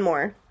have one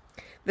more.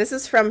 This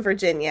is from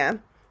Virginia.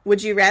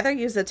 Would you rather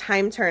use a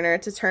time turner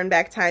to turn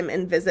back time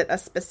and visit a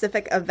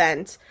specific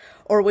event,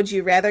 or would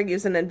you rather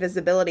use an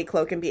invisibility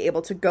cloak and be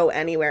able to go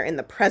anywhere in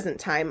the present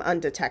time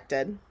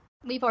undetected?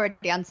 We've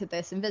already answered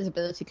this.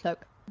 Invisibility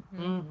cloak.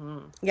 Mm-hmm.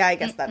 Yeah, I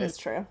guess that is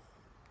true.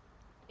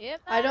 If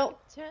I don't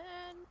turn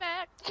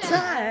back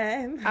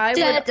time.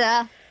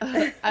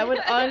 I would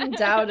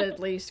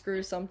undoubtedly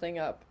screw something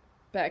up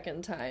back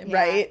in time.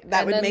 Right?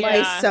 That would make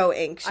me so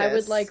anxious. I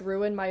would, like,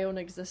 ruin my own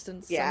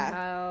existence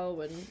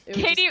somehow. And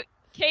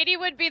Katie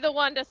would be the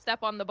one to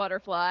step on the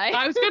butterfly.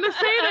 I was gonna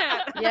say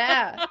that.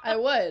 Yeah, I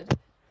would.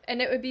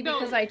 And it would be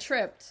because I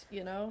tripped,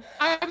 you know?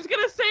 I was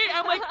gonna say,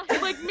 I'm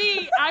like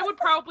me, I would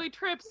probably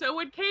trip, so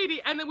would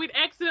Katie, and then we'd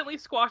accidentally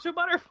squash a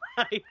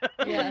butterfly.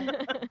 Yeah,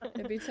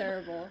 it'd be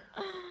terrible.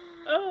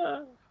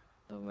 Oh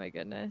my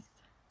goodness.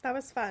 That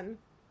was fun.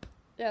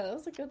 Yeah, that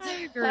was a good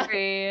I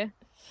agree.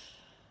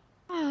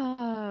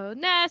 Oh,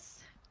 Ness,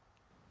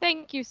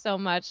 thank you so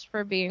much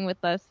for being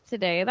with us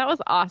today. That was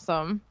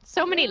awesome.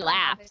 So many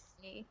laughs.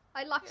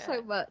 I laughed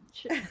so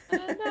much.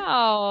 I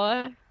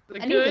know.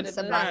 The I good needed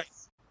some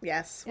laughs.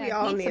 Yes, Yeah, we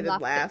all need some needed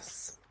laughter.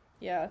 laughs.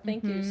 Yeah,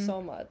 thank you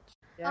so much.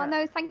 Oh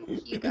no,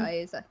 thank you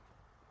guys.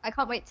 I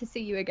can't wait to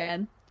see you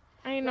again.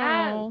 I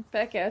know.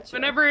 Back at you.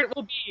 Whenever it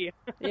will be.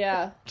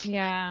 Yeah.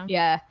 Yeah.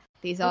 Yeah,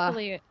 these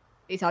Hopefully...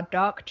 are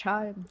dark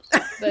times.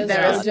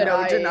 There's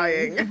no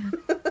denying.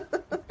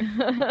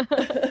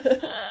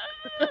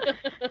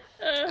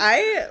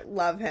 I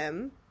love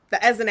him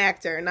as an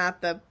actor,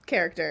 not the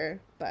character,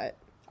 but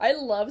I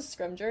love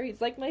Scrimger.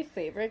 He's like my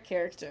favorite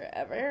character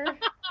ever.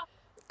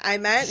 I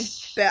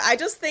meant that. I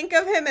just think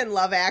of him in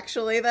Love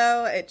Actually,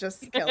 though. It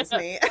just kills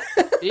me.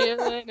 Feel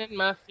it in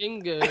my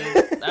fingers.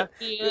 I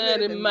feel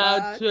it in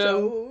my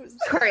toes.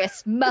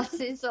 Christmas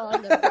is all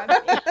around me.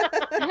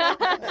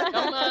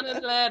 Come on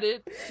and let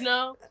it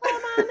snow. Come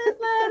on and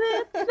let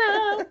it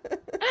snow.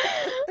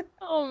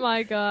 Oh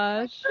my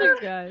gosh, you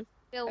guys.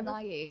 Bill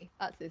Nighy,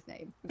 that's his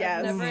name. Yes.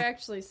 I've never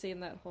actually seen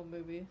that whole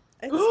movie.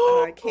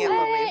 I can't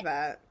believe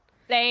that.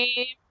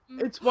 Same.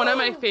 It's one of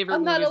my favorite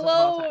I'm movies not of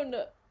all time.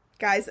 alone.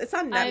 Guys, it's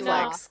on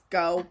Netflix.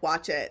 Go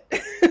watch it.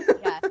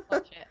 Yeah,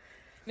 watch it.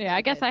 Yeah,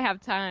 I guess I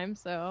have time,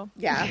 so.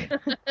 Yeah.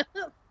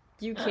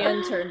 You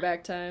can turn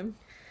back time.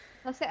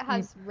 Plus, it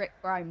has Rick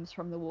Grimes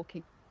from The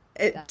Walking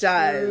It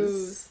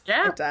does.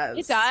 Yeah. It does.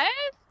 It does?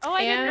 Oh,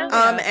 I didn't know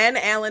that. And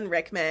Alan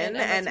Rickman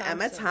and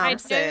Emma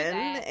Thompson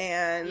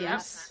and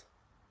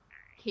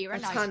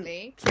Keira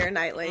Knightley. Keira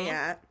Knightley,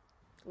 yeah.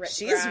 Rick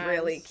She's Grimes.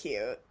 really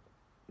cute.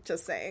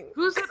 Just saying.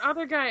 Who's that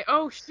other guy?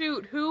 Oh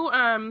shoot, who?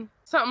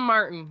 Something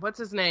Martin. What's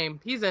his name?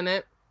 He's in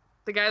it.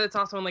 The guy that's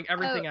also in like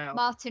everything else.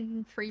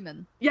 Martin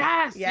Freeman.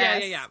 Yes.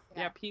 Yes. Yeah.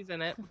 Yep, he's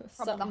in it.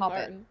 From The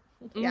Hobbit.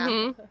 Yeah.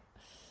 Mm-hmm.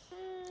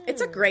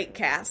 It's a great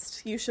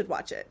cast. You should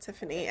watch it,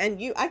 Tiffany. And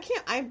we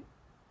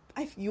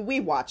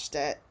watched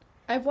it.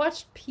 I've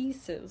watched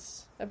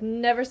pieces. I've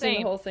never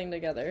seen the whole thing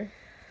together.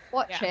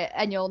 Watch it,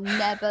 and you'll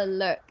never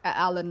look at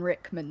Alan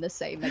Rickman the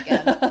same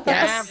again.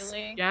 Yes.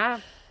 Really?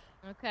 Yeah.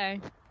 Okay.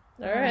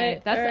 All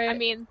right. That's. all right. I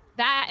mean,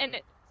 that in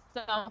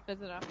itself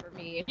is enough for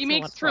me. He to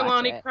makes want to watch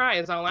Trelawney it. cry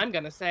is all I'm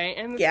gonna say,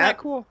 and it's Yep. not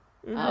cool.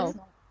 Oh,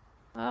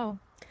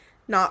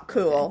 Not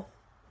cool.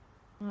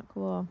 not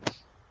cool.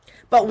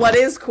 But what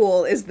is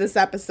cool is this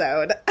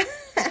episode.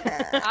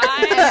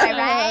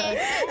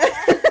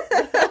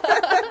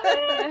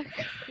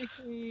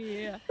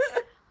 Yeah.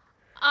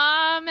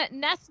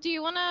 Ness, do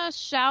you want to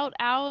shout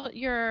out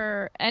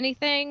your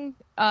anything,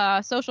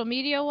 social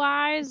media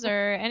wise,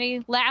 or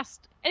any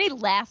last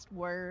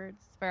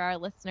words for our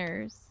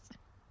listeners?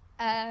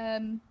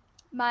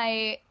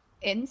 My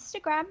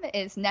Instagram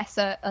is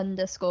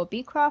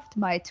Nessa_Bcraft.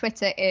 My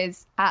Twitter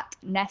is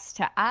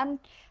 @NessToAnne.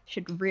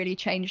 Should really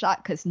change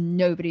that because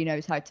nobody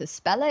knows how to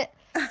spell it.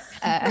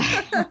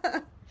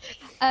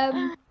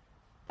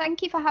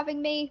 Thank you for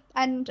having me,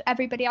 and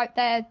everybody out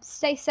there,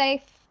 stay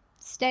safe,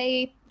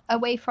 stay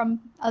away from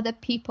other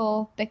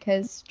people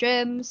because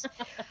germs.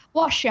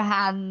 Wash your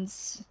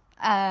hands.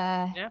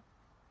 Yeah,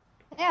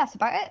 that's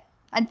about it.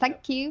 And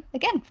thank you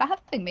again for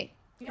having me.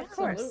 Of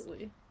course.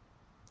 Absolutely.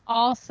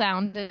 All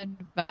sound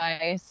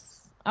advice.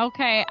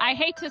 Okay, I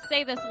hate to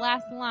say this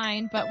last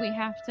line, but we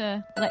have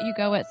to let you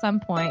go at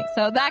some point.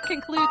 So that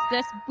concludes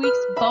this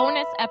week's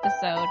bonus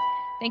episode.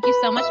 Thank you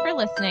so much for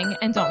listening,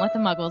 and don't let the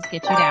muggles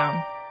get you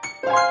down.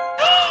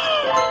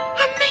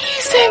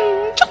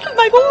 Amazing! Just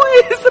my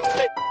voice!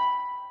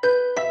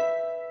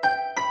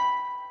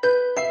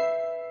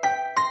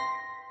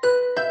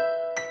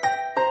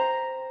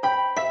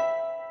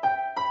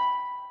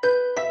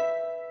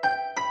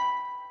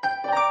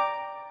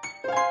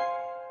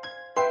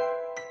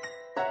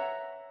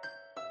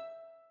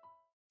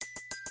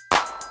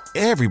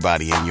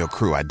 Everybody in your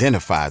crew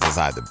identifies as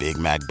either Big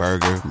Mac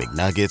Burger,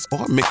 McNuggets,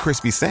 or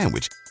McCrispy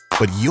Sandwich.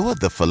 But you're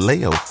the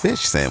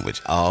Filet-O-Fish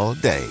Sandwich all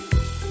day.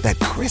 That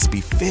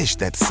crispy fish,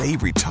 that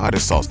savory tartar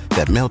sauce,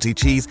 that melty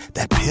cheese,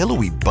 that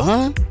pillowy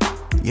bun.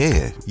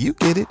 Yeah, you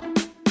get it.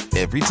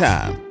 Every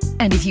time.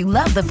 And if you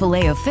love the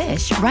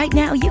Filet-O-Fish, right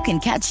now you can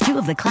catch two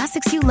of the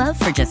classics you love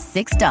for just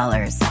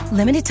 $6.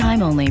 Limited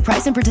time only.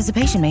 Price and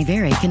participation may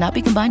vary. Cannot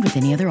be combined with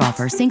any other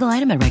offer. Single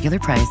item at regular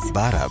price.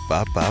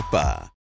 Ba-da-ba-ba-ba.